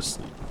to go to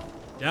sleep.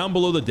 Down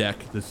below the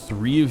deck, the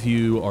three of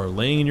you are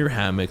laying in your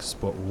hammocks,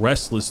 but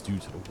restless due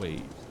to the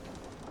waves.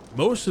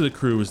 Most of the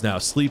crew is now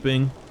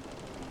sleeping,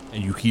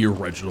 and you hear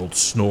Reginald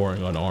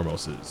snoring on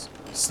Armos's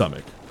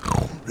stomach.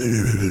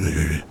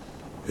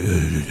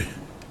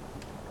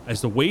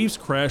 As the waves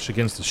crash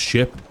against the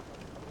ship,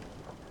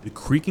 the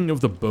creaking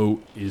of the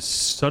boat is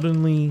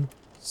suddenly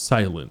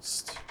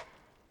silenced.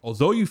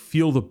 Although you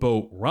feel the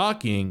boat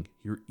rocking,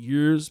 your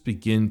ears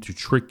begin to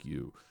trick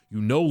you.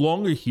 You no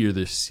longer hear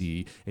the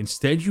sea.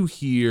 Instead, you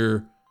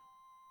hear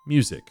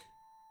music.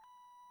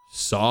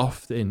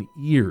 Soft and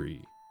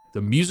eerie.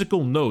 The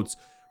musical notes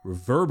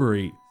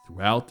reverberate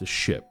throughout the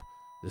ship.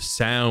 The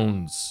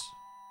sounds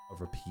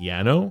of a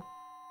piano?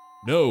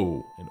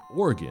 No, an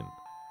organ.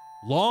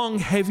 Long,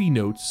 heavy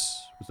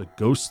notes with a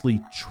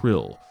ghostly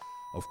trill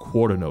of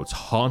quarter notes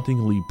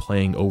hauntingly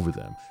playing over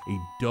them. A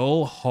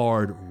dull,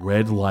 hard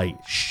red light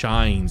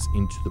shines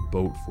into the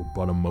boat for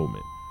but a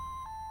moment.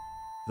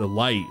 The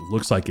light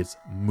looks like it's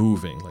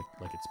moving,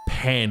 like it's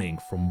panning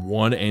from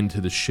one end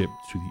to the ship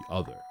to the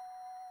other.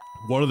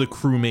 One of the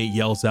crewmate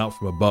yells out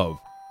from above,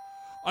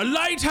 "A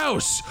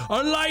lighthouse!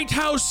 A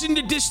lighthouse in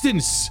the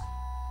distance!"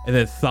 And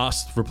then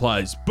Thost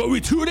replies, "But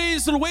we're 2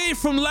 days away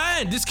from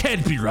land. This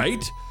can't be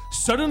right."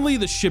 Suddenly,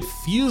 the ship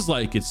feels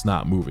like it's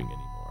not moving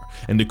anymore.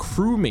 And the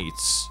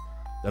crewmates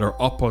that are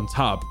up on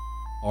top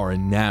are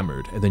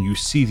enamored. And then you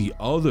see the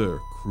other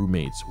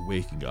crewmates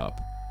waking up.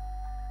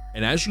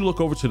 And as you look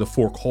over to the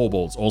four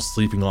kobolds all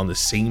sleeping on the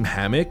same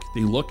hammock,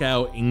 they look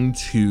out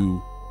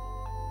into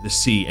the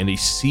sea and they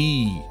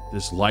see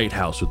this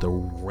lighthouse with a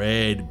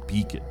red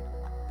beacon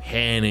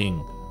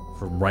panning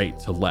from right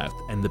to left.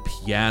 And the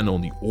piano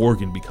and the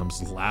organ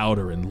becomes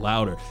louder and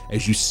louder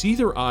as you see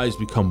their eyes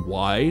become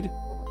wide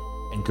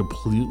and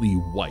completely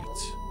white.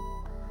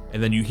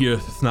 And then you hear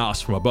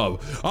Thnas from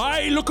above,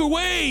 "Aye, look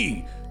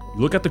away!"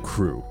 You look at the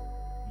crew.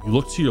 You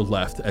look to your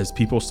left as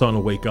people are starting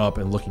to wake up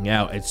and looking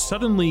out, and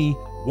suddenly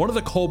one of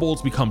the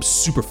kobolds becomes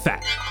super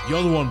fat. The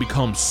other one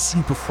becomes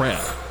super frail.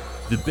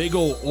 The big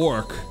old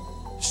orc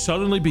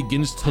suddenly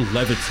begins to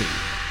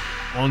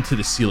levitate onto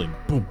the ceiling.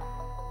 Boom,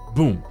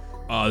 boom.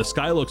 The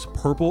sky looks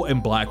purple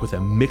and black with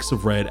a mix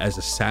of red as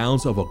the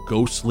sounds of a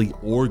ghostly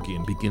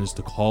organ begins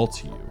to call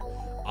to you.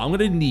 I'm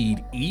gonna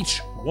need each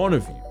one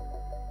of you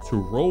to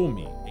roll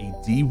me a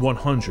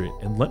D100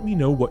 and let me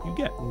know what you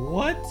get.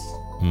 What?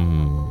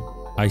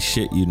 I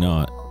shit you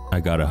not. I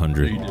got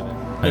 100. No, you didn't.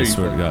 No, I you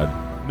swear to didn't.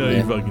 God. No,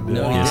 you fucking did.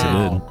 No, Yes,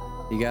 I did.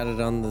 You got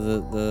it on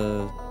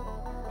the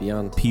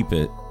Beyond. Peep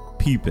it.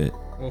 Peep it.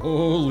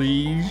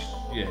 Holy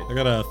shit. I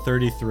got a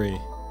 33.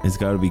 It's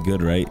got to be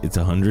good, right? It's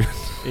 100.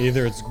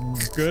 Either it's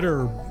good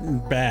or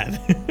bad.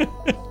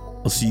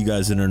 I'll see you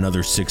guys in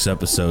another 6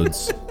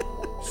 episodes.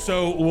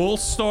 So we'll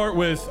start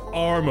with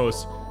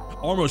Armos.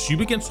 Armos, you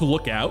begin to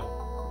look out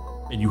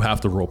and you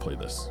have to roleplay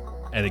this.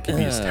 And it can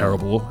be as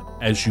terrible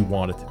as you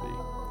want it to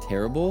be.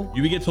 Terrible?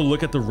 You begin to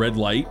look at the red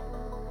light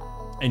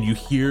and you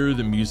hear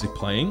the music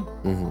playing,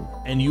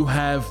 and you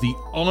have the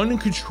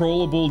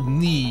uncontrollable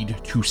need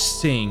to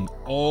sing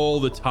all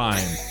the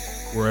time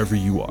wherever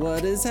you are.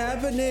 What is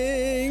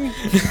happening?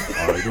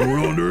 I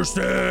don't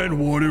understand.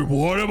 What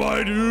am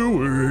I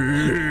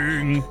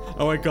doing?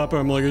 I wake up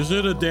and I'm like, is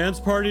it a dance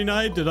party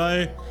night?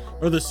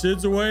 Are the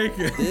Sids awake?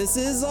 This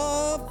is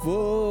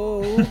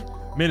awful.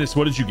 Minus,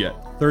 what did you get?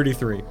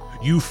 33.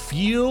 You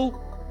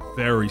feel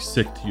very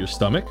sick to your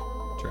stomach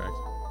Track.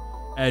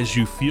 as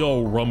you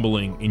feel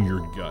rumbling in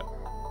your gut.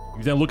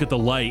 You then look at the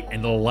light,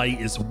 and the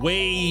light is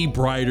way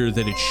brighter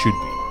than it should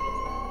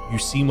be. You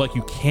seem like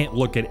you can't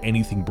look at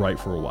anything bright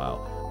for a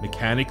while.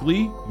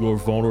 Mechanically, you are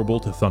vulnerable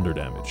to thunder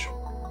damage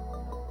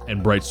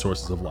and bright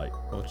sources of light.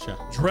 Oh, check.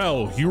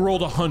 Drell, you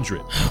rolled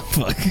 100.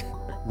 Fuck.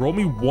 Roll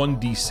me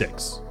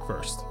 1d6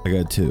 first. I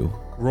got 2.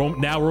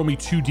 Now roll me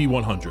 2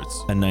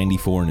 d100s. A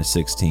 94 and a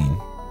 16.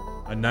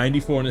 A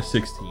 94 and a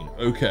 16.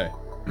 Okay.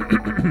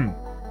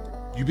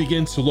 You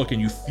begin to look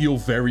and you feel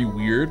very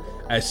weird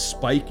as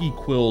spiky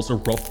quills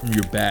erupt from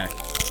your back,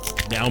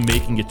 now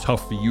making it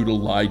tough for you to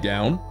lie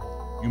down.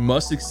 You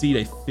must succeed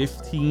a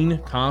 15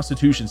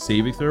 Constitution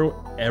saving throw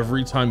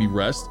every time you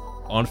rest.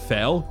 On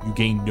fail, you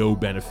gain no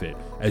benefit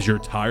as your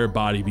entire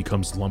body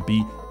becomes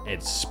lumpy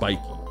and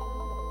spiky.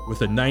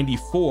 With a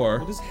 94,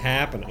 What is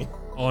happening?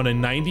 on a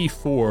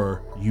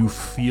 94, you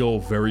feel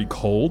very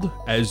cold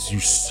as you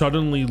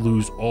suddenly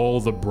lose all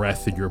the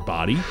breath in your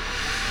body.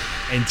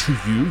 And to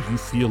you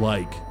feel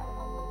like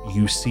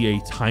you see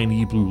a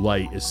tiny blue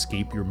light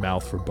escape your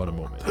mouth for but a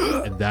moment.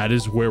 And that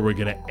is where we're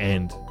going to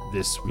end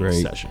this week's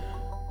Great. session.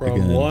 From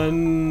Again.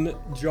 one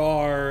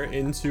jar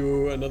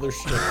into another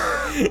ship.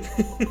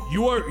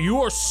 You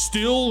are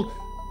still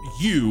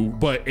you,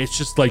 but it's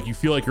just like you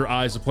feel like your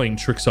eyes are playing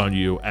tricks on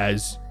you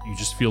as you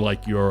just feel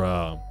like your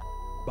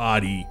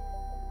body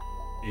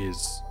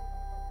is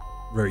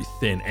very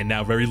thin and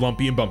now very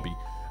lumpy and bumpy.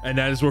 And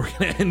that is where we're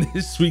going to end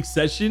this week's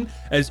session,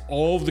 as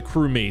all of the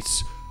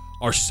crewmates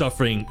are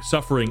suffering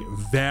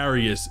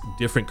various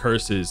different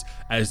curses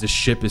as the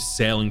ship is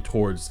sailing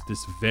towards this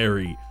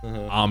very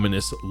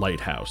ominous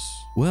lighthouse.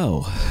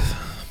 Well,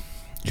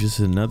 just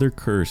another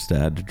curse to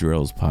add to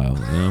Drell's pile,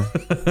 you know?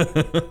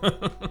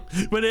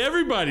 But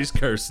everybody's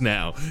cursed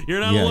now. You're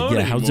not alone Yeah,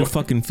 anymore. how's it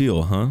fucking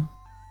feel, huh?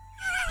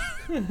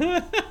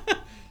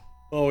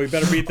 Oh, we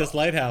better beat this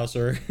lighthouse,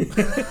 or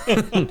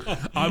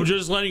I'm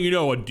just letting you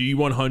know, a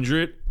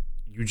D100,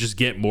 you just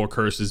get more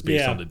curses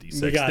based on the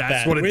D6. We got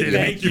That's that. what it did.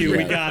 Thank you.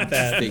 We got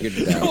that. Figured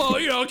it out. Well,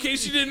 in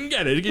case you didn't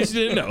get it, in case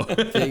you didn't know.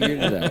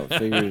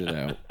 Figured it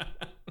out.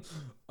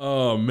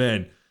 Oh,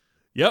 man.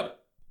 Yep.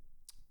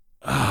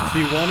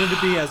 We wanted to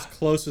be as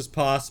close as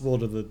possible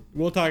to the.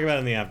 We'll talk about it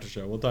in the after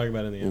show.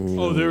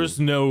 Oh, there was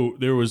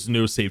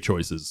no safe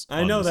choices.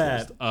 I know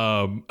that.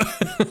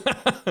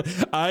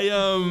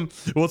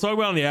 We'll talk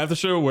about it in the after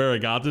show where I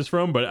got this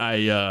from, but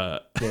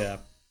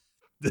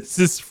this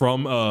is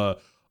from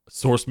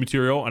source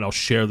material, and I'll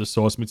share the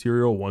source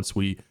material once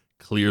we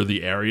clear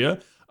the area.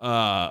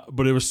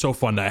 But it was so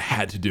fun that I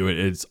had to do it.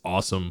 It's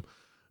awesome.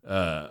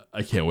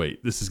 I can't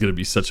wait. This is going to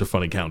be such a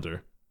fun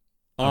encounter.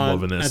 I'm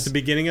loving this. At the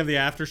beginning of the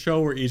after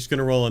show, we're each going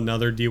to roll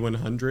another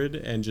D100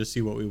 and just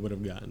see what we would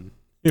have gotten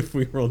if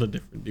we rolled a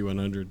different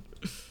D100.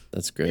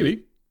 That's great.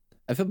 Maybe.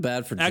 I feel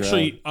bad for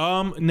Actually,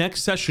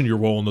 next session you'll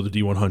roll another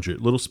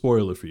D100. Little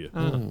spoiler for you.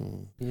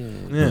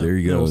 yeah. There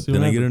you go. We'll see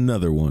Then what I get happens.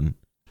 another one.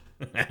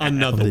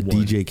 Another The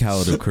one. DJ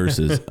Khaled of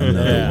curses.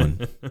 Another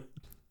one.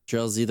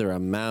 Drell's either a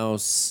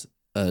mouse,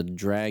 a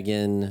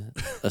dragon,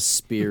 a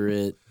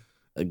spirit,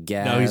 a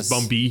gas. Now he's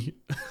bumpy.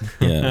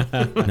 Yeah.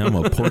 Now I'm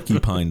a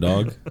porcupine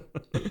dog.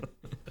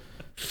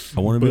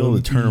 I want to be able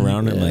to turn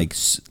around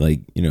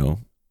and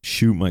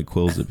shoot my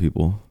quills at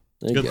people.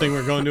 There you Good go. thing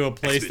we're going to a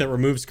place that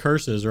removes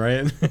curses,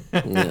 right?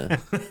 Yeah.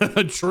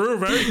 True,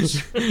 very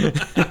true.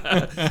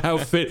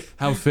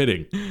 How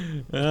fitting.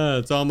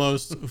 It's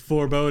almost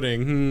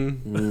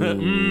foreboding.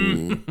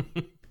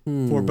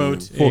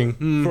 Foreboding.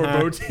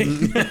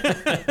 Foreboding.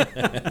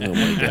 Oh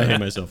my I god. hate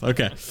myself.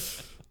 Okay.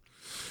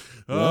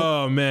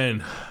 Oh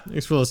man.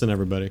 Thanks for listening,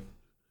 everybody.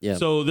 Yeah.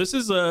 So this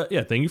is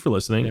thank you for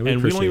listening. Yeah, we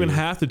and we don't appreciate even you.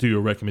 have to do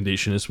a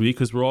recommendation this week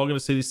because we're all going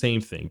to say the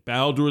same thing.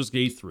 Baldur's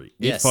Gate 3.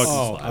 Yes. It fucking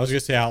Oh, slaps. I was going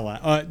to say out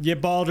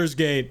loud. Baldur's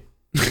Gate.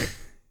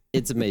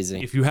 It's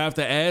amazing. If you have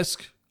to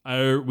ask,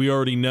 we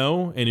already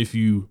know. And if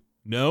you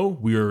know,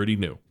 we already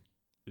knew.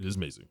 It is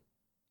amazing.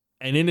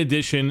 And in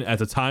addition, at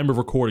the time of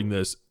recording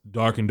this,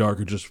 Dark and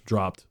Darker just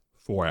dropped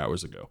 4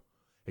 hours ago.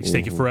 It's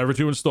taken forever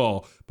to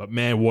install, but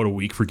man, what a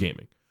week for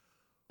gaming.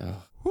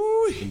 Oh.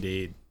 Woo.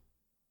 Indeed.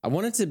 I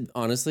want it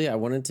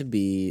to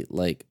be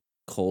like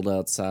cold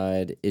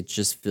outside. It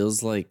just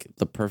feels like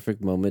the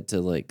perfect moment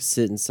to like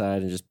sit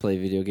inside and just play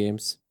video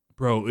games.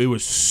 Bro, it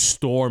was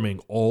storming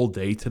all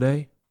day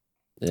today.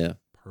 Yeah.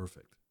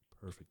 Perfect.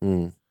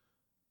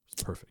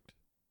 It's perfect.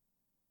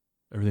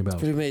 Everything about it.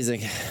 Pretty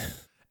amazing.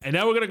 And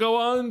now we're going to go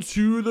on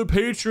to the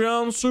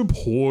Patreon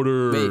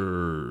supporters.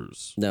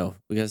 No,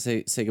 we gotta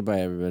say goodbye,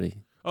 everybody.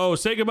 Oh,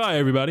 say goodbye,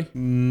 everybody.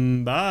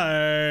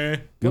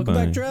 Bye. Welcome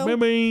back, Goodbye. Drell.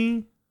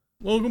 Bye-bye.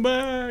 Welcome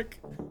back.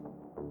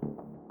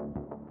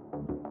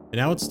 And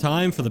now it's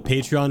time for the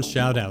Patreon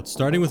shoutouts,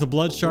 starting with the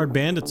Bloodshard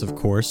Bandits, of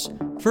course.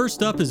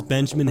 First up is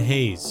Benjamin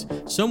Hayes.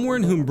 Somewhere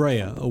in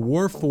Humbrea, a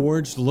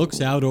Warforged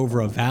looks out over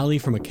a valley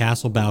from a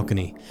castle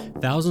balcony.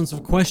 Thousands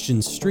of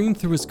questions stream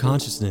through his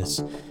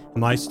consciousness.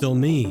 Am I still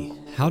me?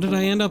 How did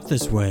I end up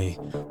this way?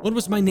 What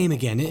was my name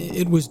again?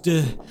 It was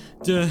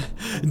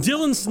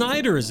Dylan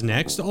Snyder is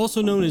next,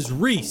 also known as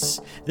Reese.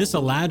 This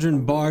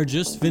Eladrin bar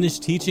just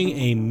finished teaching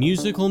a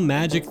musical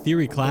magic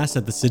theory class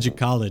at the Sigic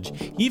College.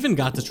 He even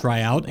got to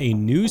try out a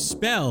new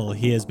spell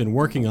he has been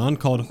working on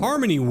called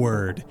Harmony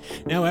Word.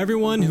 Now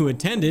everyone who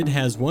attended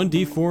has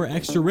 1d4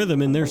 extra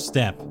rhythm in their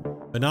step.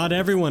 But not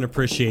everyone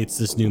appreciates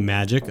this new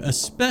magic,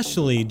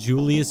 especially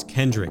Julius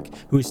Kendrick,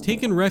 who has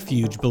taken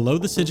refuge below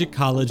the Sigic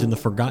College in the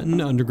forgotten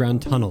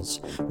underground tunnels.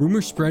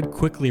 Rumors spread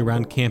quickly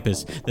around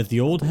campus that the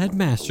old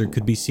headmaster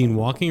could be seen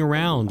walking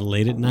around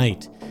late at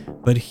night.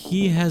 But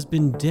he has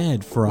been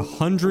dead for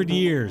 100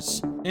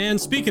 years.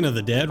 And speaking of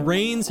the dead,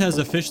 Rains has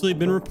officially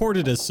been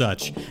reported as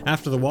such.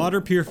 After the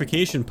water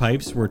purification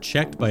pipes were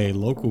checked by a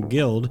local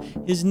guild,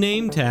 his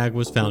name tag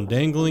was found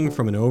dangling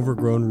from an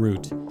overgrown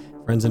root.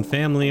 Friends and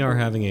family are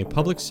having a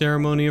public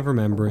ceremony of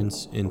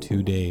remembrance in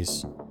 2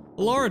 days.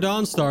 Laura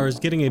Dawnstar is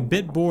getting a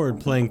bit bored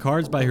playing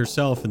cards by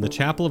herself in the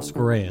Chapel of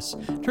Scoreus.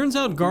 Turns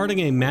out guarding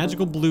a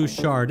magical blue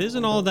shard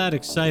isn't all that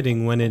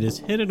exciting when it is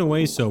hidden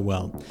away so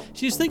well.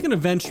 She's thinking of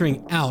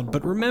venturing out,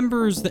 but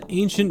remembers the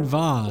ancient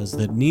vase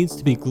that needs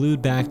to be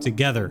glued back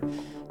together.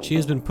 She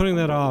has been putting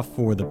that off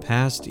for the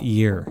past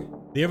year.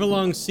 The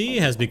Everlong Sea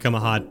has become a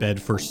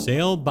hotbed for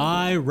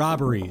sail-by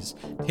robberies.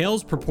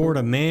 Tales purport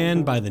a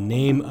man by the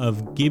name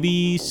of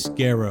Gibby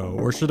Scarrow,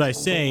 or should I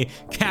say,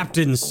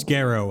 Captain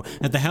Scarrow,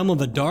 at the helm of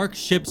a dark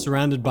ship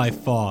surrounded by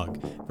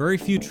fog. Very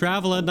few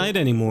travel at night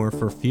anymore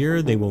for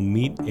fear they will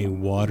meet a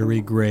watery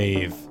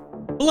grave.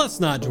 But let's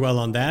not dwell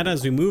on that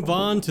as we move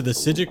on to the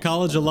Sidget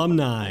College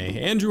alumni.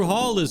 Andrew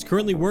Hall is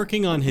currently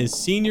working on his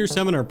senior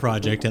seminar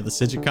project at the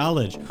Sidget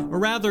College, or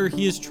rather,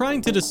 he is trying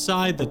to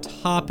decide the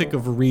topic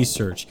of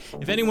research.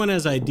 If anyone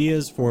has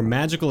ideas for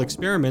magical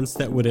experiments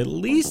that would at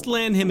least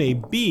land him a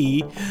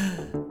B,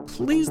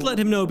 please let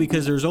him know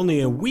because there's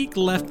only a week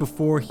left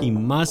before he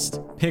must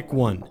pick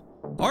one.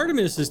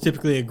 Artemis is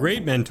typically a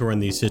great mentor in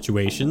these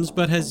situations,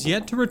 but has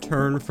yet to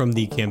return from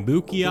the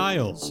Kambuki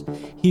Isles.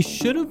 He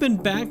should have been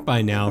back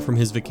by now from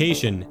his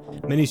vacation.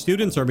 Many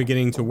students are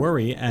beginning to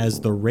worry as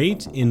the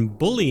rate in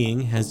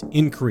bullying has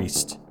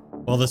increased.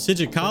 While the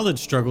Sidget College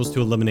struggles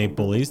to eliminate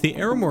bullies, the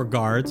Aramore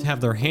guards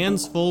have their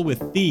hands full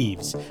with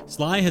thieves.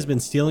 Sly has been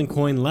stealing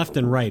coin left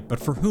and right,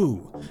 but for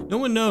who? No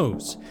one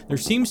knows. There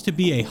seems to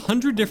be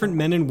 100 different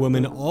men and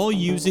women all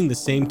using the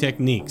same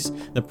techniques.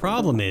 The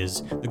problem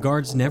is, the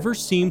guards never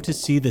seem to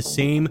see the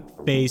same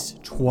face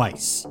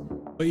twice.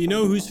 But you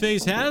know whose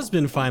face has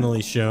been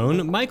finally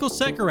shown? Michael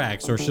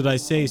Sekarax, or should I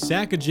say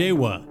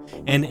Sakajewa.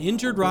 An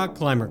injured rock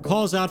climber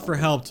calls out for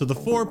help to the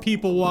 4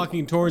 people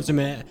walking towards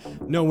him.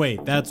 No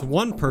wait, that's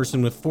 1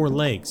 person with 4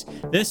 legs.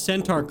 This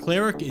centaur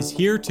cleric is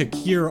here to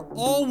cure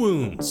all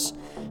wounds.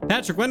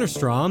 Patrick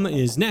Wennerstrom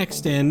is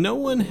next, and no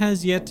one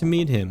has yet to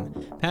meet him.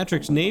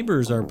 Patrick's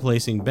neighbors are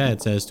placing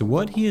bets as to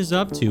what he is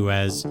up to,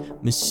 as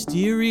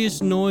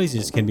mysterious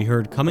noises can be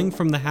heard coming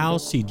from the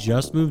house he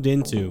just moved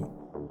into.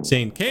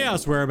 St.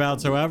 Chaos'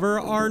 whereabouts, however,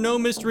 are no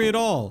mystery at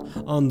all.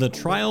 On the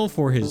trial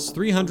for his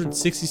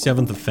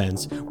 367th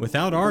offense,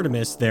 without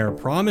Artemis, they're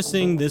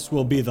promising this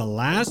will be the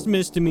last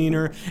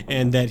misdemeanor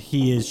and that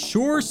he is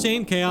sure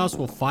St. Chaos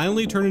will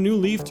finally turn a new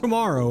leaf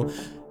tomorrow.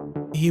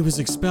 He was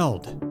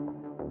expelled.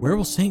 Where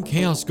will St.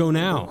 Chaos go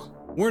now?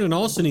 Warden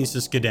also needs to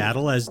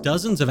skedaddle as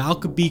dozens of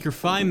Alkabeaker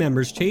Phi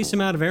members chase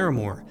him out of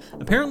Aramore.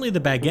 Apparently the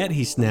baguette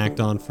he snacked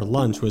on for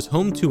lunch was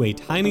home to a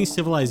tiny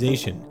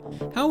civilization.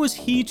 How was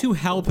he to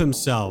help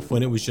himself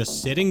when it was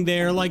just sitting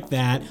there like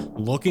that,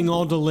 looking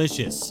all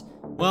delicious?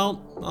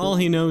 Well, all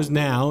he knows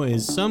now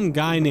is some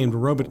guy named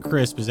Robot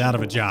Crisp is out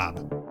of a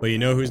job. But you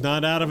know who's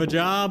not out of a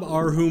job?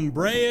 Our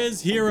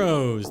Humbrea's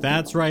heroes.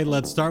 That's right,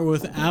 let's start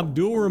with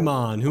Abdul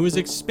Rahman, who is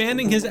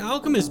expanding his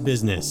alchemist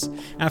business.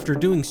 After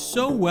doing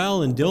so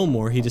well in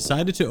Dillmore, he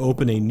decided to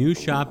open a new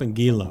shop in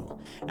Gilo.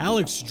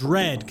 Alex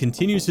Dredd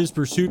continues his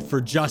pursuit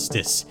for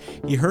justice.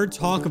 He heard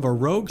talk of a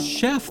rogue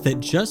chef that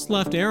just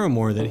left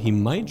Aramore that he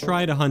might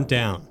try to hunt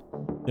down.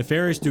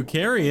 Nefarious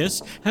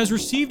Ducarius has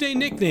received a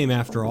nickname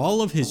after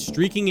all of his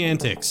streaking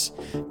antics.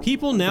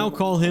 People now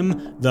call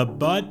him the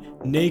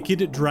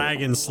Butt-Naked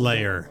Dragon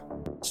Slayer.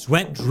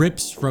 Sweat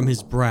drips from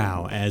his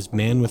brow as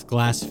Man with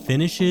Glass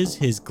finishes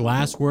his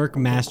glasswork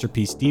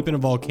masterpiece deep in a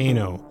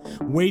volcano.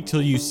 Wait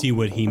till you see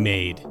what he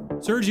made.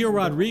 Sergio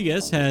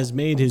Rodriguez has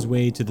made his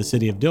way to the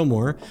city of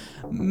Dillmore.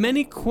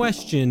 Many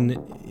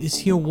question, is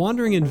he a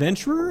wandering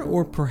adventurer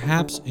or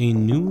perhaps a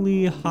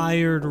newly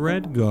hired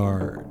Red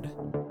Guard?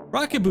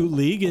 Rocket Boot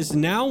League is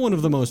now one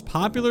of the most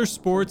popular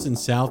sports in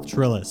South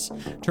Trillis.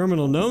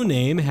 Terminal No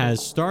Name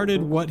has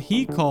started what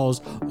he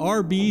calls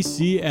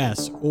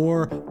RBCS,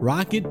 or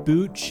Rocket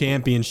Boot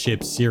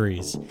Championship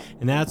Series.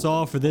 And that's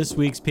all for this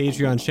week's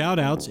Patreon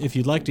shoutouts. If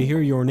you'd like to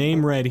hear your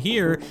name read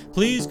here,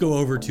 please go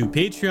over to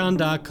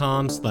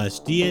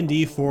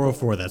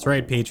patreon.com/DND404. That's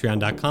right,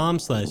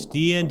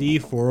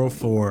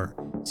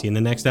 patreon.com/DND404. See you in the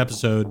next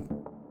episode.